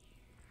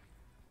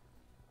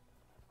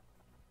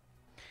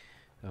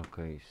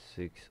Okay,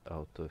 6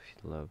 out of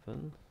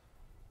 11.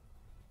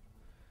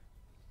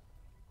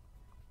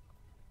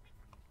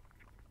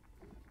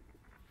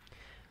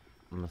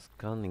 I'm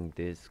scanning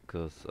this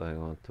because I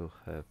want to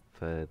have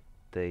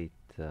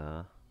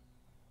data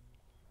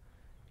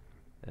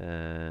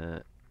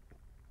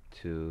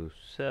to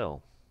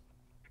sell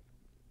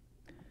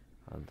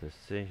a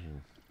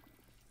decision.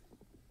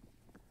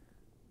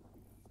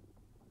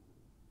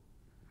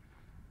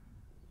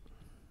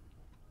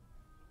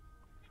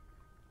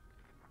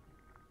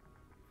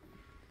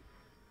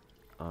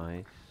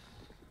 Ice.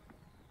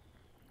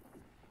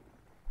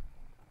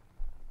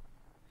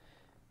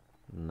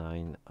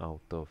 9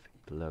 out of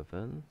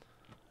 11.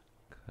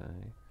 Okay,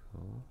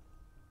 cool.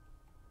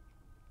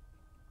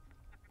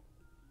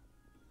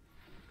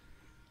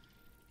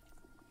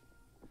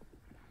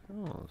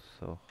 Oh,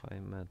 so high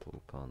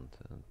metal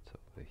content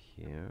over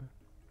here.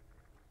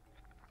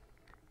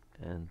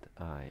 And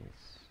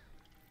ice.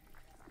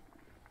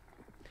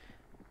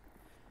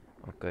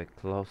 Okay,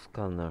 close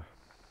scanner.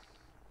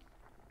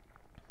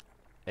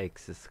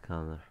 Exit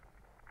scanner.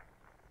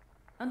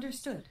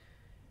 Understood.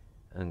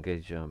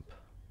 Engage jump.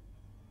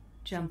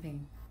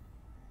 Jumping.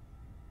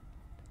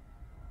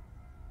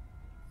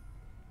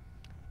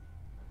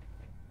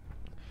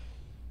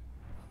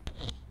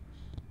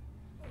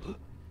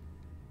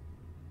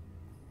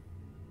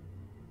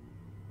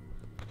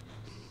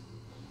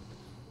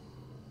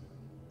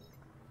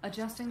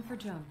 Adjusting for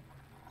jump.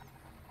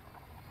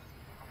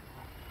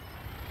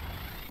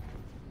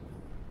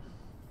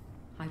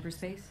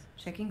 Hyperspace,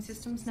 checking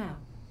systems now.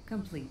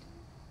 Complete.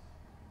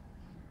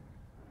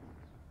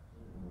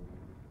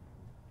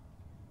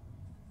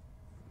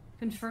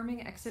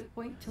 Confirming exit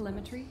point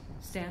telemetry.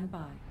 Stand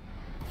by.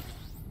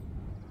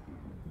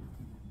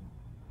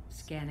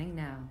 Scanning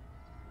now.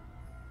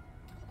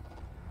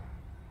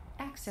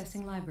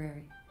 Accessing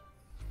library.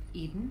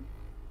 Idun.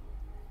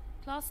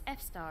 Class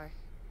F star.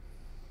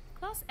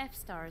 Class F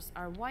stars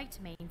are white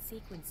main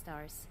sequence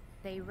stars.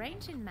 They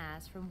range in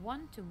mass from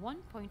 1 to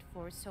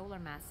 1.4 solar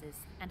masses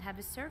and have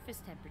a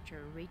surface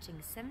temperature reaching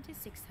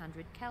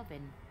 7600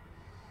 Kelvin.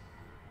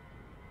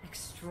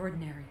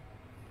 Extraordinary.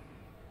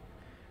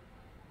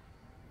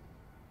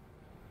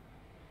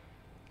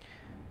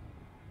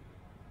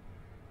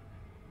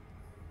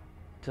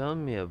 Tell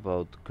me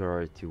about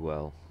Verity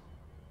well.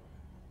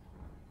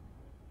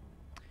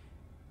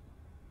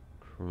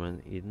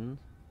 From Idun.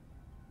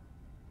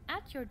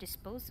 At your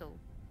disposal.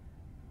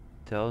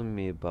 Tell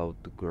me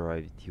about the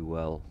gravity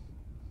well.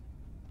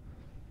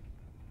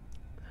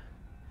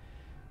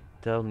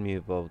 Tell me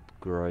about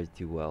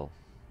gravity well.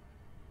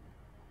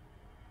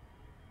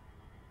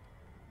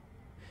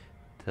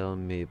 Tell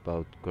me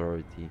about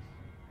gravity.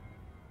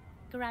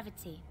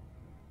 Gravity.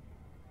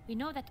 We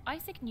know that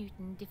Isaac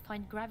Newton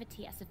defined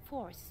gravity as a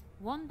force,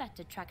 one that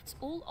attracts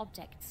all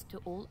objects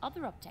to all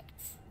other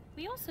objects.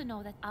 We also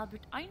know that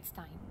Albert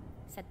Einstein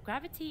said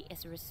gravity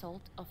is a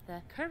result of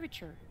the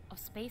curvature of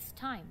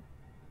space-time.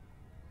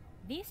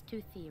 These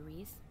two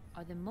theories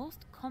are the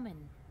most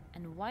common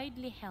and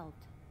widely held,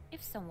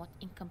 if somewhat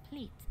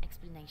incomplete,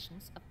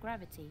 explanations of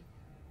gravity.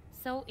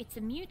 So it's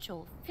a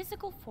mutual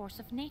physical force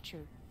of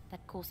nature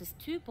that causes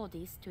two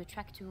bodies to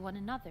attract to one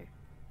another.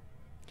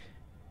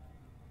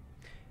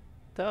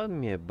 Tell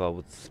me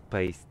about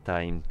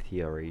space-time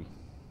theory.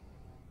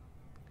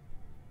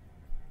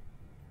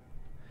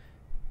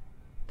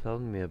 Tell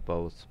me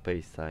about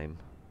space-time.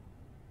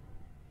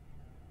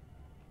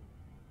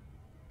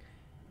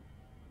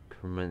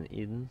 From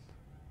Idun.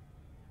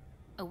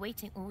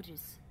 Awaiting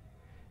orders.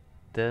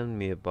 Tell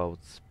me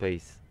about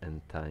space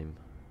and time.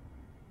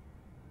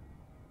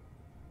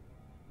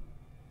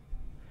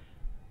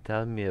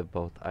 Tell me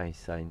about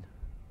Einstein.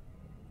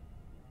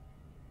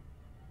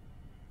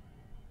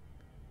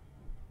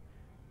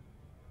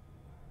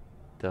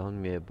 Tell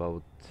me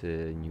about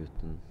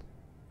Newton.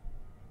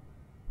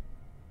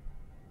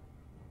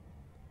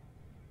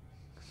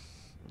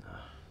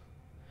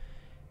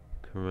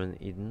 From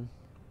Idun.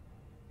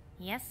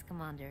 Yes,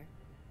 Commander.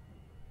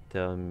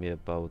 Tell me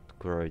about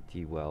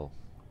gravity well.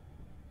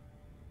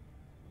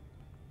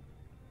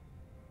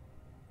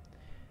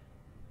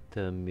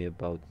 Tell me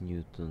about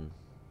Newton.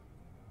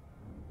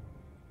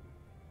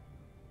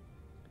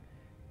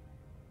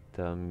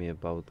 Tell me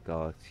about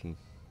galaxy.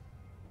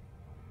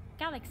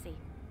 Galaxy,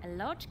 a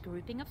large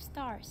grouping of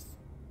stars.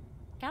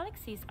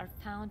 Galaxies are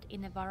found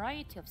in a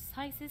variety of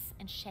sizes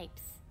and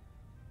shapes.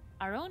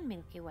 Our own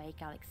Milky Way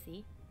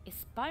galaxy is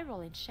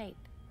spiral in shape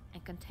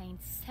and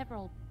contains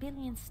several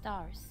billion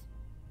stars.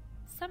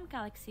 Some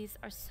galaxies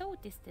are so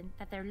distant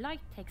that their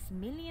light takes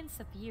millions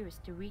of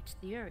years to reach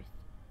the Earth.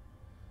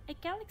 A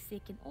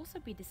galaxy can also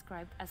be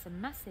described as a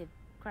massive,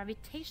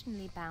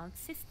 gravitationally bound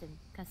system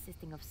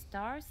consisting of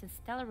stars and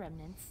stellar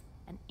remnants,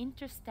 an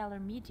interstellar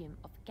medium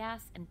of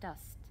gas and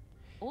dust,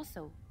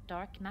 also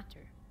dark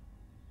matter.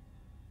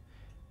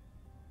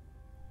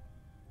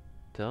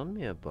 Tell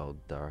me about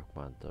dark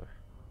matter.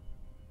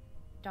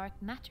 Dark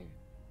matter.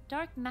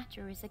 Dark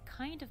matter is a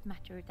kind of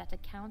matter that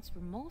accounts for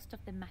most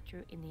of the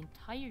matter in the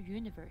entire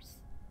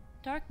universe.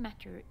 Dark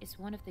matter is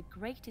one of the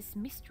greatest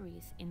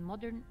mysteries in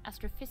modern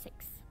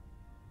astrophysics.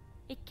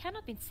 It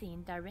cannot be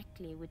seen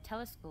directly with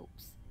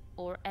telescopes,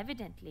 or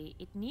evidently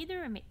it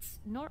neither emits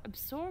nor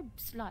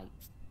absorbs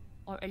light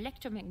or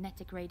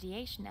electromagnetic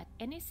radiation at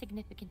any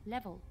significant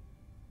level.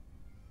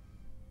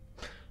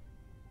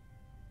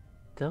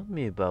 Tell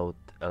me about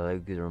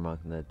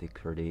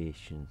electromagnetic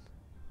radiation.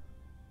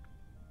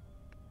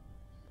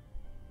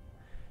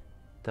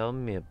 Tell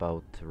me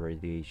about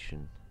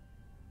radiation.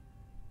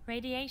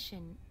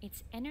 Radiation,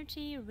 it's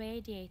energy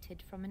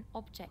radiated from an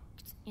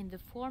object in the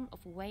form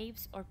of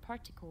waves or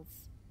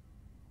particles.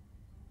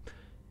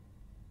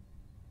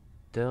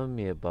 Tell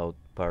me about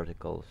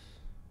particles.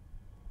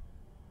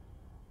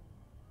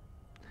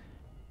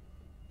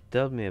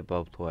 Tell me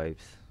about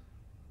waves.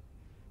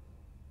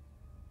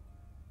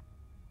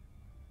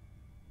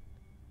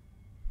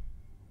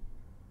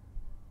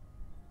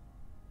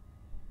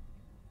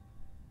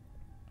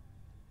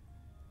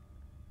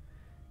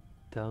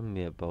 Tell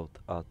me about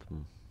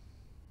atom.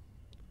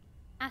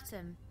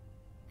 Atom.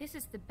 This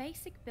is the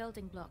basic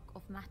building block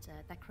of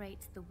matter that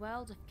creates the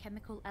world of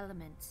chemical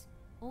elements,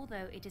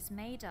 although it is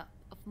made up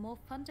of more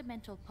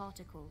fundamental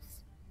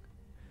particles.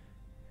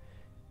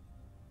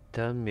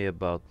 Tell me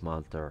about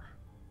matter.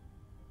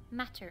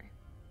 Matter.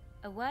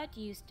 A word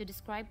used to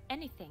describe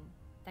anything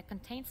that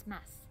contains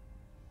mass.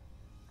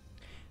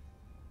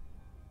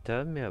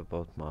 Tell me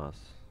about mass.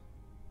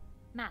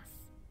 Mass.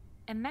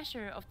 A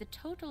measure of the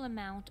total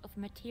amount of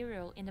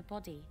material in a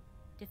body,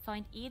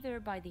 defined either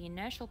by the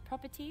inertial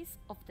properties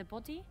of the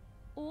body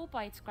or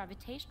by its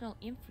gravitational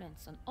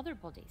influence on other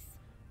bodies.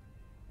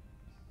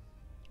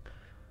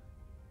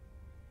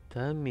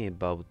 Tell me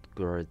about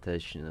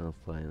gravitational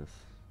influence.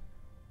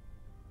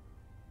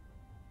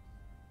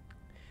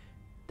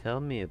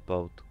 Tell me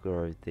about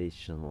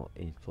gravitational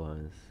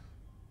influence.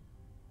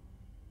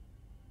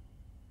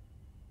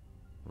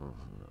 Oh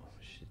no,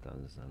 she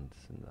doesn't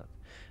understand that.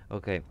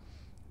 Okay.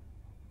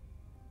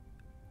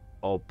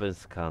 Open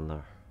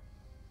scanner.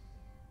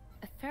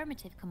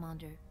 Affirmative,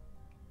 Commander.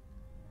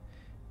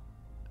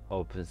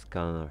 Open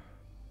scanner.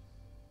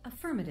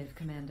 Affirmative,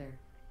 Commander.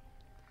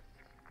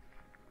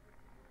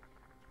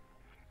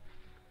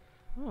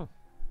 Hmm.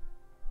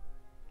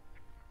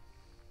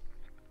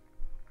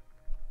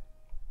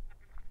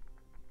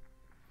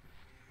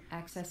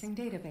 Accessing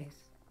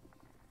database.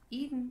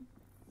 Eden.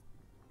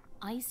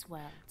 Ice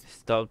world.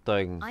 Stop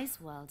talking.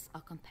 Ice worlds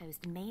are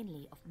composed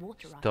mainly of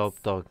water ice. Stop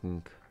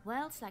talking.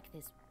 Worlds like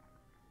this.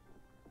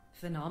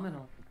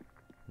 Phenomenal.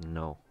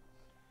 No.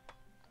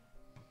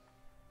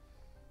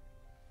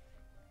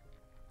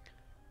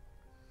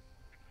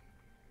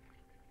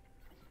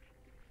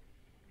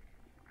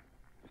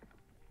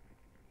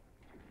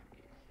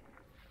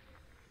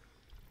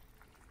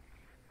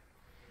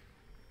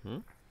 Hmm?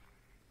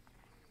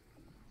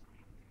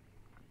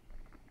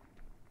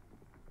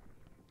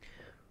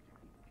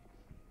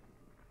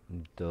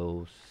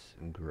 Those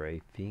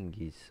gray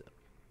thingies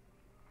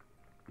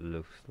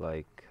looks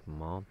like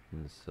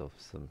mountains of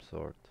some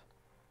sort.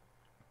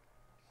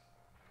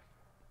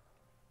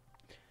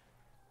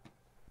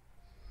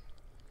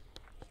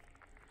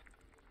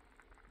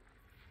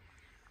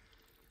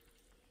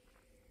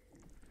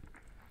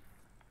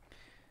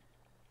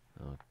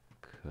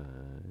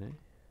 Okay.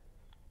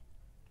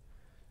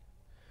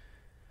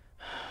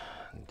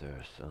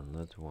 There's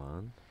another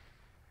one.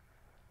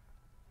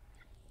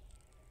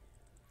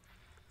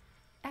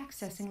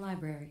 Accessing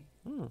library.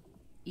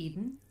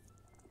 Eden.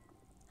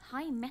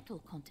 High metal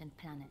content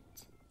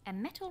planet. A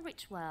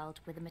metal-rich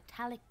world with a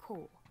metallic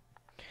core.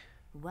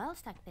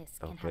 Worlds like this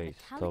can have Okay,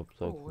 metallic stop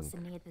cores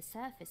talking. near the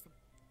surface.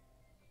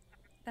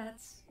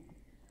 That's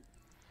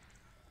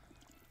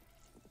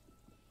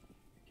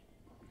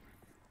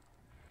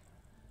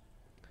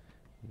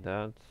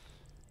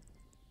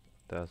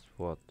That's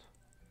what.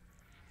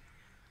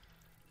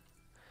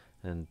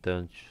 And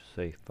don't you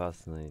say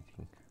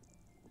fascinating,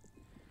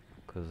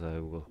 cause I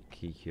will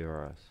kick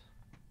your ass.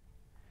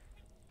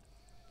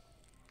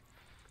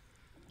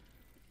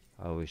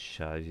 I will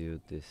show you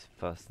this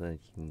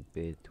fascinating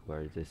bit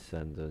where the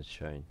sun don't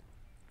shine.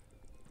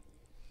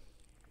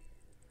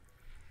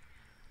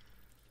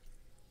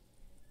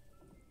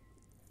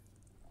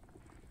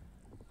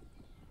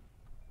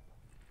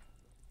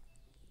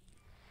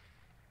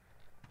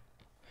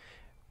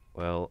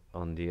 Well,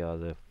 on the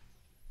other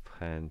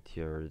hand,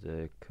 you're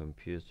the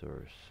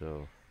computer,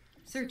 so...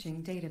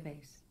 searching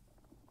database.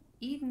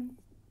 Eden.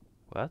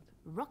 What?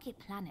 Rocky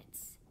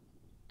planets.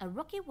 A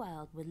rocky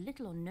world with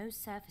little or no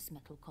surface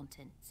metal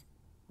content.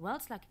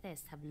 Worlds like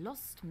this have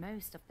lost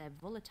most of their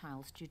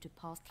volatiles due to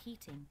past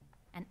heating,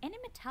 and any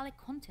metallic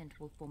content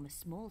will form a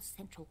small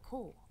central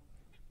core.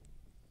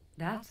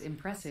 That's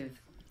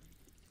impressive.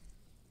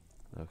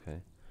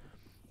 Okay.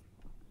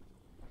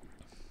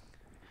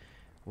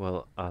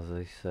 Well, as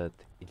I said,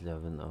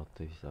 11 out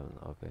of 7,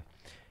 okay.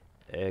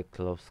 A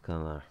close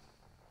scanner.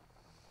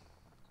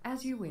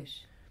 As you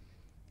wish.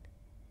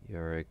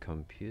 You're a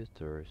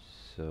computer,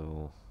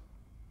 so...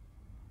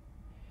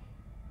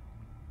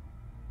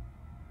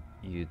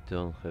 you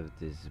don't have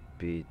this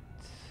bit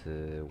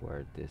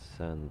where the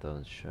sun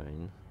don't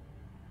shine.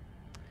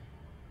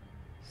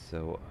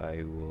 So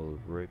I will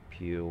rip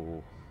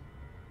you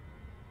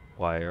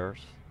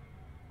wires.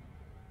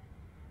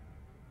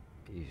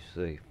 You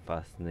say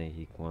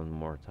fascinating one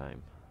more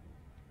time.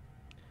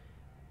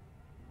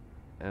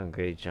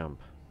 Okay,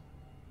 jump.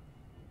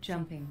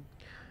 Jumping.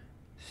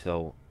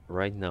 So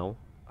right now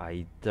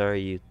I dare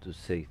you to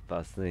say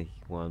fascinating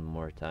one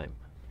more time.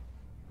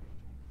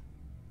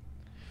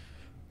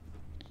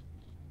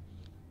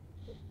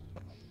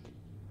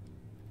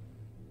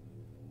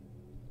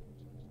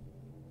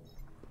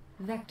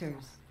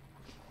 Vectors.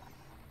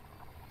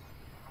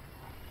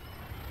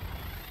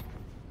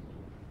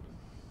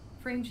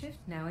 Frame shift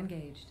now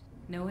engaged.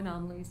 No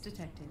anomalies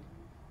detected.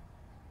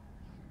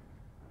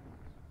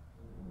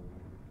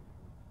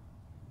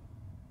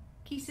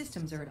 Key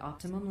systems are at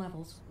optimum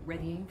levels,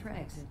 readying for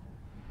exit.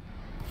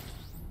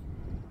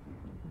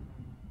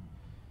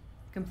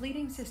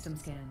 Completing system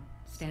scan.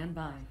 Stand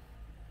by.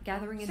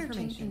 Gathering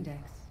information.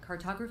 Index.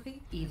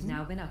 Cartography has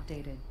now been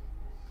updated.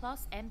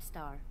 Class M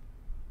star.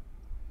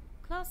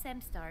 Class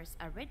M stars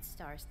are red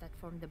stars that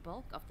form the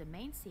bulk of the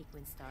main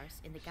sequence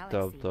stars in the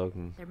galaxy. Stop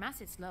talking. Their mass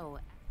is low.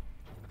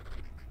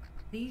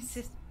 These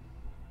systems.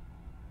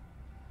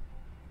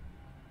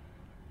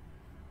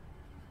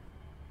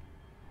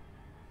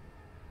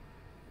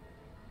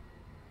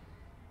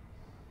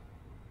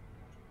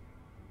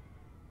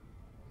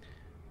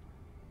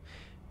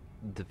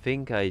 The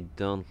thing I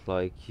don't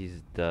like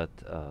is that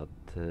at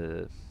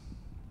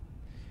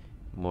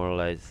more or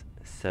less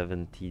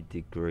 70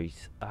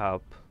 degrees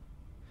up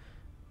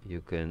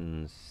you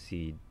can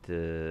see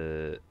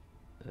the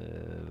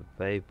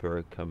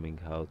vapor coming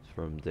out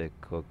from the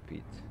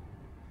cockpit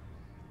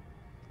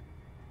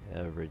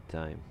every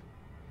time.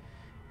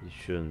 It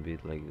shouldn't be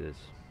like this.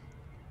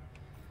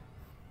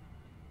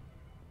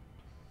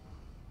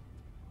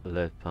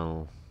 Left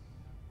panel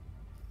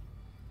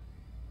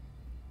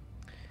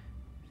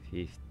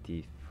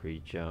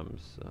 53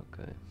 jumps,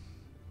 okay.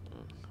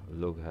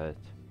 Look ahead.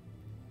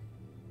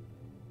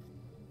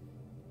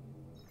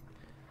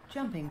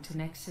 Jumping to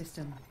next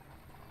system.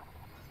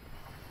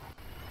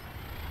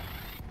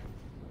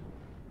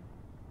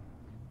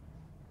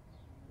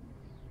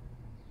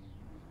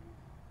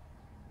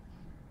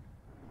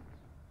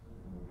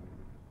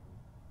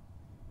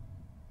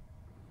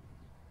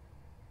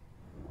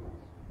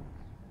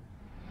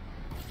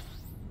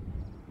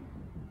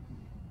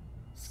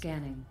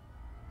 Scanning.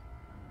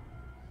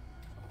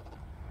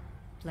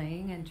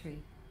 Playing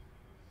entry.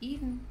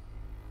 Idun.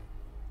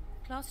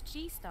 Class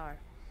G star.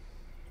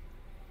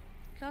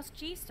 Class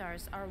G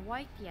stars are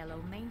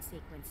white-yellow main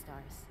sequence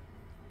stars.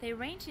 They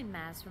range in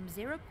mass from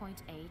 0.8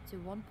 to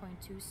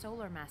 1.2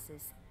 solar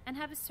masses and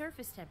have a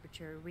surface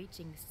temperature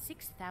reaching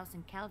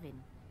 6,000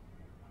 Kelvin.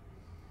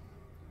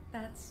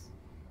 That's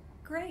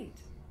great.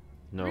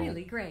 No.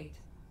 Really great.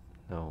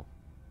 No.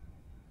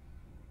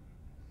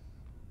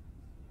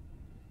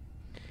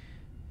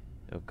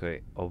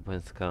 Okay,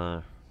 open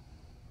scanner.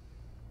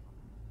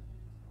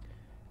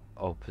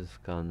 Open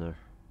scanner.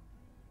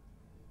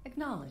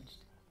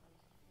 Acknowledged.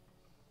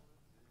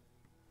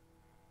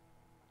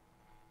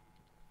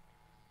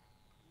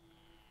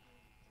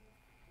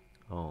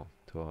 Oh,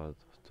 2 out of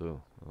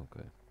 2.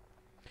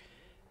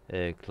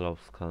 Okay. Cloud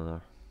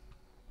scanner.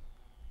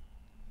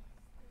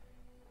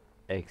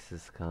 X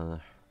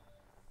scanner.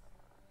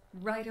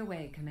 Right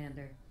away,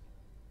 Commander.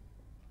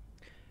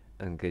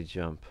 Engage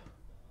jump.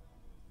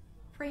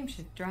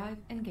 Frameshift drive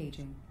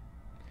engaging.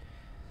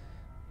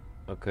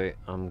 Okay,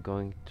 I'm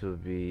going to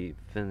be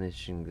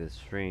finishing the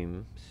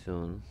stream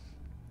soon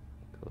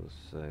because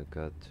I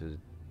got to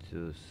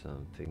do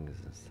some things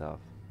and stuff.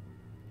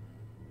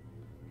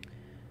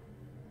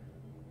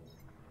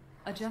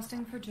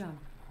 Adjusting for jump.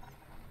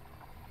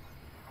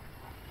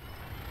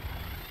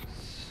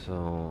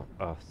 So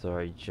after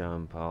I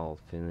jump, I'll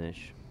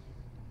finish.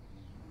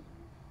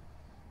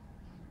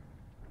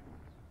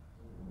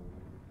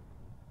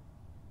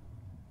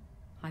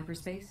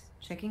 Hyperspace,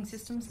 checking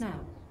systems now.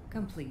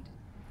 Complete.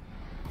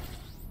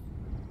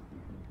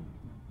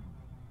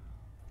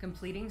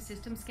 Completing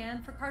system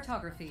scan for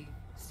cartography.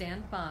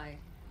 Stand by.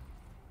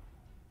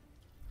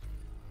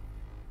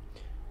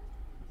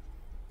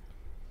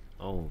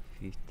 Oh,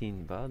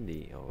 15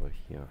 body over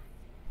here.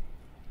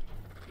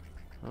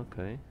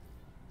 Okay.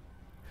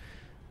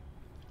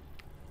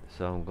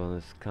 So I'm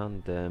gonna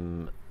scan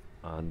them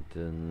at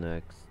the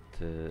next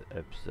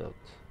episode,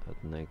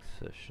 at next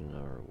session,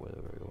 or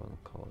whatever you wanna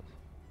call it.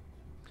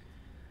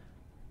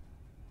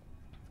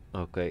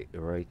 Okay,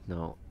 right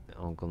now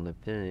I'm gonna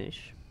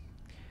finish.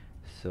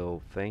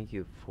 So thank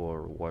you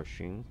for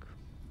watching.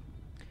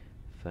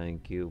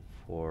 Thank you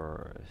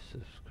for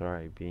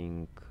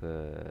subscribing,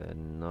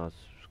 not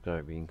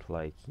subscribing,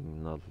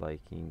 liking, not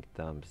liking,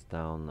 thumbs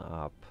down,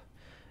 up,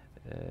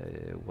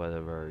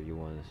 whatever you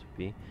want it to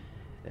be.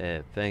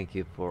 Thank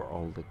you for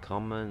all the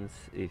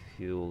comments, if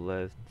you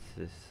left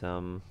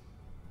some,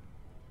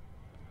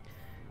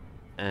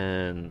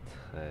 and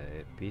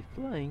be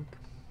flying.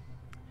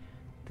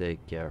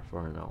 Take care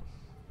for now.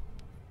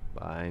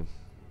 Bye.